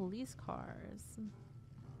the police cars.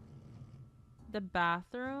 The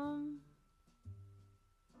bathroom?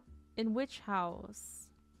 In which house?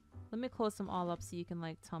 Let me close them all up so you can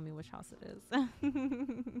like tell me which house it is.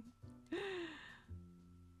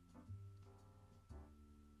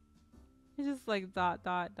 It's just like dot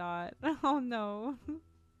dot dot. Oh no.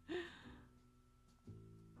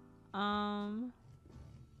 I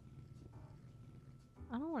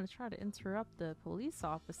don't want to try to interrupt the police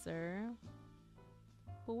officer.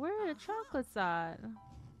 But where are the chocolates at?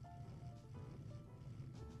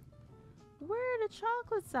 Where are the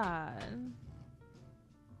chocolates at?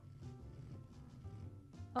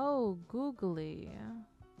 Oh, googly.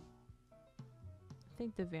 I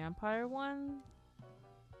think the vampire one.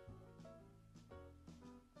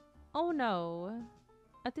 Oh no.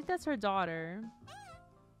 I think that's her daughter.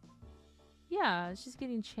 Yeah, she's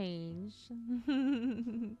getting changed.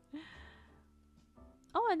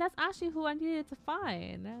 Oh, and that's actually who I needed to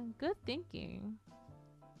find. Good thinking.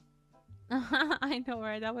 I know,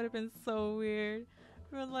 right? That would have been so weird.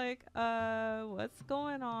 We're like, what's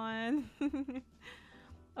going on?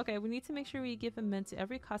 Okay, we need to make sure we give a mint to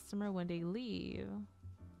every customer when they leave.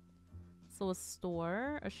 So a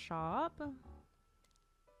store, a shop.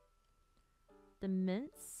 The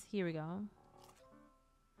mints. Here we go.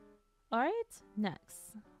 Alright,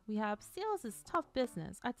 next. We have sales is tough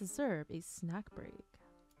business. I deserve a snack break.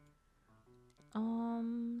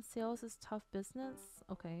 Sales is tough business.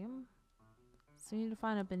 Okay. So we need to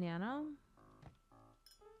find a banana.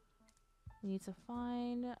 We need to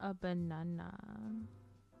find a banana.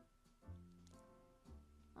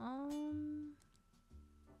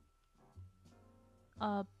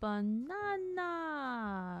 A banana.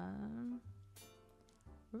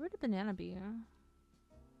 Where would a banana be?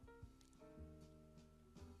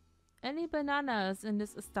 Any bananas in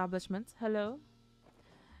this establishment? Hello?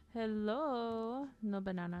 Hello? No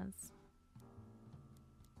bananas.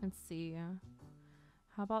 Let's see.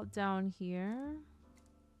 How about down here?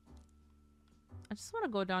 I just want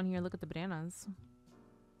to go down here and look at the bananas.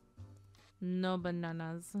 No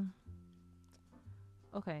bananas.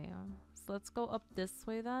 Okay, so let's go up this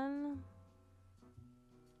way then.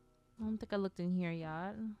 I don't think I looked in here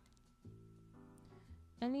yet.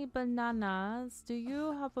 Any bananas? Do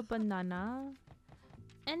you have a banana?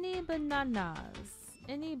 Any bananas?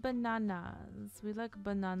 Any bananas? We like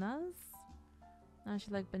bananas. I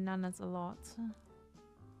actually like bananas a lot.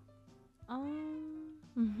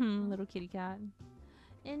 Little kitty cat.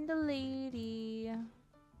 And the lady.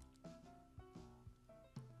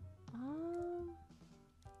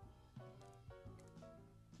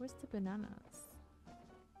 Where's the bananas?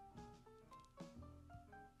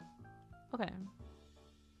 Okay.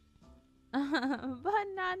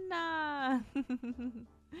 Banana!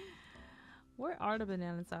 Where are the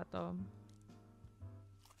bananas at though?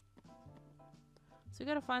 So we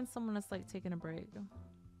gotta find someone that's like taking a break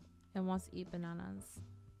and wants to eat bananas.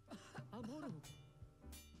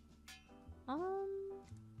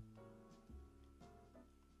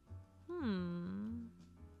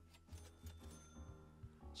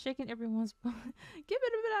 Shaking everyone's Give me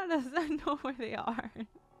the bananas! I know where they are.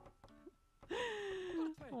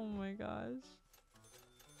 Oh my gosh.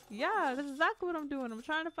 Yeah, that's exactly what I'm doing. I'm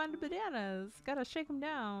trying to find the bananas. Gotta shake them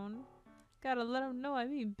down. Gotta let them know I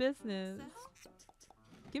mean business.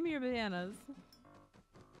 Give me your bananas.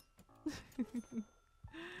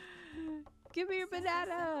 Give me your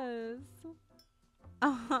bananas.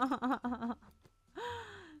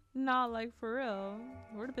 Not like for real.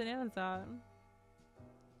 Where the bananas at?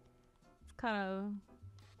 It's kind of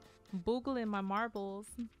boogling my marbles.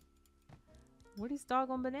 Where these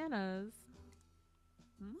doggone bananas?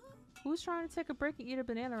 Who's trying to take a break and eat a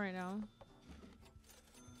banana right now?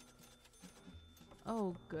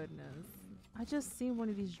 Oh goodness. I just seen one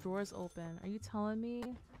of these drawers open. Are you telling me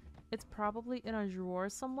it's probably in a drawer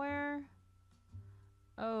somewhere?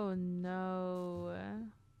 Oh no.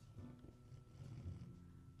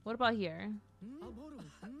 What about here?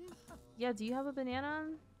 Yeah, do you have a banana?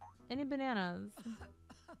 Any bananas?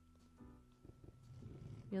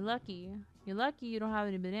 You're lucky. You're lucky you don't have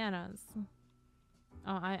any bananas.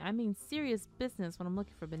 Oh, I mean serious business when I'm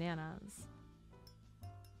looking for bananas.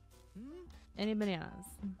 Any bananas?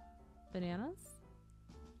 Bananas?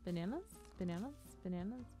 Bananas? Bananas?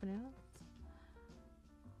 Bananas? Bananas?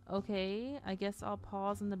 Okay, I guess I'll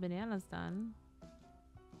pause on the bananas then.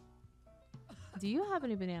 Do you have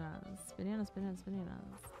any bananas? Bananas, bananas, bananas.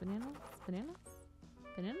 Bananas? Bananas?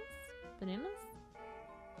 Bananas? Bananas?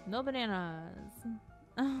 No bananas.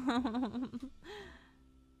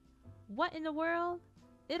 What in the world?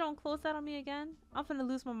 It don't close out on me again? I'm finna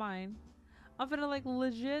lose my mind. I'm finna like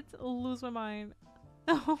legit lose my mind.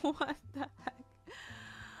 What the heck?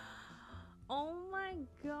 Oh my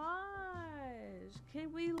gosh.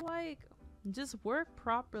 Can we like just work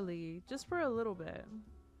properly? Just for a little bit.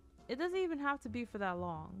 It doesn't even have to be for that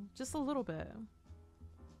long. Just a little bit.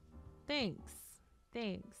 Thanks.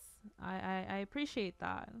 Thanks. I appreciate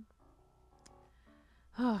that.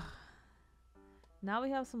 Now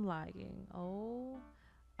we have some lagging. Oh,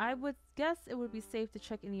 I would guess it would be safe to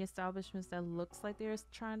check any establishments that looks like they're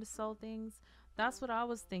trying to sell things. That's what I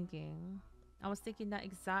was thinking. I was thinking that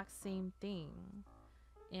exact same thing.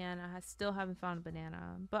 And I still haven't found a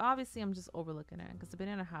banana. But obviously I'm just overlooking it because the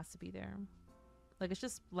banana has to be there. Like, it's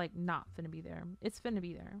just like not finna be there. It's finna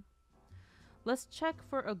be there. Let's check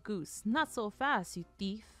for a goose. Not so fast, you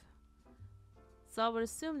thief. So I would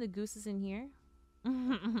assume the goose is in here.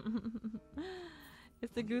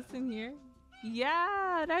 Is the goose in here?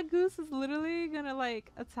 Yeah, that goose is literally gonna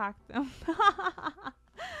like attack them.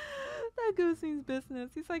 That goose means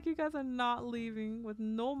business. He's like, you guys are not leaving with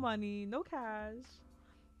no money, no cash.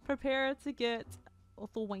 Prepare to get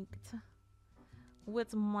winked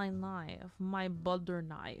with my knife, my butter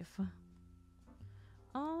knife.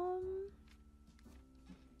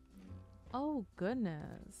 Oh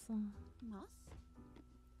goodness.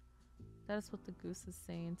 That is what the goose is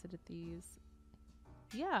saying to the thieves.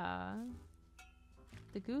 Yeah.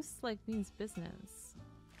 The goose like means business.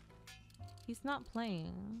 He's not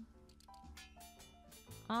playing.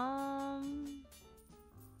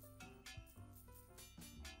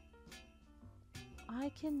 I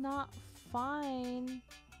cannot find.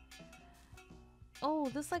 Oh,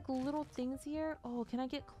 there's like little things here. Oh, can I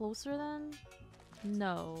get closer then?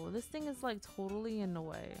 No, this thing is like totally in the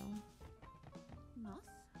way.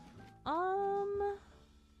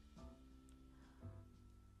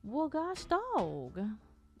 Well, gosh, dog.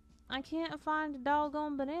 I can't find the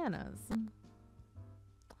doggone bananas.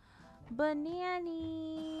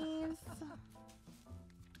 Bananas.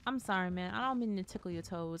 I'm sorry, man. I don't mean to tickle your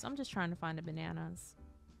toes. I'm just trying to find the bananas.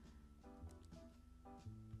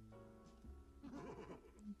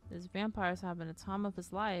 This vampire's having the time of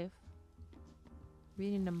his life.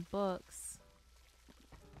 Reading them books.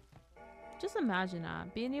 Just imagine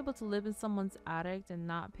that. Being able to live in someone's attic and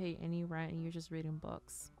not pay any rent and you're just reading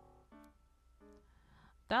books.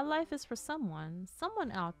 That life is for someone.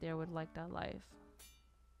 Someone out there would like that life.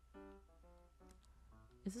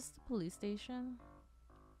 Is this the police station?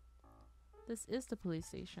 This is the police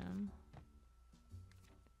station.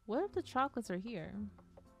 What if the chocolates are here?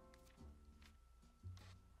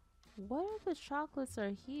 What if the chocolates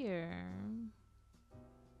are here?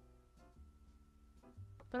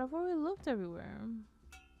 But I've already looked everywhere.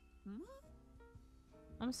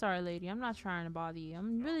 I'm sorry, lady. I'm not trying to bother you.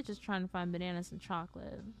 I'm really just trying to find bananas and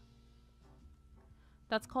chocolate.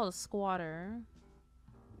 That's called a squatter.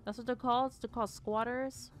 That's what they're called? They're called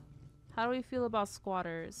squatters? How do we feel about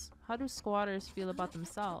squatters? How do squatters feel about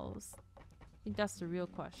themselves? I think that's the real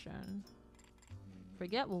question.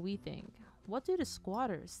 Forget what we think. What do the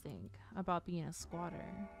squatters think about being a squatter?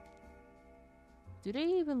 Do they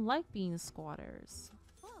even like being squatters?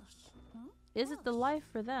 Is it the life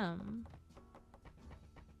for them?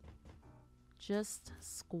 Just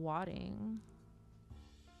squatting.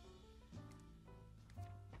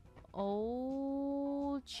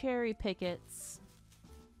 Oh, cherry pickets.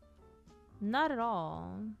 Not at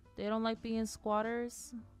all. They don't like being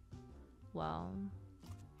squatters? Well,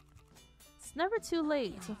 it's never too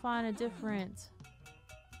late to find a different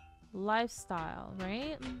lifestyle,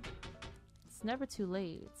 right? It's never too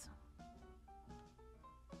late.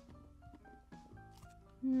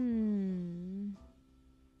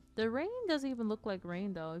 The rain doesn't even look like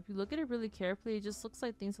rain though. If you look at it really carefully, it just looks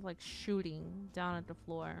like things are like shooting down at the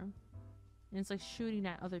floor. And it's like shooting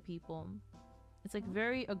at other people. It's like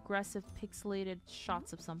very aggressive pixelated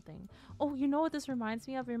shots of something. Oh, you know what this reminds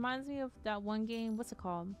me of? It reminds me of that one game, what's it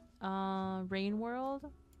called? Rain World.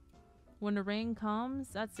 When the rain comes,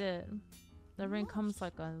 that's it. The rain comes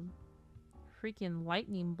like a freaking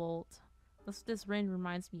lightning bolt. That's what this rain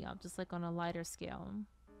reminds me of, just like on a lighter scale.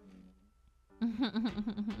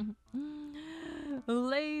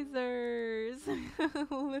 Lasers.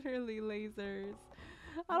 Literally lasers.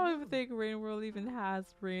 I don't even think Rain World even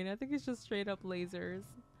has rain. I think it's just straight up lasers.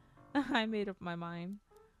 I made up my mind.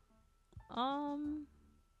 Oh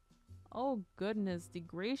goodness, the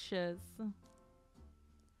gracious.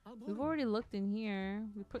 We've already looked in here.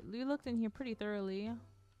 We looked in here pretty thoroughly.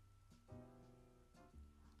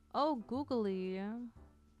 Oh, googly.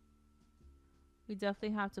 We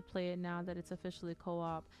definitely have to play it now that it's officially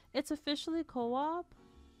co-op. It's officially co-op?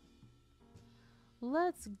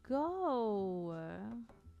 Let's go.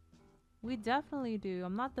 We definitely do.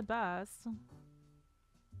 I'm not the best.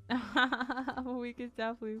 We could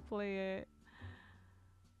definitely play it.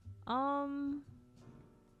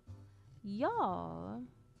 Y'all.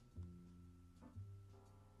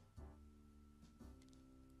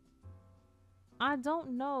 I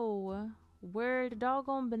don't know where the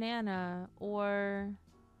doggone banana or...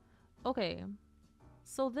 Okay.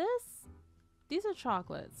 So these are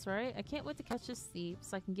chocolates, right? I can't wait to catch this sleep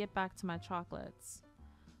so I can get back to my chocolates.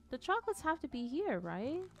 The chocolates have to be here,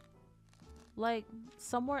 right? Like,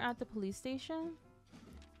 somewhere at the police station?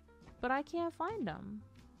 But I can't find them.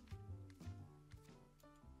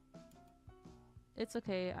 It's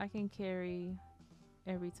okay. I can carry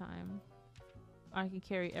every time. I can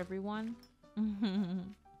carry everyone.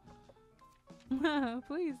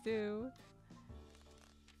 Please do.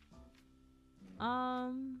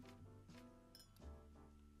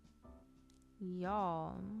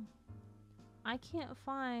 Y'all, I can't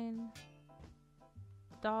find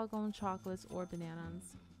doggone chocolates or bananas.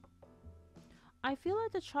 I feel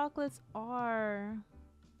like the chocolates are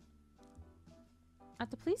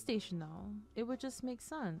at the police station though. It would just make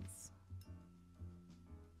sense.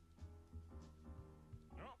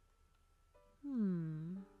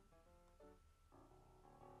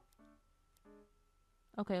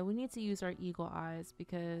 Okay, we need to use our eagle eyes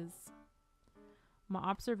because my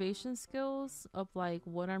observation skills of like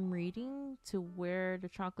what I'm reading to where the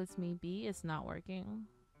chocolates may be is not working.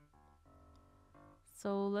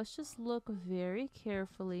 So let's just look very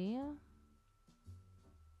carefully.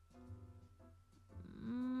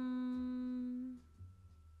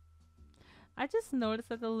 I just noticed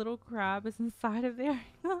that the little crab is inside of there.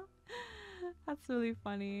 That's really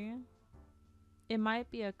funny. It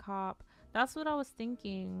might be a cop. That's what I was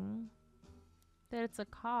thinking. That it's a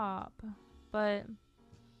cop. But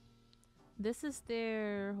this is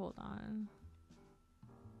their... Hold on.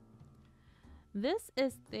 This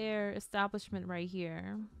is their establishment right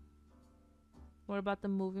here. What about the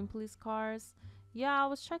moving police cars? Yeah, I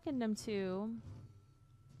was checking them too.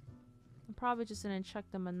 I probably just didn't check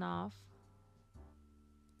them enough.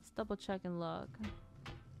 Let's double check and look.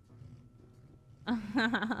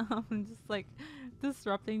 I'm just like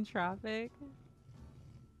disrupting traffic.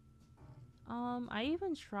 I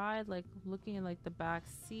even tried like looking at like the back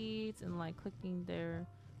seats and like clicking their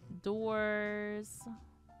doors.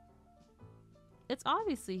 It's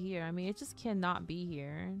obviously here. I mean, it just cannot be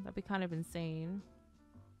here. That'd be kind of insane.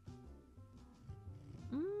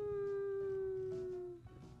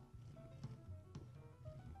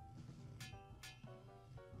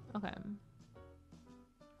 Okay.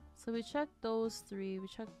 So we checked those 3. We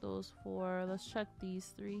checked those 4. Let's check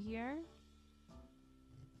these 3 here.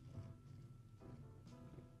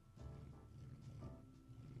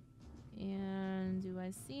 And do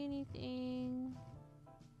I see anything?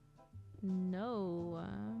 No.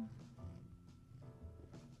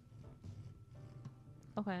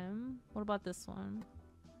 Okay. What about this one?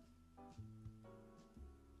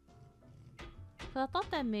 So I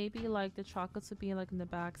thought that maybe like the chocolates would be like in the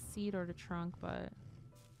back seat or the trunk, but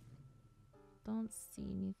don't see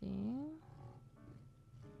anything.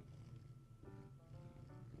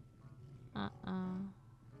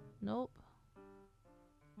 Nope.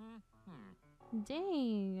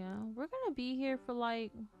 Dang, we're gonna be here for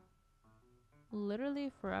like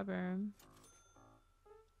literally forever.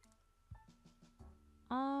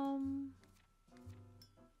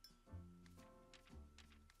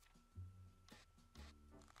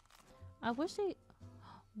 I wish they...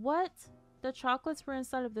 What? The chocolates were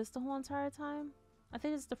inside of this the whole entire time? I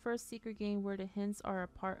think it's the first secret game where the hints are a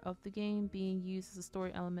part of the game being used as a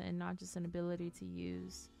story element and not just an ability to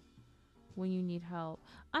use when you need help.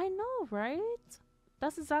 I know, right?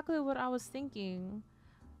 That's exactly what I was thinking.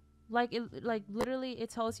 Like it, like literally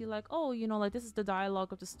it tells you like, oh, you know, like this is the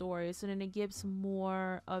dialogue of the story, so then it gives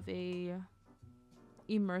more of a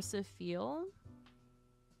immersive feel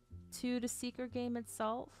to the secret game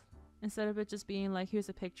itself instead of it just being like, here's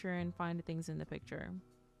a picture and find the things in the picture.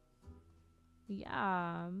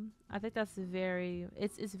 Yeah, I think that's very,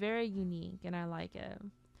 it's very unique and I like it.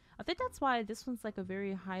 I think that's why this one's like a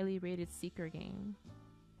very highly rated secret game.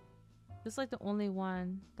 This is like the only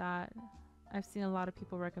one that I've seen a lot of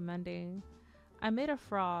people recommending. I made a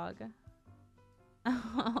frog.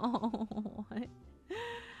 Oh, what?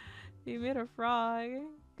 You made a frog.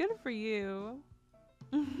 Good for you.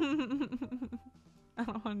 I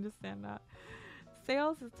don't understand that.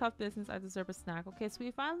 Sales is tough business. I deserve a snack. Okay, so we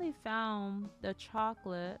finally found the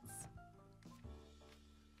chocolates.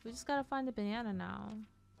 We just gotta find the banana now.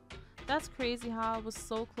 That's crazy how I was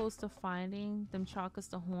so close to finding them chocolates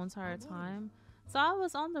the whole entire time. So I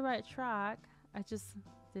was on the right track. I just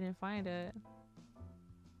didn't find it.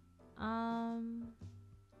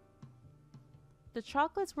 The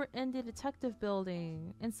chocolates were in the detective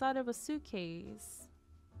building inside of a suitcase.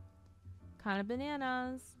 Kind of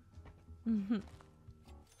bananas.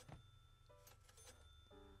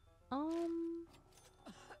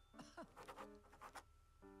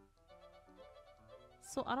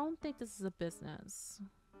 So I don't think this is a business.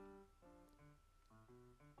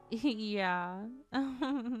 Yeah.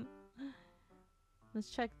 Let's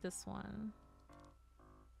check this one.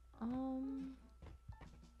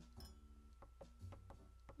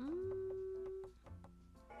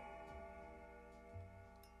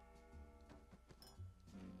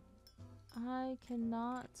 I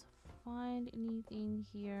cannot find anything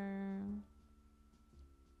here.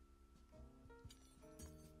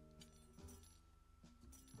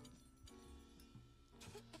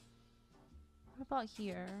 What about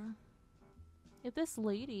here? If this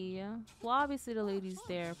lady, well, obviously the lady's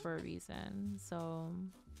there for a reason, so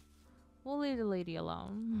we'll leave the lady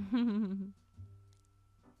alone.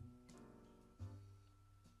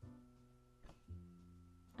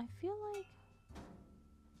 I feel like,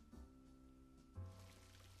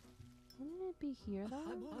 wouldn't it be here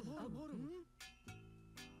though?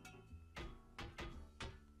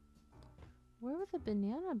 Where would the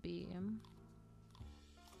banana be?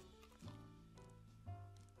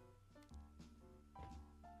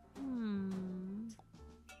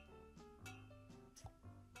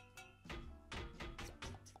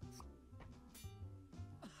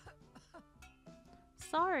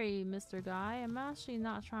 Sorry, Mr. Guy. I'm actually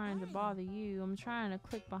not trying to bother you. I'm trying to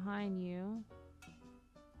click behind you.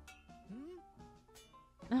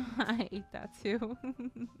 I ate that too.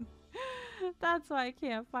 That's why I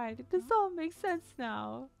can't find it. This all makes sense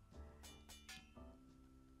now.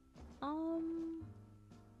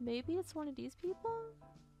 Maybe it's one of these people?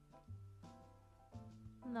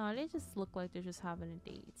 No, they just look like they're just having a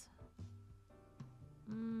date.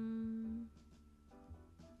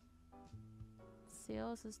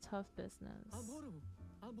 Sales is tough business.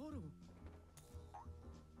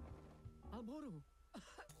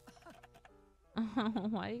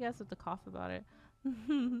 Why do you guys have to cough about it?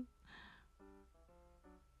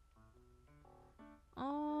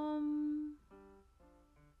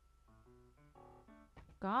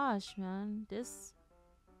 Gosh, man, this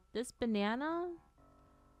banana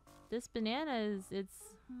is,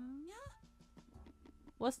 it's,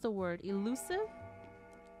 what's the word? Elusive?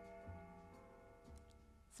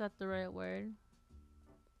 Is that the right word?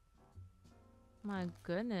 My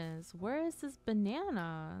goodness, where is this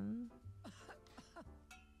banana?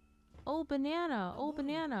 Oh,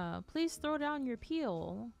 banana, please throw down your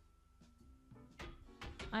peel.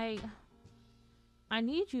 I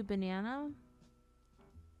need you, banana.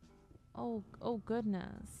 Oh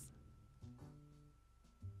goodness.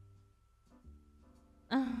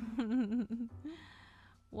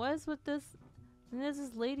 What is with this? And there's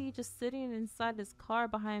this lady just sitting inside this car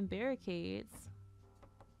behind barricades.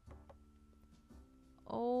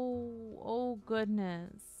 Oh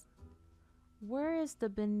goodness. Where is the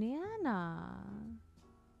banana?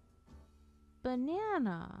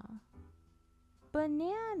 Banana.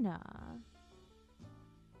 Banana.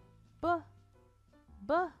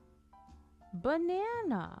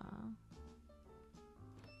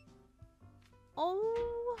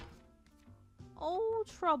 Oh,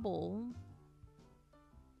 trouble.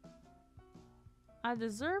 I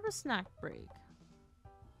deserve a snack break.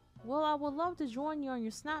 Well, I would love to join you on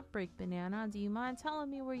your snack break, banana. Do you mind telling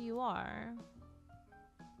me where you are?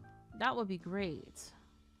 That would be great.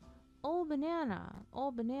 Oh, banana.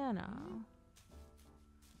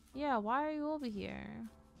 Yeah, why are you over here?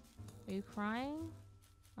 Are you crying?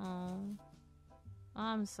 Oh,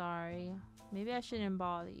 I'm sorry. Maybe I shouldn't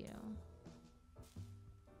bother you.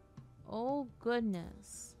 Oh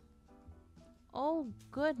goodness.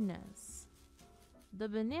 The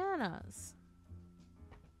bananas.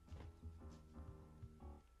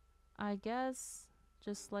 I guess,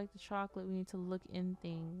 just like the chocolate, we need to look in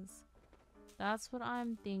things. That's what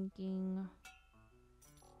I'm thinking.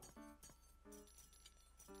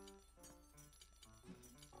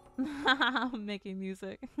 I'm making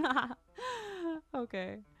music.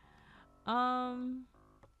 Okay.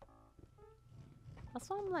 That's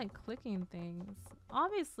why I'm like clicking things.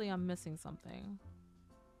 Obviously I'm missing something.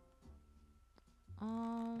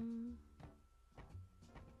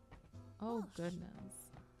 Oh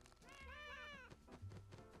goodness.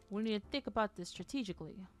 We need to think about this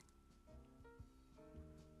strategically.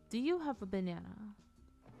 Do you have a banana?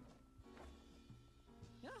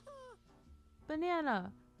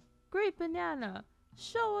 Banana! Great banana!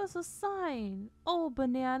 Show us a sign! Oh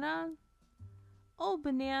banana! Oh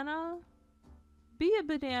banana! Be a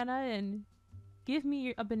banana and give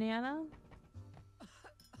me a banana.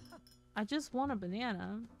 I just want a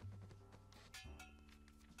banana.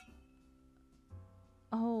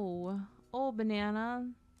 Oh banana.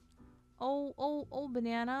 Oh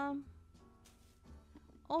banana.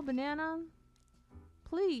 Oh banana.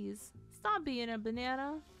 Please stop being a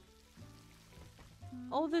banana.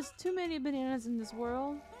 Oh, there's too many bananas in this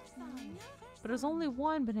world. But there's only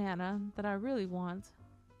one banana that I really want.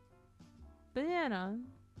 Banana.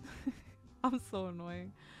 I'm so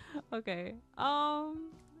annoying. Okay.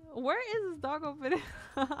 Where is this doggo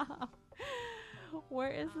banana?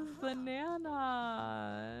 Where is this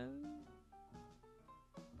banana?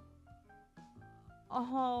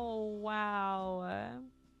 Oh, wow.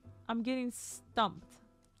 I'm getting stumped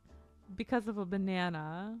because of a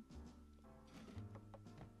banana.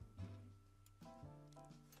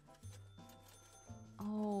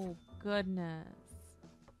 Oh, goodness.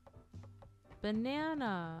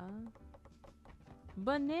 Banana.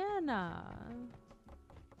 Banana.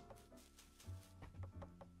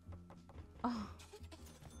 Oh.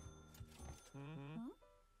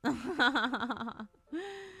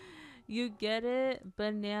 You get it?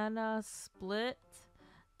 Banana split.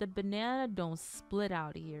 The banana don't split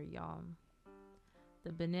out of here, y'all.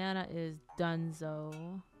 The banana is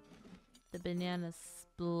donezo. The banana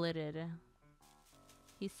splitted.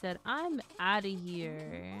 He said, I'm out of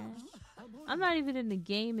here. I'm not even in the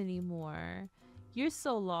game anymore. You're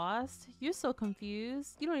so lost. You're so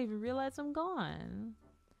confused. You don't even realize I'm gone.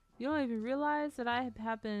 You don't even realize that I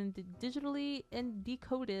have been digitally and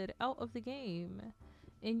decoded out of the game.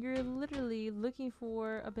 And you're literally looking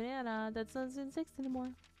for a banana that doesn't exist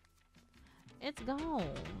anymore. It's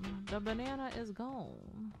gone. The banana is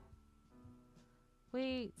gone.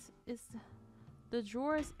 Wait, is the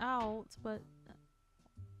drawer is out, but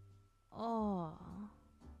oh.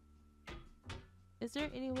 Is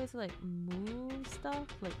there any way to like move stuff?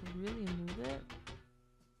 Like really move it?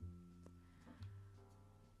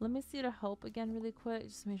 Let me see the help again really quick.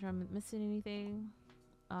 Just make sure I'm not missing anything.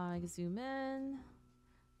 I can zoom in.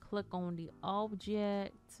 Click on the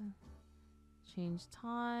object. Change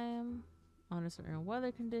time. On a certain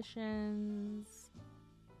weather conditions.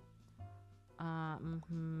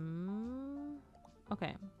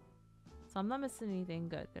 Okay. So I'm not missing anything.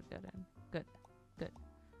 Good.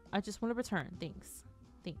 I just want to return. Thanks.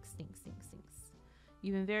 Thanks.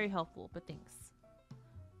 You've been very helpful, but thanks.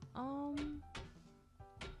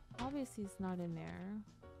 Obviously it's not in there.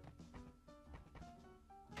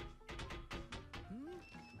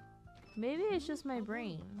 Maybe it's just my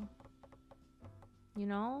brain. You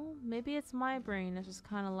know? Maybe it's my brain that's just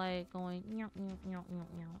kind of like going and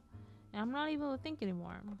I'm not even thinking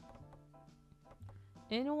anymore.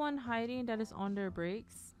 Anyone hiding that is on their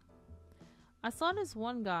breaks? I saw this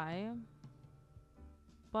one guy,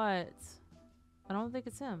 but I don't think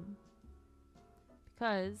it's him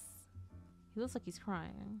because he looks like he's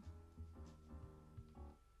crying.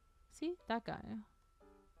 See? That guy.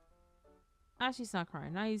 Actually, he's not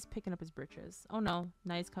crying. Now he's picking up his britches. Oh no.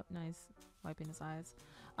 Nice wiping his eyes.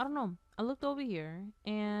 I don't know. I looked over here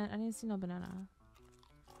and I didn't see no banana.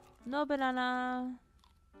 No banana.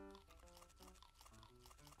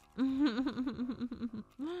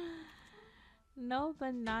 No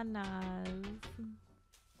bananas.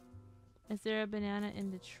 Is there a banana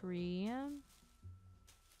in the tree?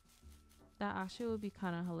 That actually would be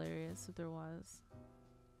kind of hilarious if there was.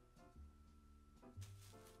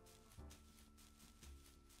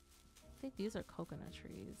 I think these are coconut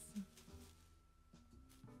trees.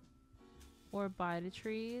 Or by the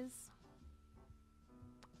trees.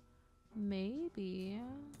 Maybe.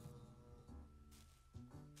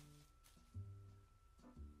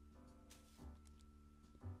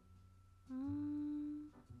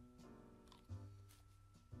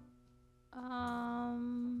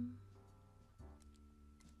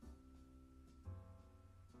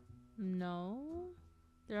 No.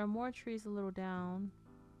 There are more trees a little down.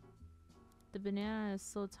 The banana is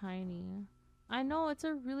so tiny. I know, it's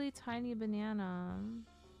a really tiny banana.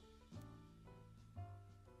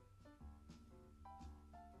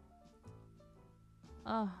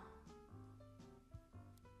 Ugh.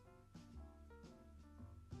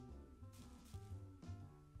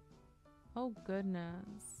 Oh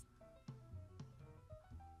goodness.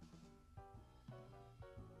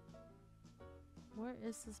 Where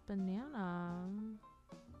is this banana?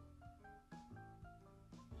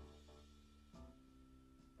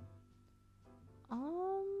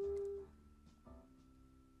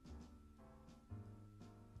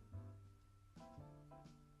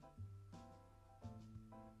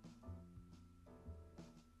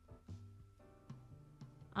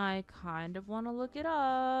 I kind of want to look it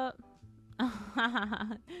up.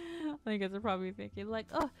 I guess they're probably thinking like,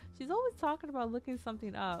 oh, she's always talking about looking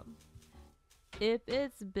something up. If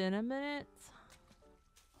it's been a minute,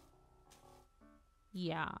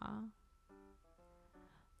 yeah.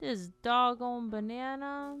 This doggone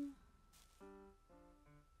banana.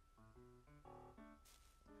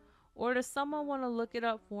 Or does someone want to look it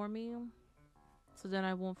up for me? So then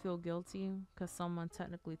I won't feel guilty because someone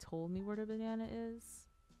technically told me where the banana is.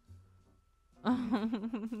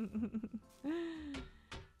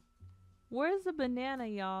 Where's the banana,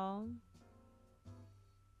 y'all?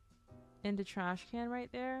 In the trash can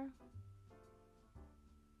right there?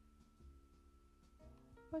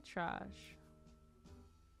 What trash?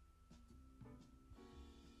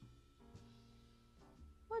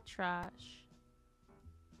 What trash?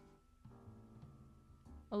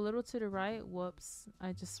 A little to the right. Whoops.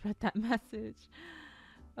 I just read that message.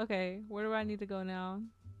 Okay, where do I need to go now?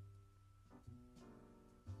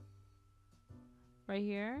 Right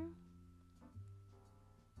here?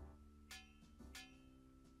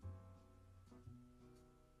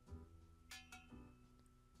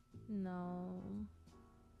 No.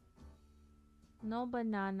 No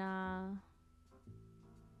banana.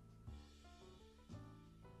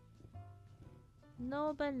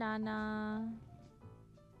 No banana.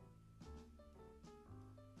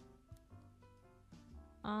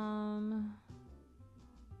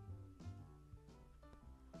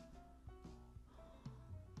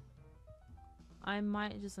 I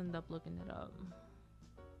might just end up looking it up.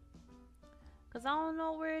 Cause I don't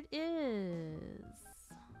know where it is.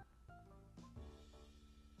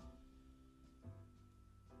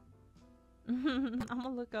 I'm gonna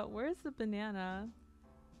look up where's the banana.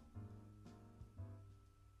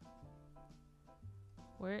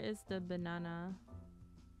 Where is the banana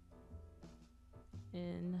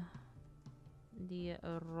in the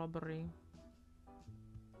robbery?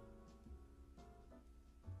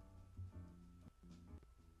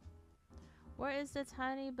 Where is the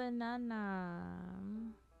tiny banana?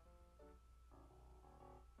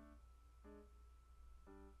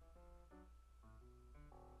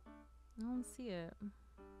 I don't see it.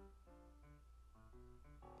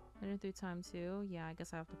 Enter through time 2. Yeah, I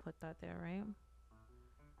guess I have to put that there, right?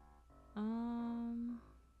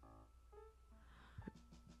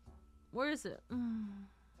 Where is it? And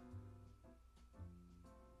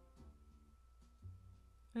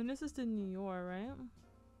this is in New York, right?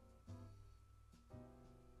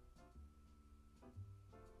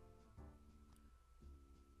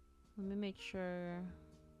 Let me make sure.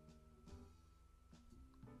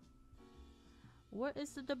 Where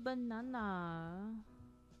is the banana?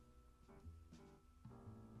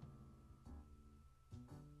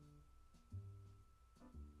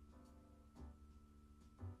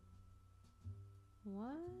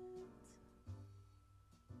 What?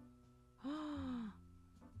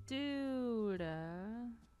 Dude.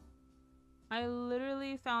 I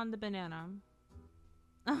literally found the banana.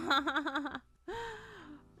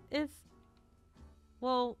 It's...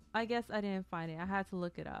 Well, I guess I didn't find it. I had to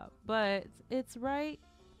look it up. But it's right...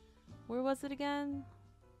 Where was it again?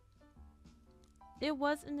 It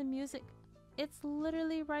was in the music. It's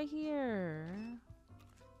literally right here.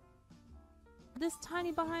 This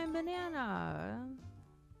tiny behind banana.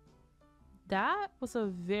 That was a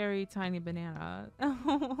very tiny banana.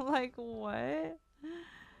 Like, what?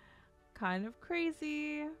 Kind of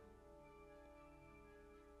crazy.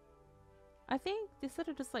 I think they said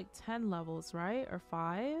it just like 10 levels, right? Or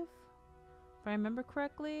 5? If I remember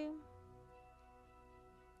correctly.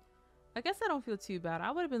 I guess I don't feel too bad.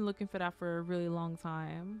 I would have been looking for that for a really long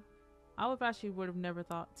time. I would have never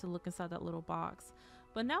thought to look inside that little box.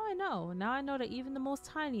 But now I know. Now I know that even the most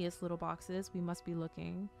tiniest little boxes, we must be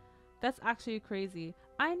looking. That's actually crazy.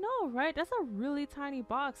 I know, right? That's a really tiny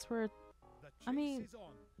box for... I mean,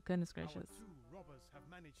 goodness gracious. Our 2 robbers have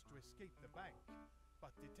managed to escape the bank,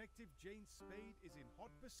 but Detective Jane Spade is in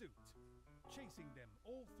hot pursuit, chasing them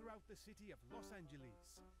all throughout the city of Los Angeles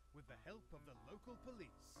with the help of the local police.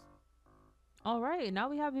 All right, now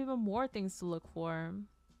we have even more things to look for.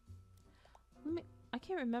 I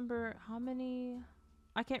can't remember how many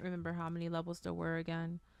levels there were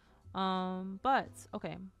again. But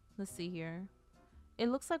okay, let's see here. It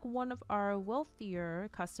looks like one of our wealthier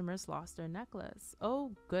customers lost their necklace.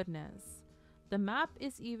 Oh goodness. The map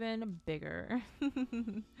is even bigger.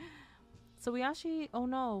 So we actually, oh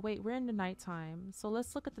no, wait, we're in the nighttime. So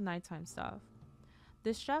let's look at the nighttime stuff.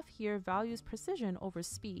 This chef here values precision over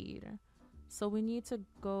speed. So we need to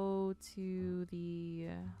go to the,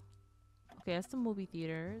 okay, that's the movie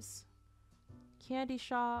theaters. Candy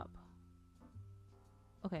shop.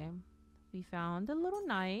 Okay, we found a little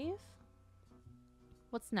knife.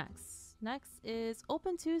 What's next? Next is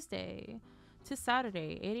open Tuesday to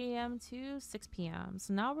Saturday, 8 a.m. to 6 p.m.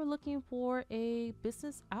 So now we're looking for a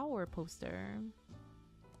business hour poster.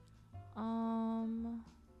 I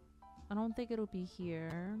don't think it'll be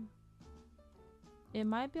here. It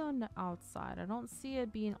might be on the outside. I don't see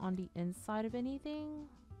it being on the inside of anything.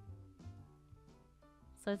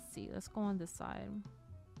 So let's see. Let's go on this side.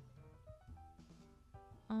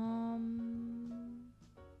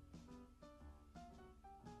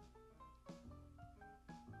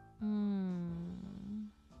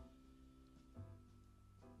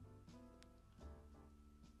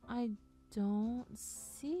 I don't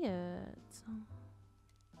see it.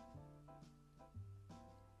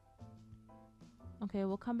 Okay,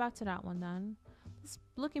 we'll come back to that one then. It's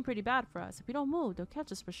looking pretty bad for us. If we don't move, they'll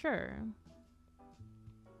catch us for sure.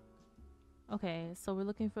 Okay, so we're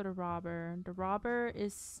looking for the robber. The robber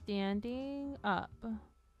is standing up.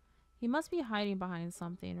 He must be hiding behind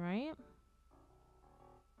something, right?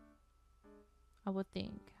 I would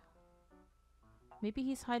think. Maybe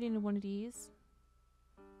he's hiding in one of these.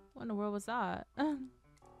 What in the world was that?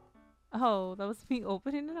 Oh, that was me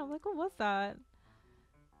opening it. I'm like, oh, what's that?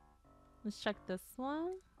 Let's check this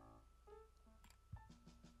one.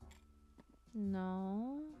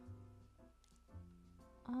 No.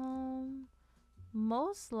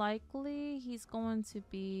 Most likely he's going to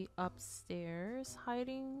be upstairs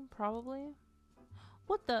hiding, probably.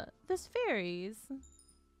 What the? There's fairies.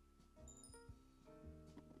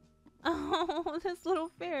 Oh, there's little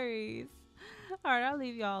fairies. Alright, I'll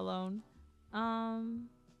leave y'all alone.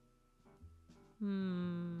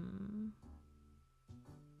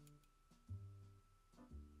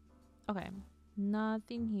 Okay.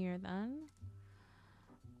 Nothing here then.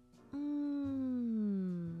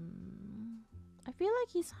 I feel like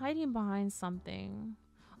he's hiding behind something.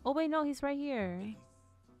 Oh wait, no, he's right here.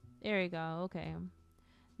 There we go. Okay.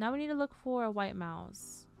 Now we need to look for a white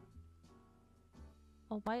mouse.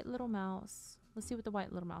 A white little mouse. Let's see what the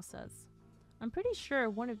white little mouse says. I'm pretty sure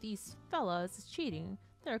one of these fellas is cheating.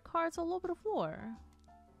 There are cards all over the floor.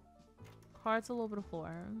 Cards all over the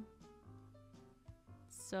floor.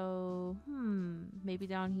 So, maybe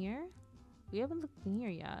down here? We haven't looked in here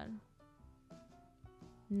yet.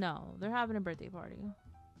 No, they're having a birthday party.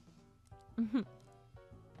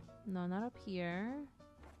 No, not up here.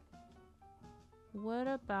 What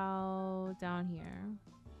about down here?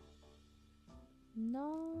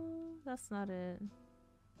 No, that's not it.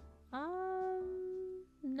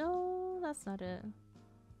 No, that's not it.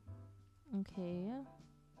 Okay.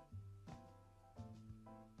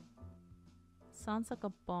 Sounds like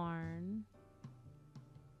a barn.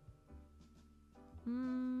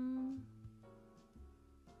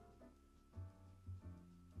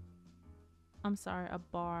 I'm sorry, a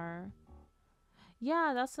bar.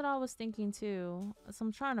 Yeah, that's what I was thinking too. So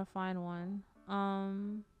I'm trying to find one.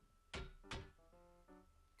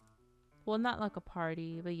 Well, not like a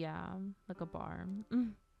party, but yeah, like a bar.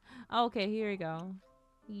 Okay, here we go.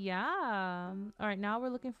 Yeah. All right, now we're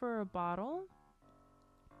looking for a bottle.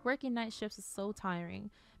 Working night shifts is so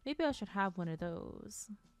tiring. Maybe I should have one of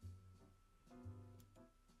those.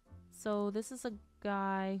 So this is a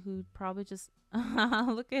guy who probably just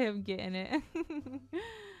look at him getting it.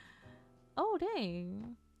 Oh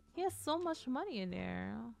dang, he has so much money in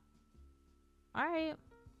there. All right,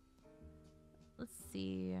 let's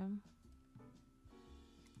see.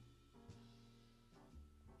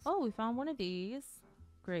 Oh, we found one of these.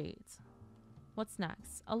 Great. What's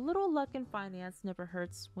next? A little luck in finance never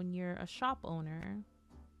hurts when you're a shop owner.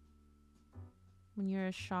 When you're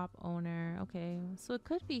a shop owner. Okay, so it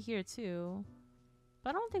could be here too.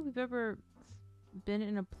 But I don't think we've ever been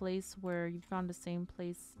in a place where you found the same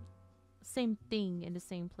place, same thing in the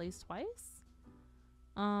same place twice.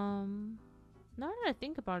 Now that I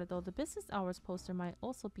think about it though, the business hours poster might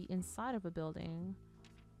also be inside of a building.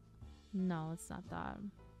 No, it's not that.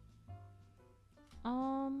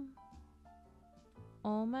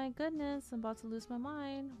 Oh my goodness, I'm about to lose my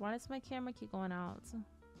mind. Why does my camera keep going out?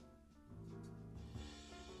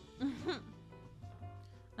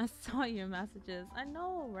 I saw your messages. I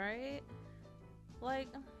know, right? Like,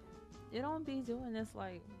 you don't be doing this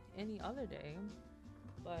like any other day.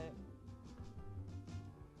 But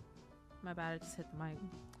my bad, I just hit the mic.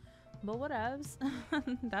 But whatevs.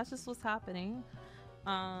 That's just what's happening.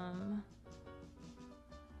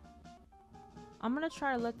 I'm gonna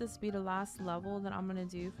try to let this be the last level that I'm gonna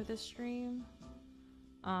do for this stream.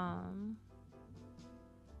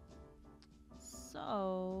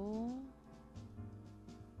 So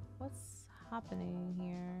what's happening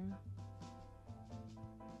here?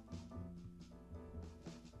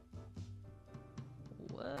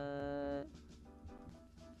 What?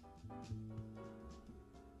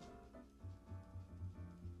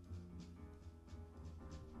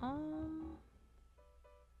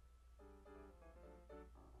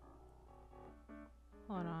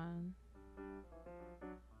 Hold on.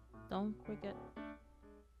 Don't forget.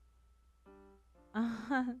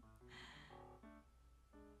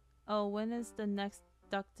 Oh, when is the next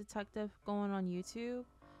Duck Detective going on YouTube?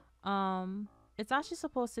 It's actually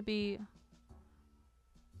supposed to be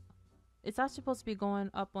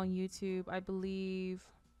going up on YouTube, I believe,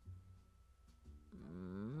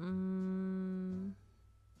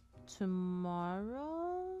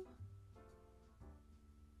 tomorrow,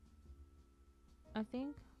 I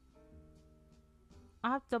think.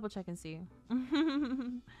 I'll have to double check and see.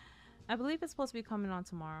 I believe it's supposed to be coming on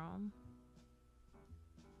tomorrow.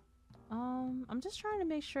 I'm just trying to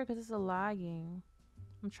make sure because it's a lagging.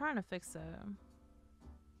 I'm trying to fix it.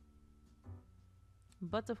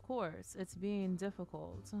 But of course, it's being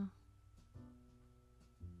difficult.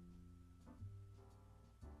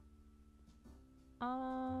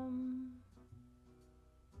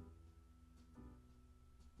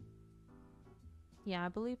 Yeah, I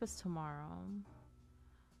believe it's tomorrow.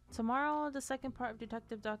 Tomorrow, the second part of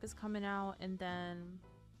Detective Duck is coming out, and then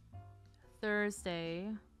Thursday.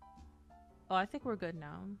 Oh, I think we're good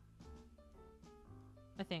now.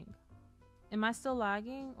 I think. Am I still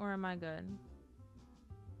lagging or am I good?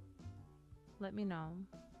 Let me know.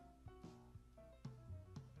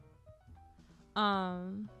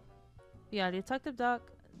 Yeah, Detective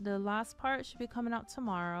Duck, the last part should be coming out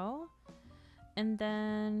tomorrow. And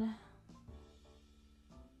then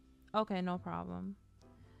okay, no problem.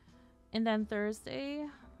 And then Thursday,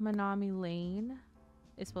 Minami Lane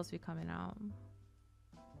is supposed to be coming out.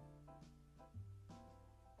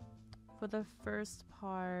 For the first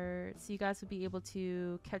part, so you guys would be able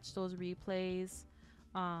to catch those replays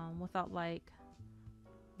without like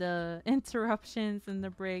the interruptions and the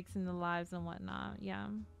breaks and the lives and whatnot. Yeah.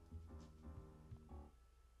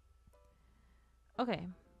 Okay.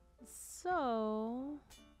 So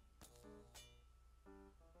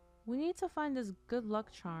we need to find this good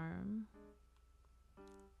luck charm.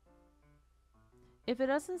 If it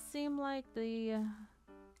doesn't seem like the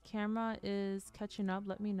camera is catching up,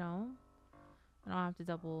 let me know. I don't have to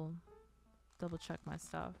double check my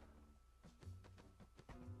stuff.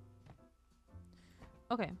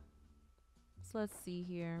 Okay. So let's see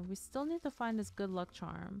here. We still need to find this good luck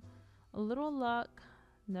charm. A little luck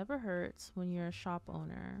never hurts when you're a shop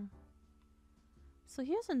owner. So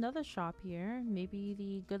here's another shop here. Maybe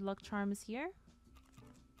the good luck charm is here.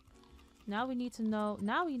 Now we need to know.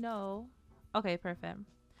 Now we know. Okay, perfect.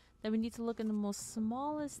 Then we need to look in the most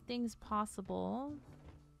smallest things possible.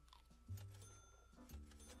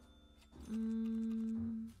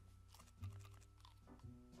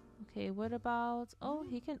 Okay, what about... Oh,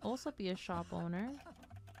 he can also be a shop owner.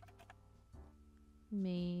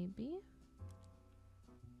 Maybe.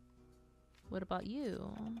 What about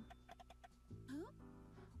you?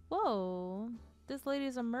 Whoa, this lady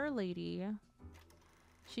is a mer-lady.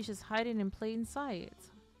 She's just hiding in plain sight.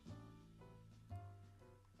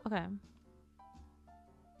 Okay.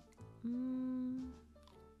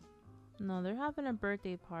 No, they're having a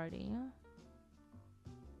birthday party.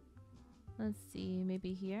 Let's see,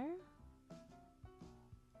 maybe here?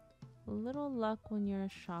 A little luck when you're a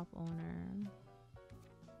shop owner.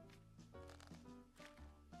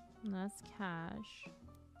 That's cash.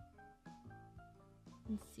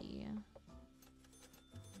 Let's see.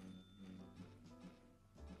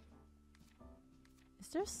 Is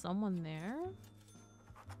there someone there?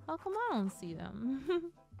 How come I don't see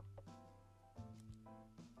them?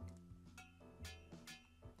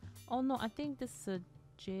 Oh no, I think this is a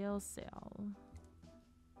jail cell.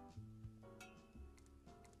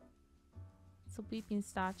 It's a weeping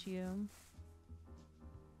statue.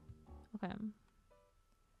 Okay.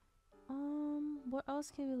 What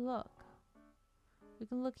else can we look? We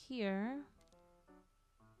can look here.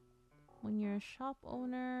 When you're a shop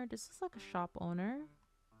owner, this is like a shop owner.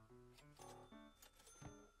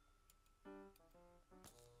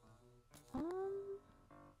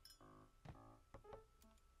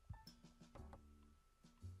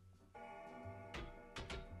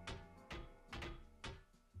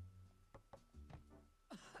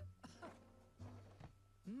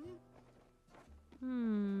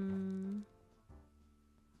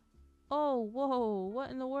 Oh, whoa,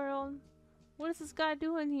 what in the world? What is this guy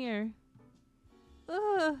doing here?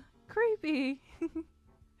 Ugh, creepy.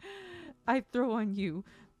 I throw on you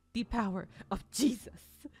the power of Jesus.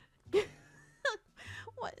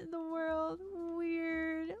 What in the world?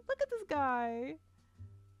 Weird. Look at this guy.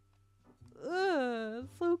 Ugh,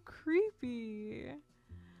 so creepy.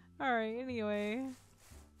 Alright, anyway.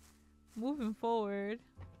 Moving forward.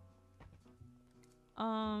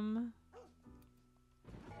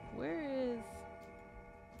 Where is...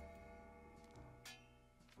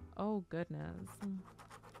 Oh, goodness.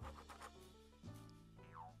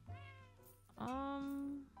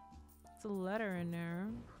 It's a letter in there.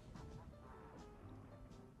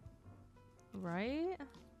 Right?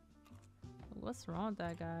 What's wrong with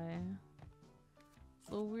that guy?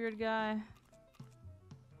 It's a weird guy.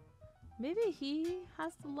 Maybe he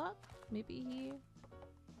has the luck? Maybe he...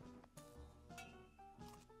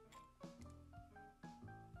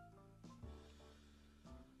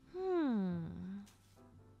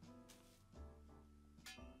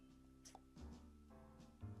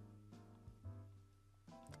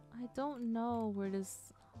 don't know where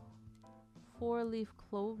this 4-leaf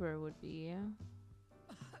clover would be.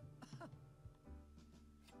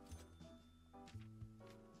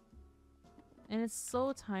 And it's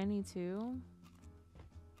so tiny too.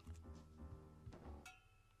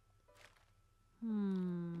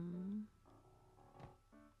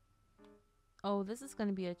 Oh, this is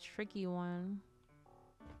gonna be a tricky one.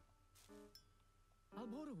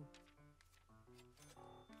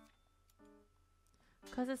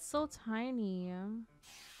 Cause it's so tiny.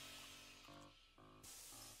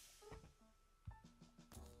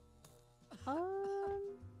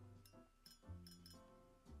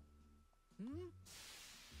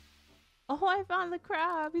 Oh, I found the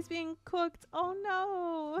crab. He's being cooked. Oh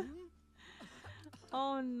no.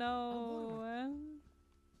 Oh no.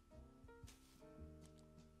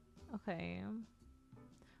 Okay.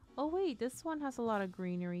 Oh wait, this one has a lot of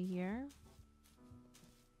greenery here.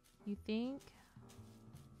 You think?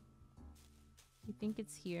 You think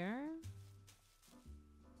it's here?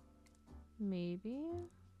 Maybe.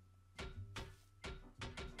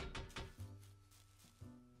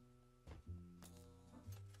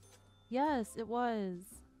 Yes, it was.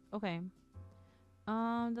 Okay.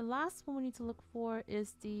 The last one we need to look for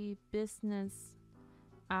is the business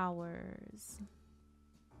hours.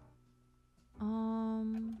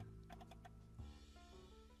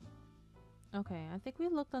 Okay, I think we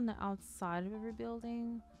looked on the outside of every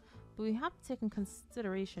building, but we have to take in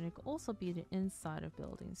consideration it could also be the inside of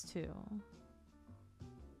buildings too.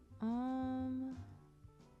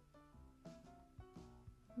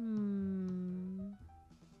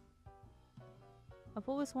 I've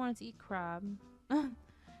always wanted to eat crab.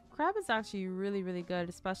 Crab is actually really, really good,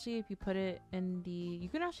 especially if you put it in the... You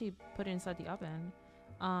can actually put it inside the oven.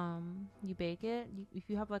 You bake it. If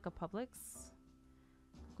you have like a Publix,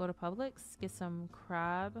 go to Publix, get some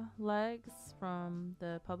crab legs from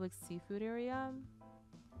the Publix seafood area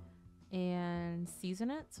and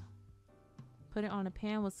season it. Put it on a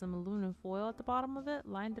pan with some aluminum foil at the bottom of it,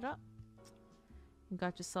 lined it up. You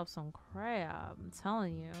got yourself some crab, I'm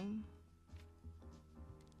telling you.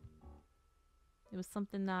 It was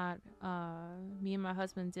something that me and my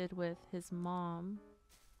husband did with his mom,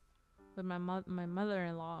 with my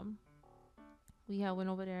mother-in-law. We went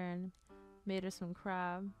over there and made her some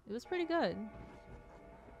crab. It was pretty good.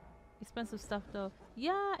 Expensive stuff though.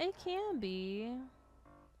 Yeah, it can be.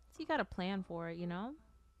 So you gotta plan for it, you know?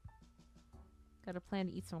 Gotta plan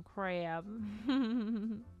to eat some crab.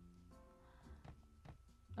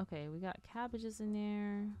 Okay, we got cabbages in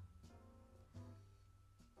there.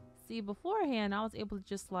 See, beforehand, I was able to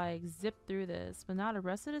just like zip through this, but now the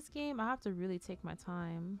rest of this game, I have to really take my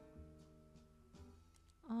time.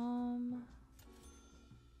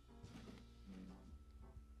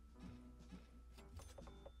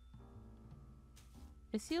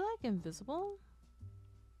 Is he like invisible?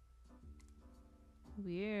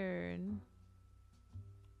 Weird.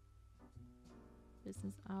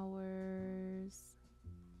 Business hours.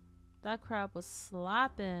 That crab was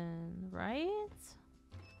slapping, right?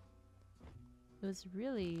 It was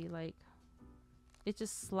really like, it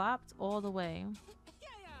just slapped all the way.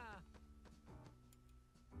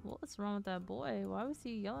 What's wrong with that boy? Why was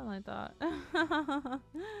he yelling like that?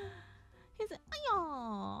 He's like,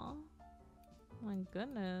 oh my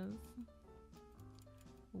goodness.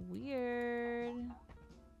 Weird.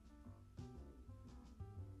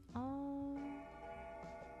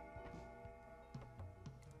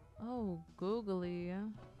 Oh, googly.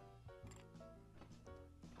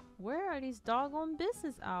 Where are these doggone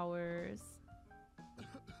business hours?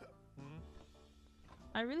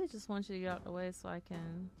 I really just want you to get out of the way so I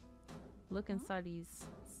can look inside these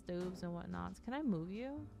stoves and whatnot. Can I move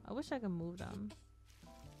you? I wish I could move them.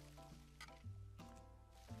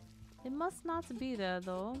 It must not be there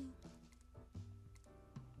though.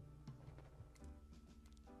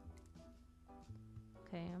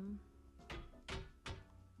 Okay.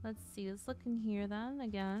 Let's see. Let's look in here then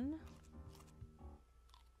again.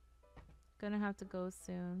 Gonna have to go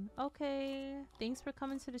soon. Okay. Thanks for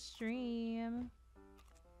coming to the stream.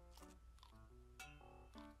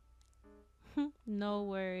 No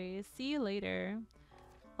worries. See you later.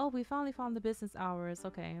 Oh, we finally found the business hours.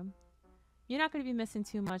 Okay. You're not going to be missing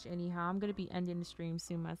too much anyhow. I'm going to be ending the stream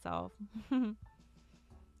soon myself. See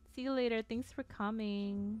you later. Thanks for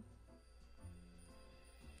coming.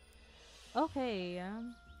 Okay.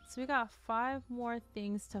 So we got 5 more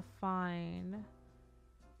things to find.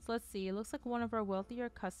 So let's see. It looks like one of our wealthier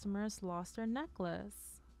customers lost their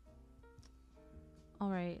necklace. All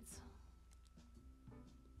right.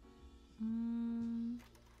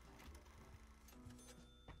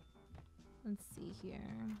 Let's see here.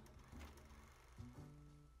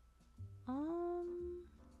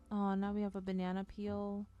 now we have a banana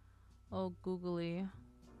peel. Oh, googly.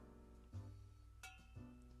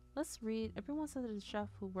 Let's read. Everyone says that the chef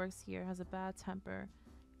who works here has a bad temper.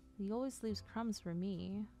 He always leaves crumbs for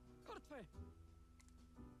me.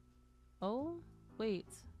 Oh, wait.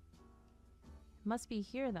 Must be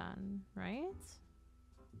here then, right?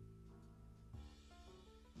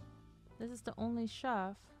 This is the only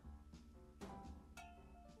chef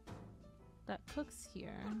that cooks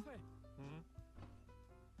here.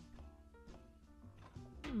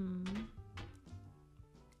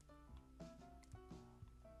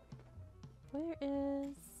 Where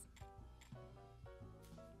is...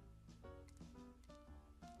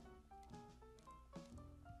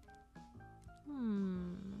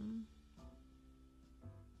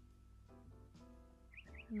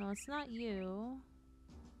 No, it's not you.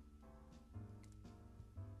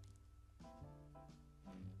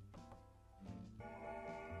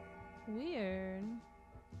 Weird.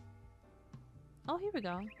 Oh, here we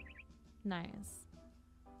go. Nice.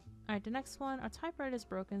 Alright, the next one. Our typewriter is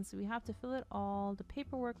broken, so we have to fill it all, the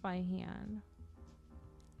paperwork by hand.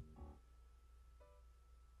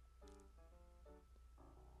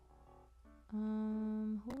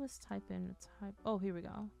 Who was typing? Oh, here we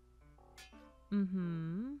go.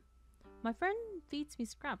 My friend feeds me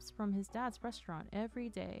scraps from his dad's restaurant every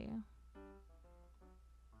day.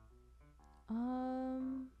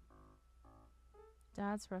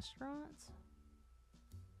 Dad's restaurant?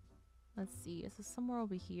 Let's see. Is this somewhere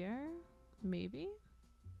over here? Maybe?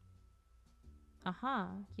 Aha,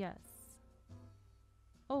 yes.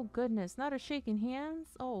 Oh goodness, not a shaking hands?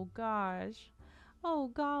 Oh gosh. Oh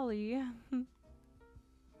golly.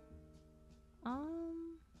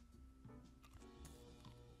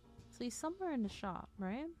 So he's somewhere in the shop,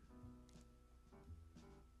 right?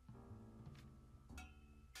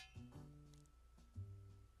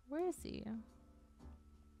 Where is he?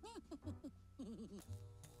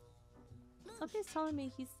 Somebody's telling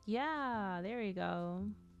me he's... Yeah, there you go.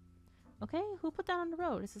 Okay, who put that on the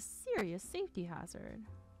road? It's a serious safety hazard.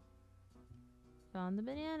 Found the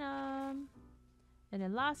banana. And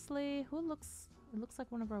then lastly, who looks... It looks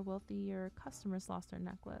like one of our wealthier customers lost their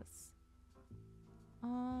necklace.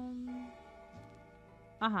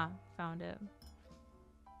 Found it.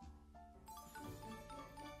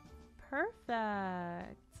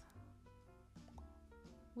 Perfect.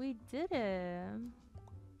 We did it.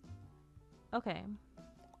 Okay.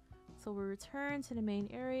 So we return to the main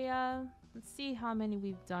area. Let's see how many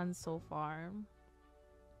we've done so far.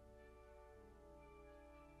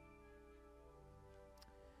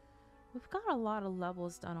 We've got a lot of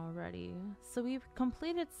levels done already. So we've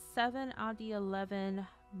completed 7 out of the 11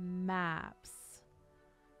 maps.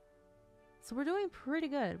 So we're doing pretty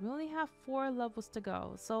good. We only have 4 levels to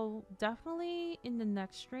go. So definitely in the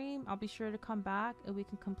next stream, I'll be sure to come back and we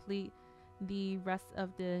can complete the rest of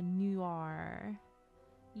the noir.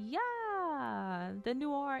 Yeah, the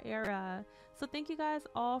noir era. So thank you guys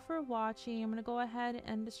all for watching. I'm gonna go ahead and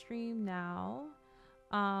end the stream now.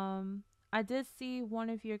 I did see one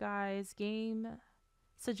of your guys' game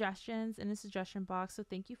suggestions in the suggestion box, so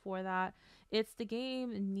thank you for that. It's the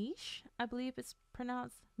game Niche, I believe it's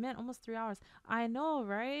pronounced. Man, almost 3 hours. I know,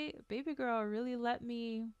 right? Baby girl really let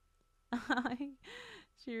me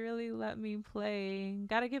she really let me play.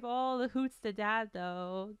 Gotta give all the hoots to dad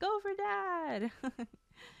though. Go for dad.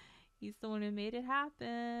 He's the one who made it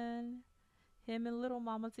happen. Him and little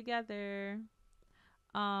mama together.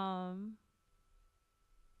 Hold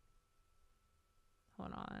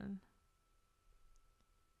on.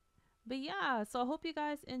 But yeah, so I hope you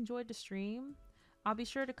guys enjoyed the stream. I'll be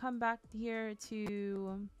sure to come back here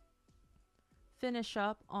to finish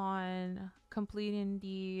up on completing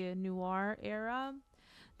the noir era.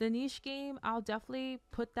 The niche game, I'll definitely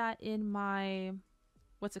put that in my,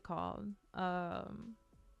 what's it called? I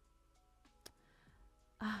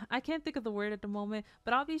can't think of the word at the moment,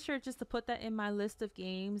 but I'll be sure just to put that in my list of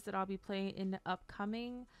games that I'll be playing in the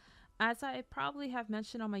upcoming. As I probably have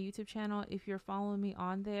mentioned on my YouTube channel, if you're following me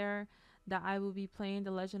on there, that I will be playing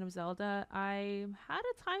The Legend of Zelda. I had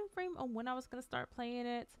a time frame on when I was going to start playing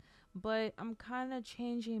it, but I'm kind of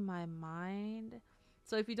changing my mind.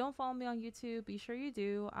 So if you don't follow me on YouTube, be sure you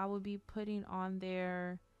do. I will be putting on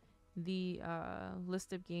there the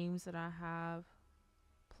list of games that I have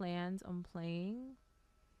planned on playing.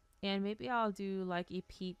 And maybe I'll do like a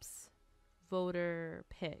Peeps voter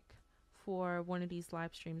pick for one of these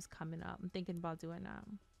live streams coming up. I'm thinking about doing that.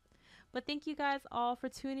 But thank you guys all for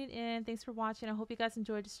tuning in. Thanks for watching. I hope you guys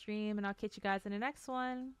enjoyed the stream, and I'll catch you guys in the next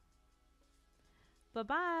one.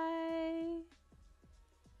 Bye-bye.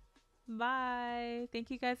 Bye.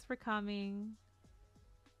 Thank you guys for coming.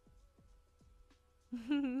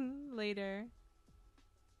 Later.